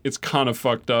mechanic, it's kind of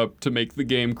fucked up to make the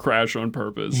game crash on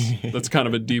purpose. That's kind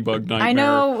of a debug nightmare. I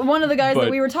know one of the guys but-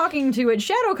 that we were talking to at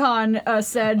ShadowCon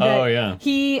said that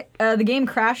the game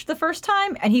crashed the first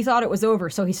time and he thought it was over,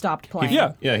 so he stopped playing.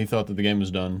 Yeah. Yeah, he thought that the game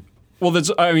was done. Well, that's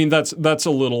a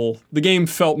little. The game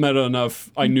felt meta enough.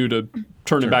 I knew to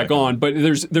turn it back on, but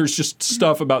there's just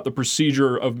stuff about the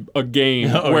procedure of a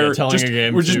game where telling just, a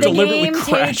game we're just to- The deliberately game takes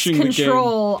crashing the game.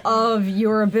 control of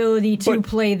your ability to But-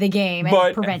 play the game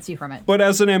and prevents you from it. But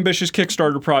as an ambitious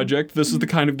Kickstarter project, this is the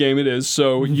kind of game it is.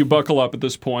 So you buckle up at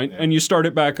this point and you start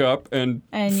it back up, and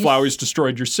you- Flowey's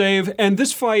destroyed your save. And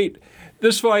this fight,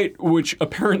 which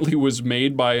apparently was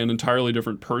made by an entirely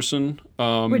different person,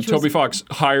 Toby Fox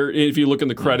hired. If you look in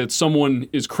the credits, someone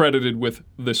is credited with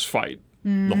this fight.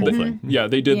 The whole thing. Yeah,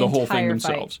 they did The the whole thing entire fight.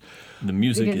 themselves. The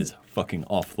music Because- is fucking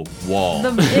off the wall.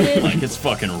 It like, it's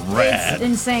fucking rad. It's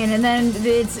insane, and then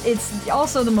it's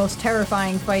also the most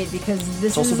terrifying fight because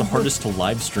this It's also is the hardest to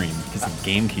live stream because the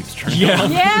game keeps turning Yeah.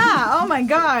 on. Yeah, oh my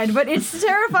god, but it's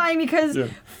terrifying because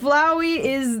Flowey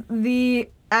is the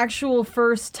actual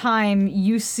first time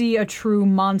you see a true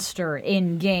monster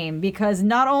in game, because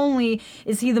not only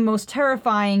is he the most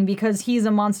terrifying because he's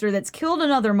a monster that's killed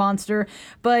another monster,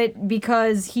 but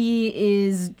because he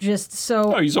is just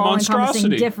so he's a all-encompassing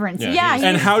monstrosity. different. Yeah, Yeah, he is.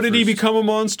 And he's- how did he become a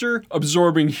monster?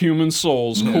 Absorbing human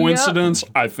souls. Coincidence?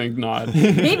 I think not.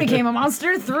 he became a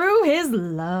monster through his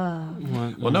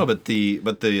love. Well, no, but the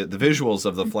visuals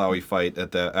of the Flowey fight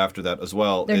after that as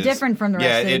well. They're different from the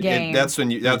rest of the game. That's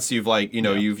when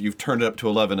you've turned it up to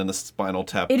 11 in the Spinal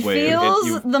Tap It way.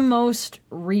 feels the most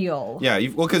real. Yeah,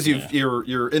 because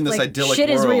you're in this Like, idyllic shit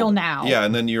is world. real now. Yeah,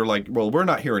 and then you're like, well, we're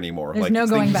not here anymore. There's like, no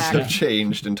going things back. have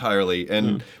changed entirely.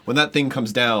 And when that thing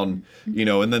comes down, and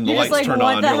then the You're lights just like, turn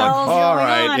what on, the you're like, hell's all going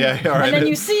right, on? yeah, all right. And then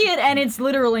you see it, and it's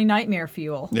literally nightmare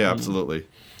fuel. Yeah, absolutely.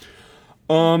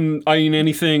 I mean,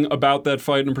 anything about that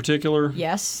fight in particular?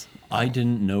 Yes. I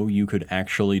didn't know you could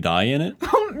actually die in it.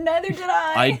 Neither did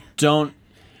I. I don't.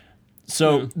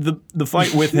 So the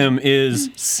fight with him is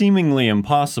seemingly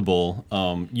impossible.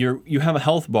 You have a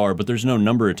health bar, but there's no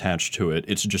number attached to it.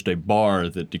 It's just a bar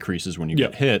that decreases when you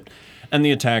get hit, and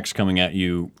the attacks coming at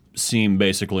you seem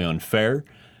basically unfair.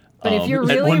 But if you're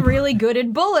really good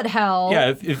at bullet hell, Yeah,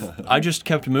 if I just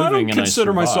kept moving I don't and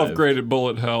consider I myself survived. great at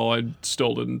bullet hell. I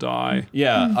still didn't die.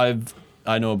 Yeah,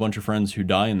 I know a bunch of friends who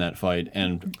die in that fight,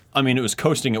 and I mean it was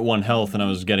coasting at 1 health, and I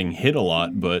was getting hit a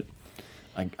lot, but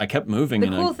I kept moving. the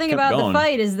and cool I thing kept about going. the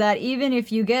fight is that even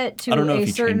if you get to I don't know if a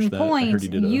he certain changed that. I point, heard he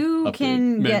did a you update.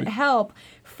 can get Maybe. help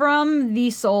from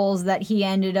the souls that he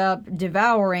ended up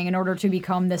devouring in order to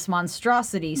become this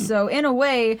monstrosity. So in a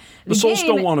way, The souls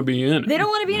don't want to be in it. They don't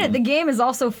want to be in it. The game is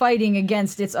also fighting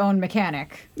against its own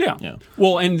mechanic. Yeah. Yeah.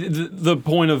 Well, and the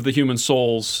point of the human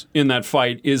souls in that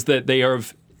fight is that they are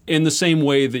in the same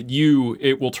way that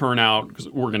it will turn out, because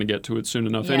we're going to get to it soon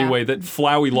enough Yeah. anyway, that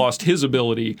Flowey lost his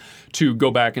ability to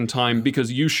go back in time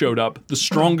because you showed up. The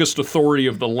strongest authority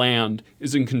of the land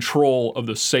is in control of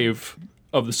the save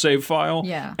file.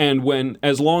 Yeah. And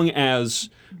as long as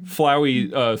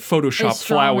Flowey, Photoshop Is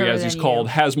stronger Flowey, as he's than called,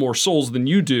 you. has more souls than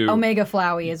you do. Omega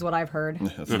Flowey is what I've heard.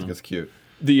 That's cute.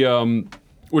 The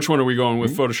which one are we going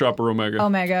with, Photoshop or Omega?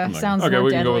 Omega sounds Okay, more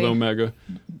we can deadly. go with Omega.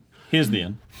 Here's the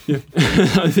end.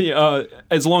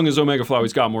 As long as Omega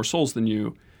Flowey's got more souls than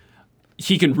you,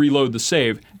 he can reload the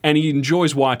save, and he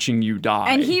enjoys watching you die.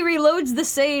 And he reloads the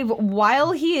save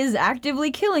while he is actively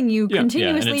killing you, Yeah. Yeah, and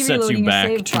continuously it sets reloading you your back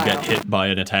save to file. get hit by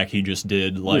an attack he just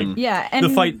did. Like, Yeah, and the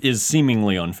fight is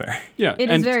seemingly unfair. yeah,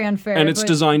 It is very unfair, and it's but-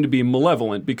 designed to be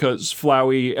malevolent because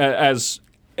Flowey, as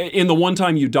in the one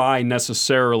time you die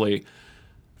necessarily,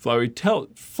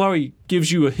 Flowey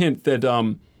gives you a hint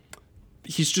that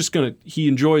he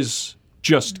enjoys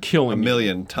just killing A you.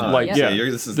 million times. Like, yeah,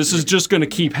 this is just going to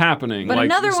keep happening. But like,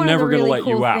 another it's one of the never going to really let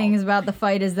you cool out. things about the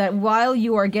fight is that while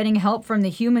you are getting help from the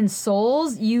human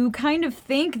souls, you kind of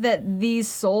think that these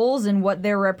souls and what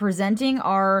they're representing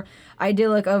are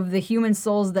idyllic of the human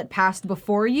souls that passed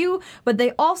before you, but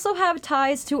they also have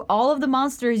ties to all of the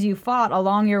monsters you fought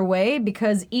along your way,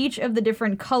 because each of the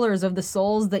different colors of the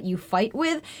souls that you fight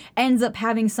with ends up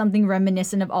having something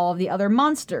reminiscent of all of the other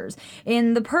monsters.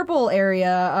 In the purple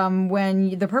area,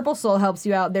 when the purple soul helps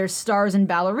you out, there's stars and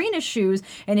ballerina shoes,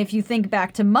 and if you think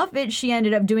back to Muffet, she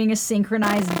ended up doing a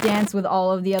synchronized dance with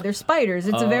all of the other spiders.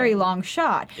 It's a very long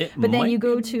shot. But then might you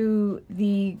go to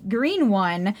the green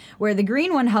one, where the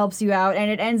green one helps you out,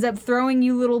 and it ends up throwing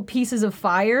you little pieces of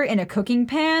fire in a cooking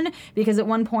pan, because at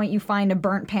one point you find a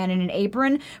burnt pan in an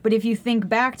apron. But if you think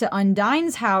back to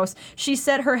Undyne's house, she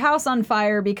set her house on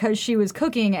fire because she was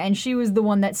cooking, and she was the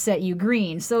one that set you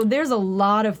green. So there's a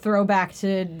lot of throwback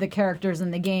to the characters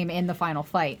in the game in the final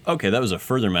fight. Okay, that was a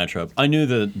further matchup. I knew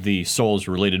that the souls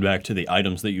related back to the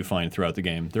items that you find throughout the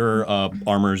game. There are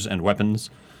armors and weapons.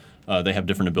 They have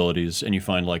different abilities, and you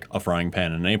find like a frying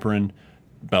pan and an apron,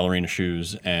 ballerina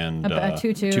shoes, and A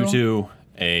tutu.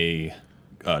 a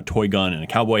toy gun, and a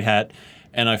cowboy hat.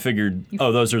 And I figured,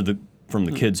 those are from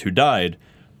the kids who died.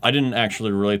 I didn't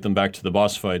actually relate them back to the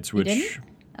boss fights, which didn't?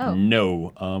 Oh.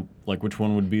 no. Like, which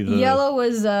one would be the Yellow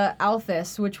was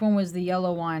Alphys. Which one was the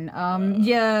yellow one?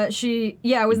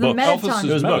 It was the Books. Mettaton. Alphys It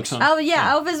was is books. Mettaton.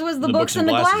 Alphys was the books and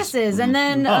the glasses. And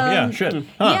then shit. Huh.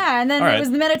 yeah, and then All it right.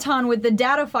 was the Mettaton with the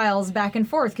data files back and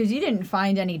forth, because you didn't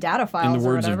find any data files. In the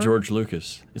words or of whatever. George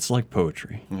Lucas, it's like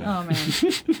poetry. Oh man.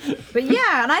 But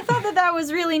yeah, and I thought that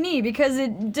was really neat, because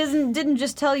it didn't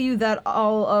just tell you that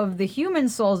all of the human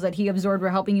souls that he absorbed were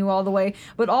helping you all the way,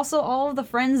 but also all of the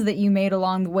friends that you made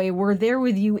along the way were there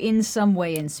with you in some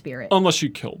way in spirit. Unless you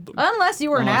killed them. Unless you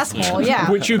were an asshole,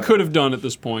 yeah. Which you could have done at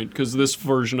this point, because this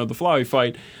version of the Flowey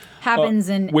fight, Happens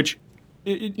in which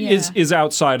is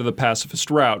outside of the pacifist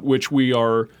route, which we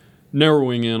are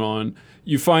narrowing in on.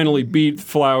 You finally beat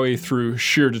Flowey through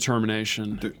sheer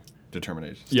determination.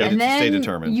 Determination. Yeah. and Stay then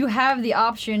determined. you have the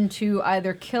option to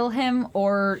either kill him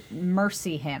or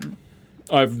mercy him.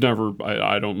 I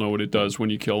don't know what it does when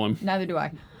you kill him. Neither do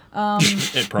I.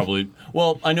 It probably.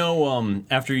 Well, I know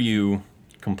after you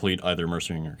complete either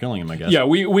mercying or killing him, I guess. Yeah,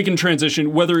 we can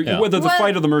transition whether the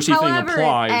fight or the mercy thing however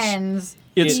applies. It ends.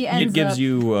 It ends gives up-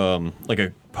 you like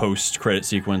a post-credit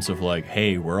sequence of like,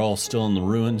 hey, we're all still in the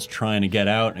ruins trying to get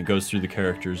out, and it goes through the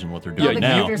characters and what they're doing the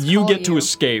now. characters You call get to you.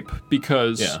 escape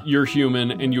because Yeah. you're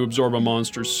human and you absorb a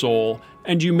monster's soul,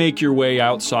 and you make your way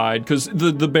outside, because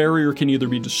the barrier can either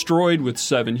be destroyed with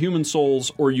 7 human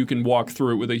souls, or you can walk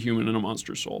through it with a human and a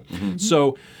monster soul.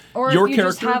 So Or your if you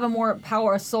character, just have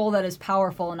a soul that is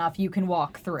powerful enough, you can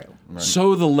walk through.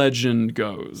 so the legend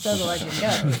goes. So the legend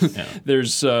goes.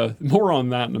 There's more on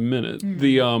that in a minute.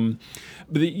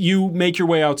 You make your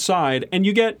way outside, and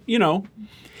you get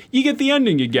the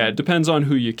ending you get. Depends on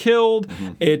who you killed.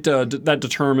 It that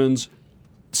determines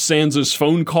Sansa's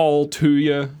phone call to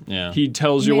you. Yeah. He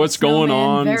tells you Make what's going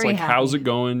snowman on. It's very like, how's it happy.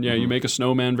 going? Yeah, you make a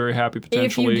snowman very happy If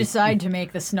potentially. you decide to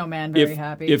make the snowman very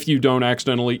happy. If you don't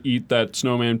accidentally eat that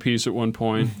snowman piece at one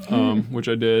point, which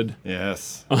I did.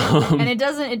 Yes. and it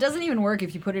doesn't even work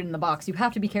if you put it in the box. You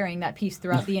have to be carrying that piece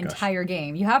throughout the entire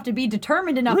game. You have to be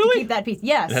determined enough to keep that piece.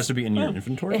 Yes. It has to be in your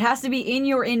inventory? It has to be in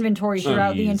your inventory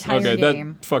throughout the entire Okay,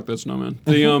 game. fuck that snowman.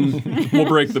 We'll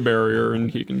break the barrier and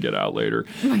he can get out later.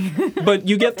 But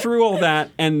you get through all that,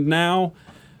 and now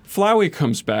Flowey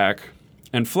comes back.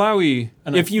 And Flowey,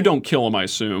 if you don't kill him, I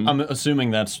assume. I'm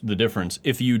assuming that's the difference.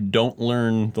 If you don't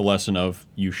learn the lesson of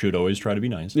you should always try to be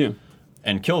nice,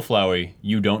 and kill Flowey,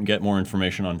 you don't get more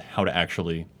information on how to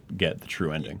actually get the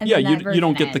true ending. And yeah, then that you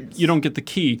don't version get ends. you don't get the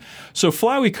key. So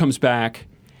Flowey comes back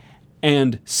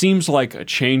and seems like a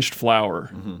changed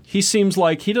flower. He seems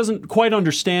like he doesn't quite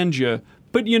understand you,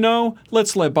 but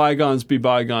let's let bygones be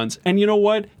bygones. And you know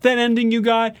what? That ending you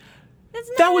got,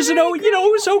 that was it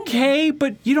was okay,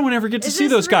 but you don't ever get to see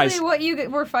those guys. Is this really what you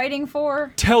were fighting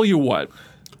for? Tell you what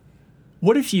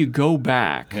if you go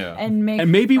back And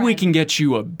maybe we friends? can get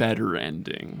you a better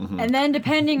ending? And then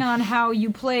depending on how you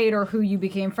played or who you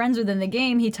became friends with in the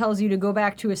game, he tells you to go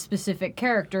back to a specific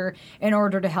character in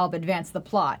order to help advance the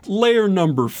plot. Layer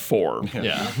number 4.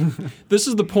 Yeah. This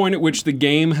is the point at which the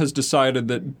game has decided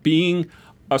that being,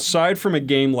 aside from a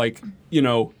game like,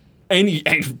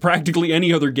 practically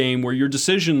any other game where your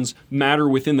decisions matter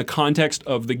within the context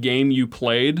of the game you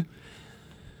played,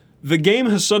 the game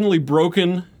has suddenly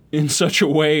broken in such a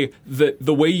way that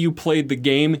the way you played the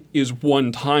game is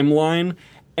one timeline,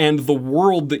 and the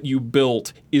world that you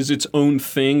built is its own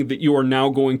thing that you are now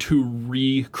going to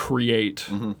recreate.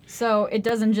 So it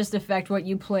doesn't just affect what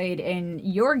you played in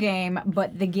your game,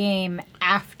 but the game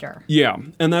after. Yeah,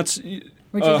 and that's...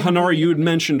 Which is Hanari, you had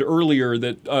mentioned earlier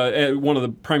that one of the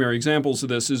primary examples of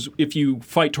this is if you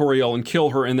fight Toriel and kill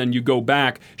her and then you go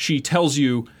back, she tells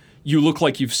you look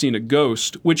like you've seen a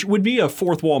ghost, which would be a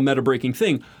fourth wall meta-breaking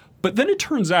thing. But then it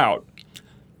turns out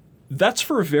that's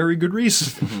for a very good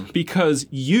reason, because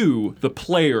you, the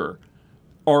player,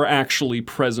 are actually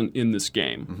present in this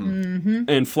game.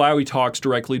 And Flowey talks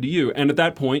directly to you. And at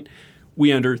that point,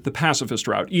 we enter the pacifist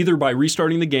route, either by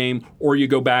restarting the game or you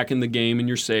go back in the game in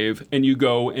your save and you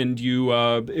go and you,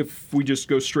 if we just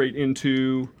go straight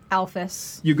into...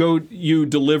 Alphys. You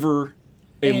deliver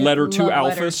a letter to love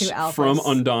letter Alphys to Alphys. from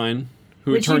Undyne,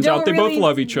 who Which it turns out they both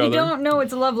love each other. You don't know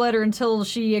it's a love letter until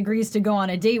she agrees to go on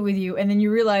a date with you, and then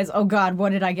you realize, oh God,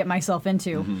 what did I get myself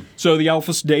into? So the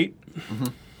Alphys date,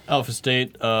 Alpha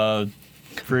State,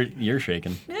 you're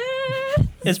shaking.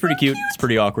 It's pretty cute. It's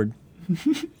pretty awkward.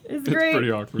 It's great.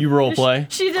 pretty awkward. You role play,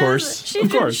 She does. of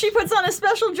course. She puts on a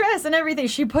special dress and everything.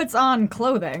 She puts on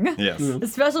clothing. Yes. A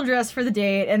special dress for the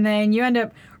date, and then you end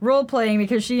up role playing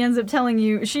because she ends up trying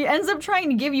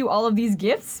to give you all of these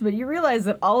gifts, but you realize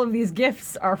that all of these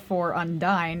gifts are for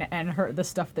Undyne and the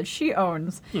stuff that she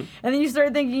owns. And then you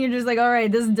start thinking, you're just like, all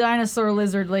right, this dinosaur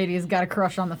lizard lady has got a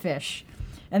crush on the fish.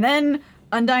 And then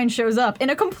Undyne shows up in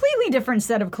a completely different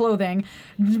set of clothing,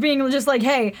 being just like,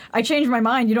 hey, I changed my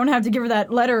mind. You don't have to give her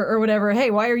that letter or whatever.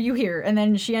 Hey, why are you here? And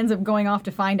then she ends up going off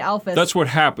to find Alphys. That's what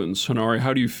happens, Hanari.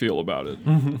 How do you feel about it?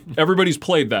 Everybody's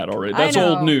played that already. That's I know.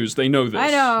 old news. They know this.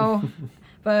 I know.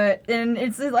 But, and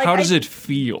it's like... How does it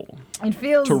feel It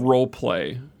feels... to role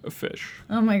play a fish?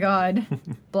 Oh my god.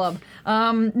 Blub.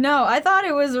 No, I thought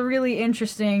it was a really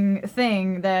interesting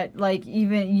thing that, like,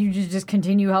 even you just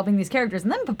continue helping these characters.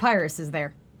 And then Papyrus is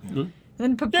there.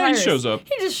 Then Papyrus... he shows up.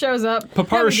 He just shows up.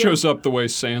 Papyrus shows up the way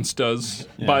Sans does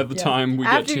by the time we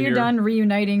After get to you're done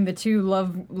reuniting the two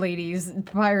love ladies,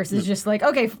 Papyrus is just like,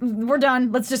 okay, we're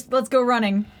done. Let's go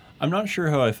running. I'm not sure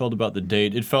how I felt about the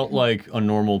date. It felt like a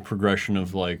normal progression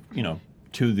of, like,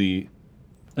 to the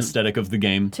aesthetic of the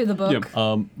game. To the book.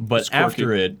 Yep. But It's quirky.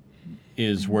 after it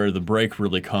is where the break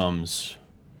really comes,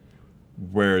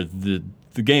 where the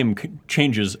game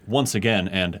changes once again,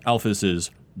 and Alphys is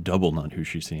double not who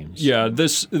she seems. Yeah,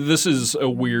 this is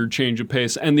a weird change of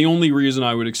pace, and the only reason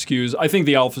I would excuse, I think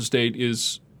the Alpha State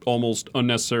is almost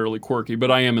unnecessarily quirky,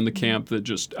 but I am in the camp that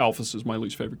just Alphys is my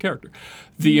least favorite character.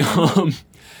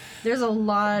 There's a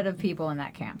lot of people in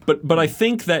that camp. But I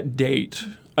think that date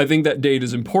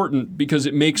is important because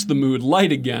it makes the mood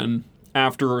light again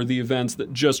after the events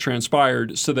that just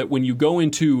transpired, so that when you go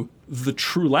into the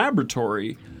true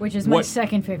laboratory, Which is my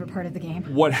second favorite part of the game.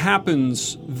 what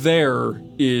happens there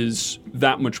is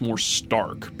that much more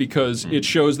stark because it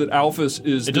shows that Alphys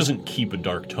is... It doesn't keep a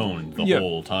dark tone the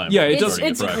whole time. Yeah, it It's does.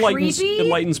 starting It's to crash. creepy, It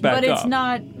lightens back but it's up.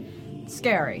 not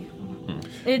scary.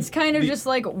 It's kind of just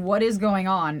like what is going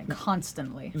on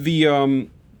constantly.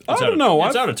 I don't know.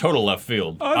 It's out of total left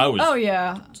field. I was Oh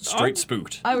yeah. straight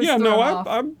spooked. I was Yeah, thrown no, off.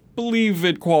 I believe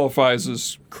it qualifies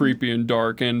as creepy and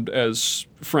dark and as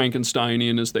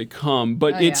Frankensteinian as they come.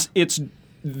 But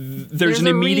there's an a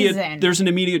immediate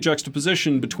reason.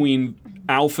 juxtaposition between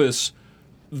Alphys,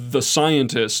 the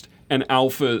scientist, and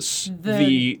Alphys,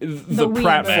 the weird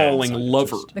pratfalling scientist.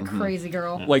 lover. The crazy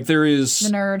girl. Like there is The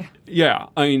nerd. Yeah,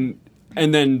 I mean,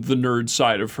 and then the nerd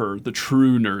side of her, the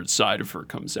true nerd side of her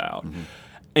comes out.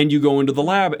 And you go into the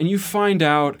lab and you find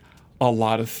out a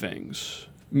lot of things,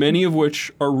 many of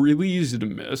which are really easy to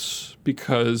miss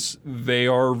because they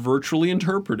are virtually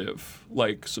interpretive,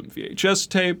 like some VHS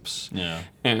tapes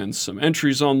and some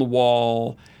entries on the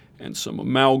wall and some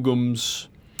amalgams.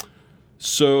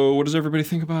 So, what does everybody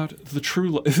think about the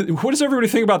true? What does everybody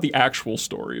think about the actual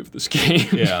story of this game?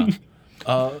 Yeah.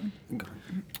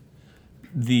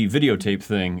 The videotape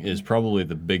thing is probably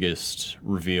the biggest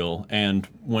reveal, and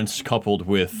once coupled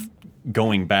with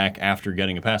going back after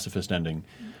getting a pacifist ending,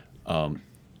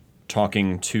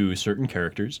 talking to certain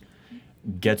characters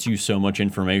gets you so much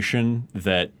information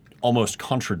that almost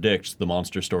contradicts the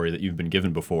monster story that you've been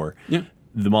given before. Yeah.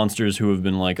 The monsters who have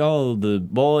been like, oh, the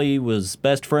boy was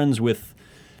best friends with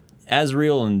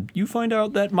Azrael, and you find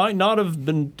out that might not have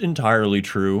been entirely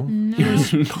true. No. He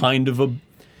was kind of a...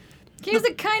 He was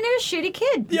a kind of a shitty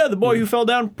kid. Yeah, the boy who fell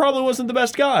down probably wasn't the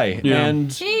best guy. Yeah.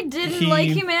 And He didn't like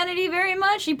humanity very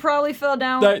much. He probably fell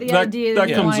down with the That idea that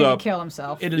he comes wanted up. to kill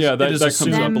himself. It is, Yeah, that it is comes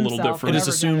assumed, up a little Himself, different. It is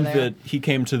whatever's under assumed there. that he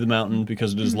came to the mountain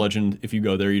because it is legend, if you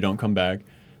go there, you don't come back.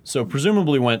 So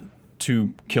presumably went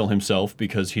to kill himself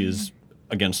because he is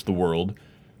against the world,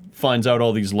 finds out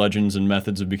all these legends and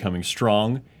methods of becoming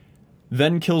strong,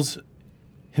 then kills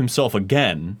himself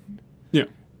again Yeah.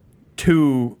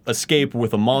 to escape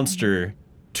with a monster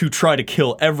to try to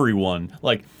kill everyone.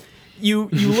 Like, you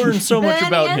learn so much Then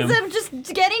about he him. ends up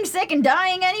just getting sick and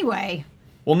dying anyway.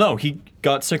 Well, no, he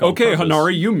got sick on Okay, purpose.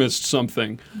 Hanari, you missed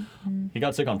something. He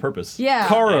got sick on purpose. Yeah.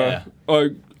 Kara,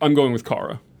 I'm going with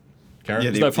Kara. Karen?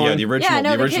 Yeah, Is that fine? the original, Yeah,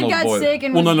 no, the the original kid got boy. sick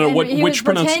and Well, no, was, no. and he was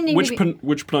pretending to be...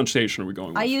 Which pronunciation are we going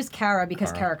with? I use Kara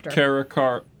because character.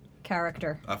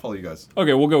 Character. I follow you guys.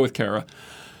 Okay, we'll go with Kara.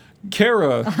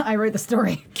 Kara, I wrote the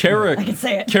story. Kara, I can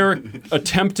say it. Kara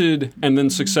attempted and then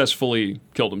successfully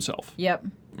killed himself. Yep.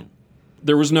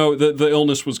 There was no the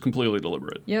illness was completely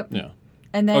deliberate. Yep. Yeah.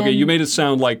 And then Okay, you made it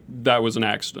sound like that was an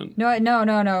accident. No.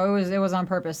 It was on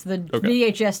purpose. The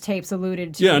VHS tapes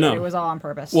alluded to. Yeah, no. It was all on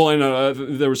purpose. Well, I know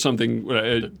there was something.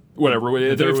 Whatever.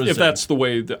 If that's the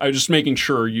way, I was just making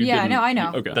sure you. Yeah, didn't, no, I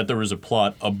know. Okay. That there was a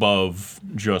plot above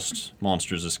just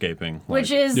monsters escaping. which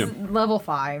like- is Yeah. level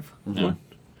 5.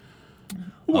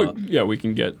 Yeah. We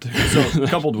can get. So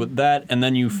coupled with that, and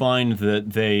then you find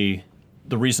that the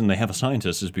reason they have a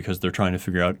scientist is because they're trying to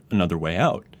figure out another way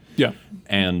out. Yeah.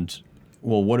 And,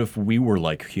 well, what if we were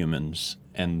like humans?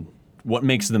 And what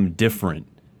makes them different?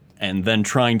 And then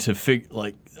trying to Because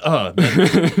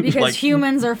Like-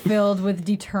 humans are filled with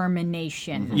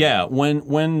determination. yeah,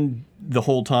 when the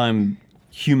whole time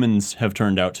humans have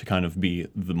turned out to kind of be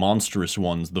the monstrous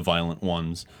ones, the violent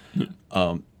ones,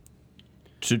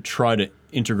 to try to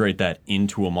integrate that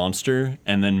into a monster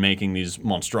and then making these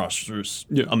monstrous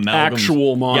amalgams.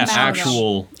 Actual monsters. Yeah,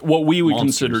 actual What we would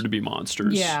monsters. consider to be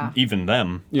monsters. Yeah. even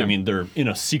them. Yeah. I mean, they're in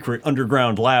a secret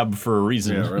underground lab for a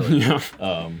reason. Yeah, really.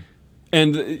 Yeah.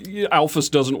 And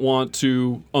Alphys doesn't want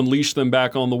to unleash them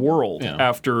back on the world Yeah.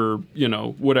 after,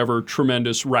 whatever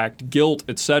tremendous racked guilt,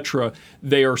 etc.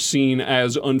 They are seen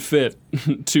as unfit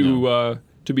to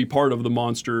be part of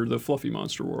the fluffy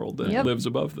monster world that Yep. lives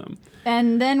above them.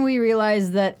 And then we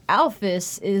realize that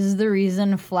Alphys is the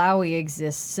reason Flowey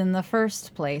exists in the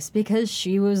first place, because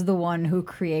she was the one who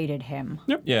created him.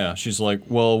 Yeah, she's like,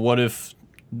 well, what if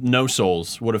no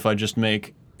souls? What if I just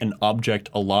make an object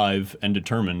alive and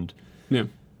determined Yeah.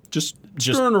 Just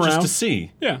screwing around. just to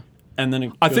see? Yeah. And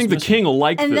then I think the king will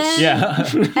like And this. then,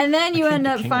 Yeah. and then you end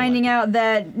up King finding out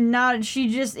that she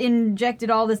just injected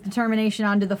all this determination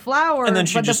onto the flower, And then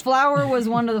she but just- the flower was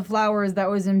one of the flowers that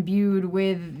was imbued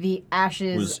with the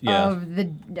ashes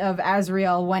of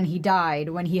Azrael when he died,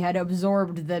 when he had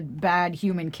absorbed the bad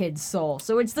human kid's soul.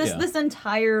 So it's this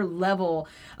entire level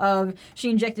of she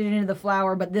injected it into the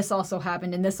flower, but this also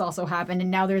happened, and this also happened,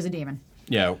 and now there's a demon.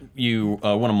 Yeah,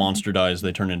 when a monster dies,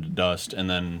 they turn into dust, and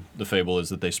then the fable is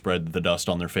that they spread the dust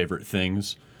on their favorite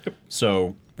things. Yep.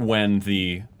 So when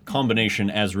the combination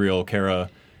Azrael-Kara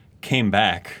came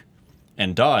back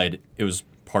and died, it was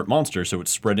part monster, so it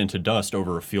spread into dust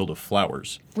over a field of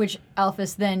flowers. Which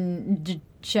Alphys then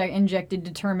injected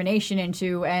determination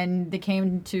into, and they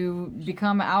came to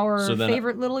become our So then-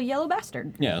 favorite little yellow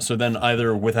bastard. Yeah, so then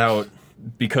either without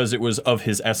because it was of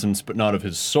his essence but not of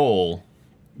his soul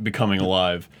becoming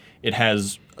alive, it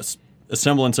has a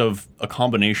semblance of a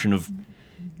combination of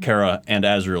Kara and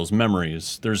Azrael's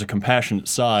memories. There's a compassionate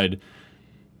side,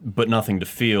 but nothing to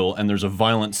feel, and there's a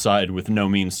violent side with no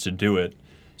means to do it.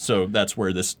 So that's where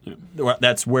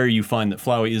you find that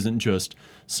Flowey isn't just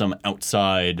some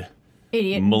outside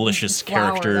Idiot malicious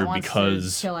flower that character wants to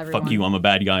because kill everyone. fuck you, I'm a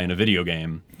bad guy in a video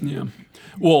game. Yeah.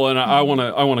 Well, and I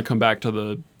want to come back to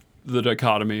the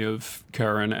dichotomy of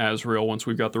Kara and Azrael once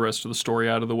we've got the rest of the story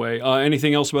out of the way.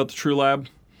 Anything else about the True Lab?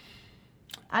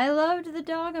 I loved the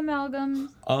dog amalgam.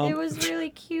 It was really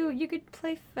cute. You could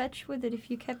play fetch with it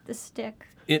if you kept the stick.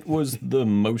 It was the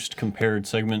most compared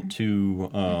segment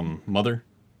to Mother,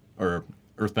 or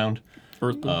Earthbound.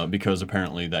 Because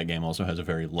apparently that game also has a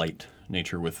very light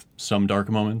nature with some dark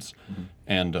moments. Mm-hmm.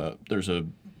 And there's a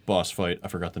boss fight, I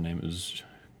forgot the name, it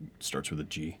starts with a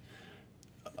G.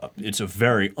 It's a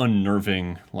very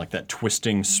unnerving, like that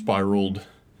twisting, spiraled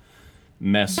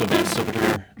mess of a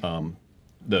cylinder.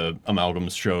 The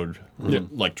amalgams showed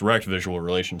like direct visual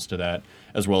relations to that,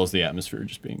 as well as the atmosphere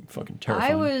just being fucking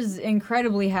terrifying. I was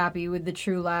incredibly happy with the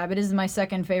True Lab. It is my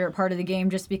second favorite part of the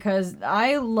game just because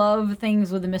I love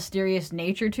things with a mysterious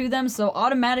nature to them, so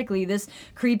automatically this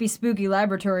creepy, spooky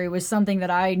laboratory was something that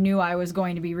I knew I was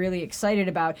going to be really excited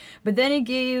about. But then it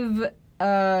gave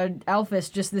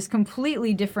Alphys just this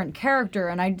completely different character,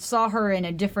 and I saw her in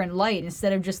a different light.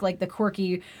 Instead of just like the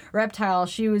quirky reptile,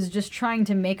 she was just trying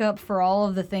to make up for all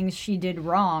of the things she did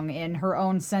wrong in her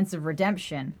own sense of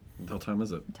redemption. What time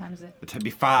is it? What time is it? It'd be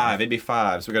 5. It'd be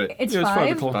 5. So we got it. It's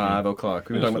 5 5? 5 o'clock.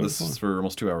 We've been talking about it's this for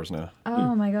almost 2 hours now.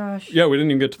 Oh my gosh. Yeah, we didn't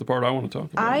even get to the part I want to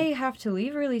talk about. I have to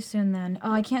leave really soon then.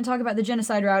 Oh, I can't talk about the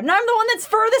genocide route. And I'm the one that's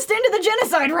furthest into the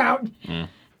genocide route!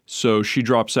 So she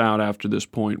drops out after this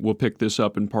point. We'll pick this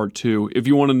up in part 2. If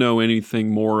you want to know anything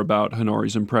more about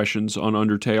Hanari's impressions on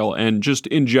Undertale and just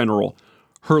in general,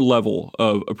 her level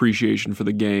of appreciation for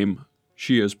the game,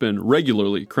 she has been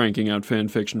regularly cranking out fan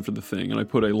fiction for the thing, and I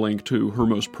put a link to her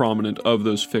most prominent of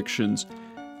those fictions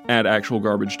at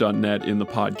actualgarbage.net in the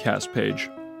podcast page.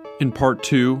 In part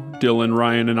 2, Dylan,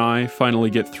 Ryan, and I finally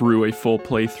get through a full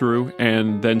playthrough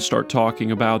and then start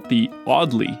talking about the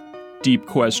oddly deep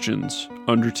questions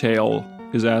Undertale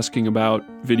is asking about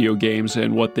video games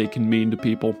and what they can mean to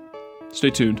people.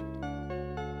 Stay tuned.